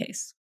you have a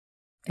case.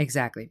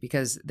 Exactly,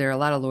 because there are a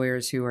lot of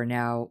lawyers who are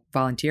now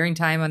volunteering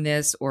time on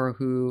this or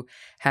who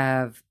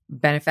have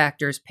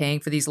benefactors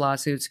paying for these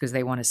lawsuits because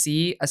they want to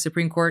see a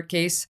Supreme Court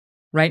case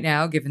right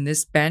now, given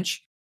this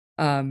bench,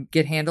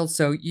 get handled.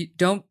 So you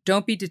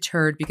don't be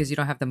deterred because you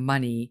don't have the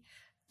money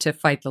to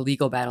fight the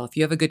legal battle. If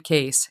you have a good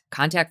case,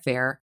 contact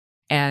FAIR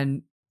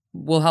and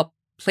we'll help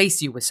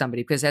place you with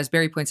somebody. Because as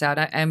Bari points out,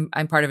 I'm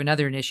part of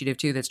another initiative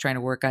too that's trying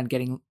to work on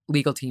getting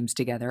legal teams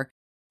together.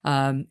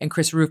 And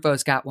Chris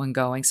Rufo's got one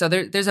going. So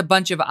there's a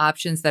bunch of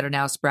options that are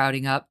now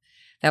sprouting up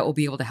that will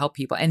be able to help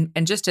people.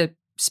 And just to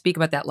speak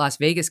about that Las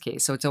Vegas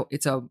case, so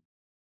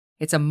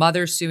it's a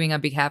mother suing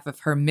on behalf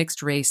of her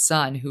mixed race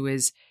son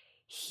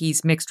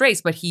he's mixed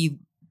race, but he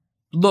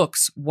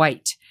looks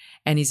white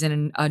and he's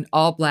in an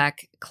all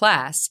black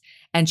class.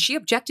 And she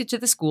objected to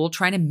the school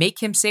trying to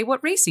make him say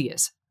what race he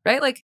is, right?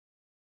 Like,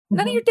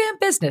 none of your damn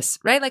business,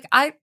 right? Like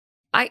I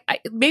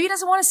maybe he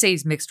doesn't want to say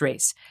he's mixed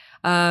race.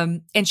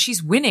 And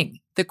she's winning.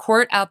 The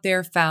court out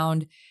there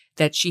found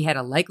that she had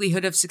a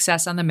likelihood of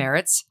success on the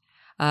merits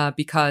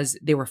because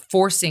they were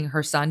forcing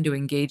her son to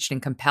engage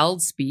in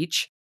compelled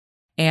speech.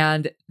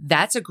 And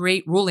that's a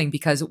great ruling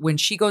because when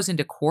she goes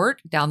into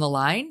court down the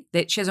line,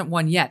 that she hasn't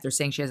won yet. They're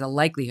saying she has a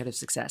likelihood of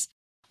success.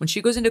 When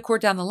she goes into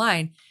court down the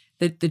line,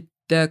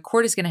 the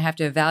court is going to have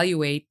to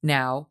evaluate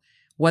now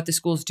what the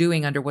school's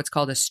doing under what's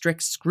called a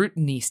strict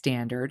scrutiny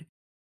standard.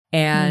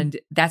 And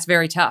that's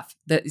very tough.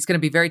 It's going to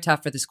be very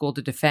tough for the school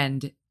to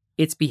defend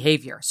its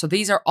behavior. So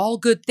these are all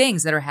good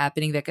things that are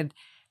happening that could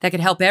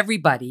help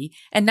everybody,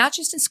 and not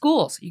just in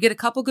schools. You get a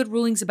couple good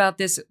rulings about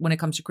this when it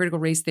comes to critical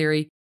race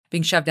theory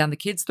being shoved down the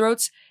kids'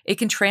 throats. It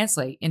can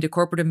translate into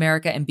corporate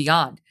America and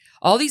beyond.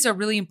 All these are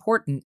really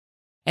important.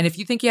 And if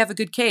you think you have a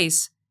good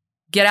case,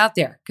 get out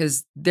there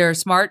because there are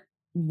smart,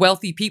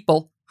 wealthy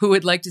people who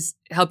would like to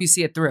help you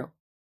see it through.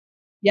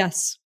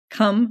 Yes.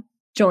 Come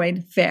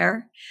join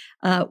FAIR.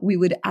 We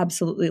would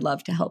absolutely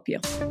love to help you.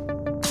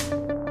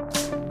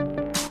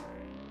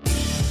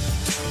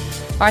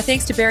 Our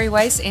thanks to Bari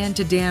Weiss and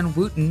to Dan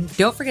Wootton.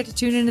 Don't forget to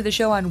tune into the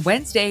show on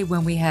Wednesday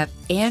when we have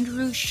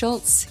Andrew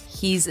Schultz.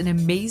 He's an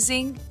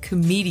amazing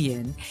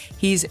comedian.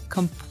 He's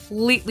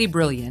completely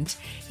brilliant.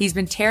 He's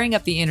been tearing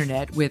up the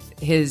internet with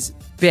his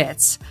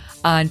bits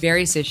on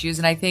various issues,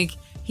 and I think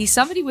he's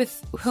somebody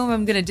with whom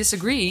I'm going to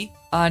disagree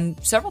on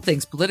several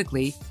things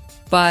politically,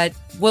 but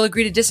we'll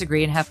agree to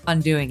disagree and have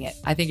fun doing it.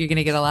 I think you're going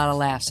to get a lot of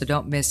laughs, so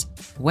don't miss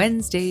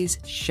Wednesday's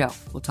show.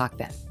 We'll talk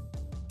then.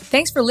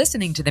 Thanks for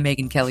listening to The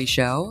Megyn Kelly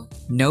Show.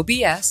 No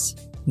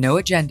BS, no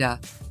agenda,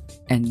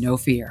 and no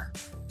fear.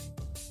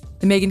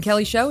 The Megyn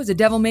Kelly Show is a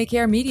Devil May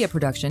Care media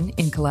production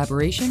in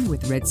collaboration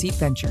with Red Seat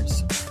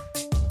Ventures.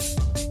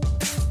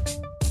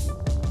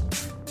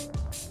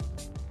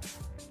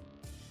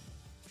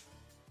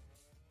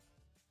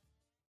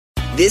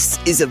 This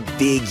is a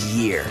big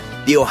year.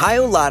 The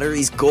Ohio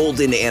Lottery's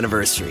golden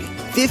anniversary.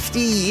 50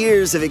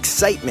 years of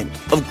excitement,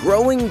 of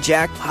growing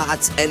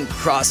jackpots and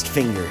crossed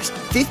fingers.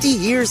 50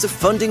 years of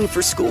funding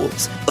for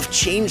schools, of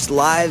changed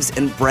lives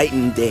and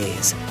brightened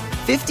days.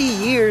 50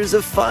 years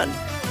of fun.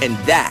 And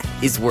that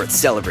is worth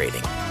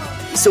celebrating.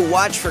 So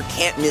watch for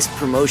can't-miss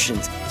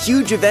promotions,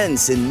 huge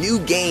events, and new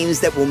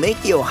games that will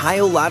make the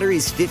Ohio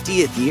Lottery's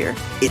 50th year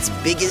its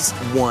biggest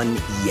one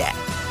yet.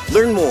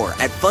 Learn more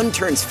at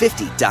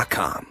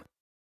funturns50.com.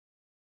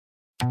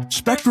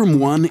 Spectrum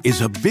One is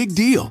a big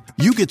deal.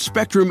 You get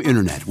Spectrum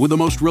Internet with the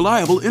most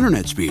reliable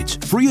internet speeds,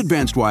 free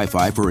advanced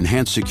Wi-Fi for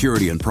enhanced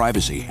security and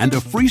privacy, and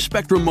a free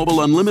Spectrum Mobile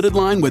unlimited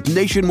line with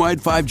nationwide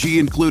 5G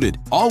included,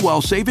 all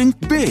while saving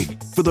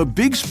big. For the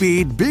big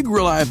speed, big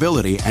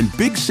reliability, and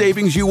big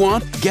savings you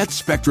want, get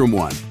Spectrum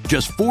One.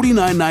 Just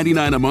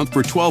 $49.99 a month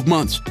for 12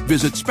 months.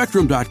 Visit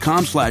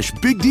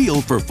spectrum.com/big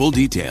deal for full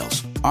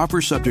details.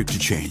 Offer subject to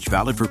change.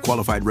 Valid for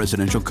qualified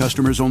residential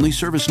customers only.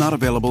 Service not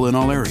available in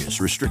all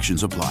areas.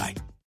 Restrictions apply.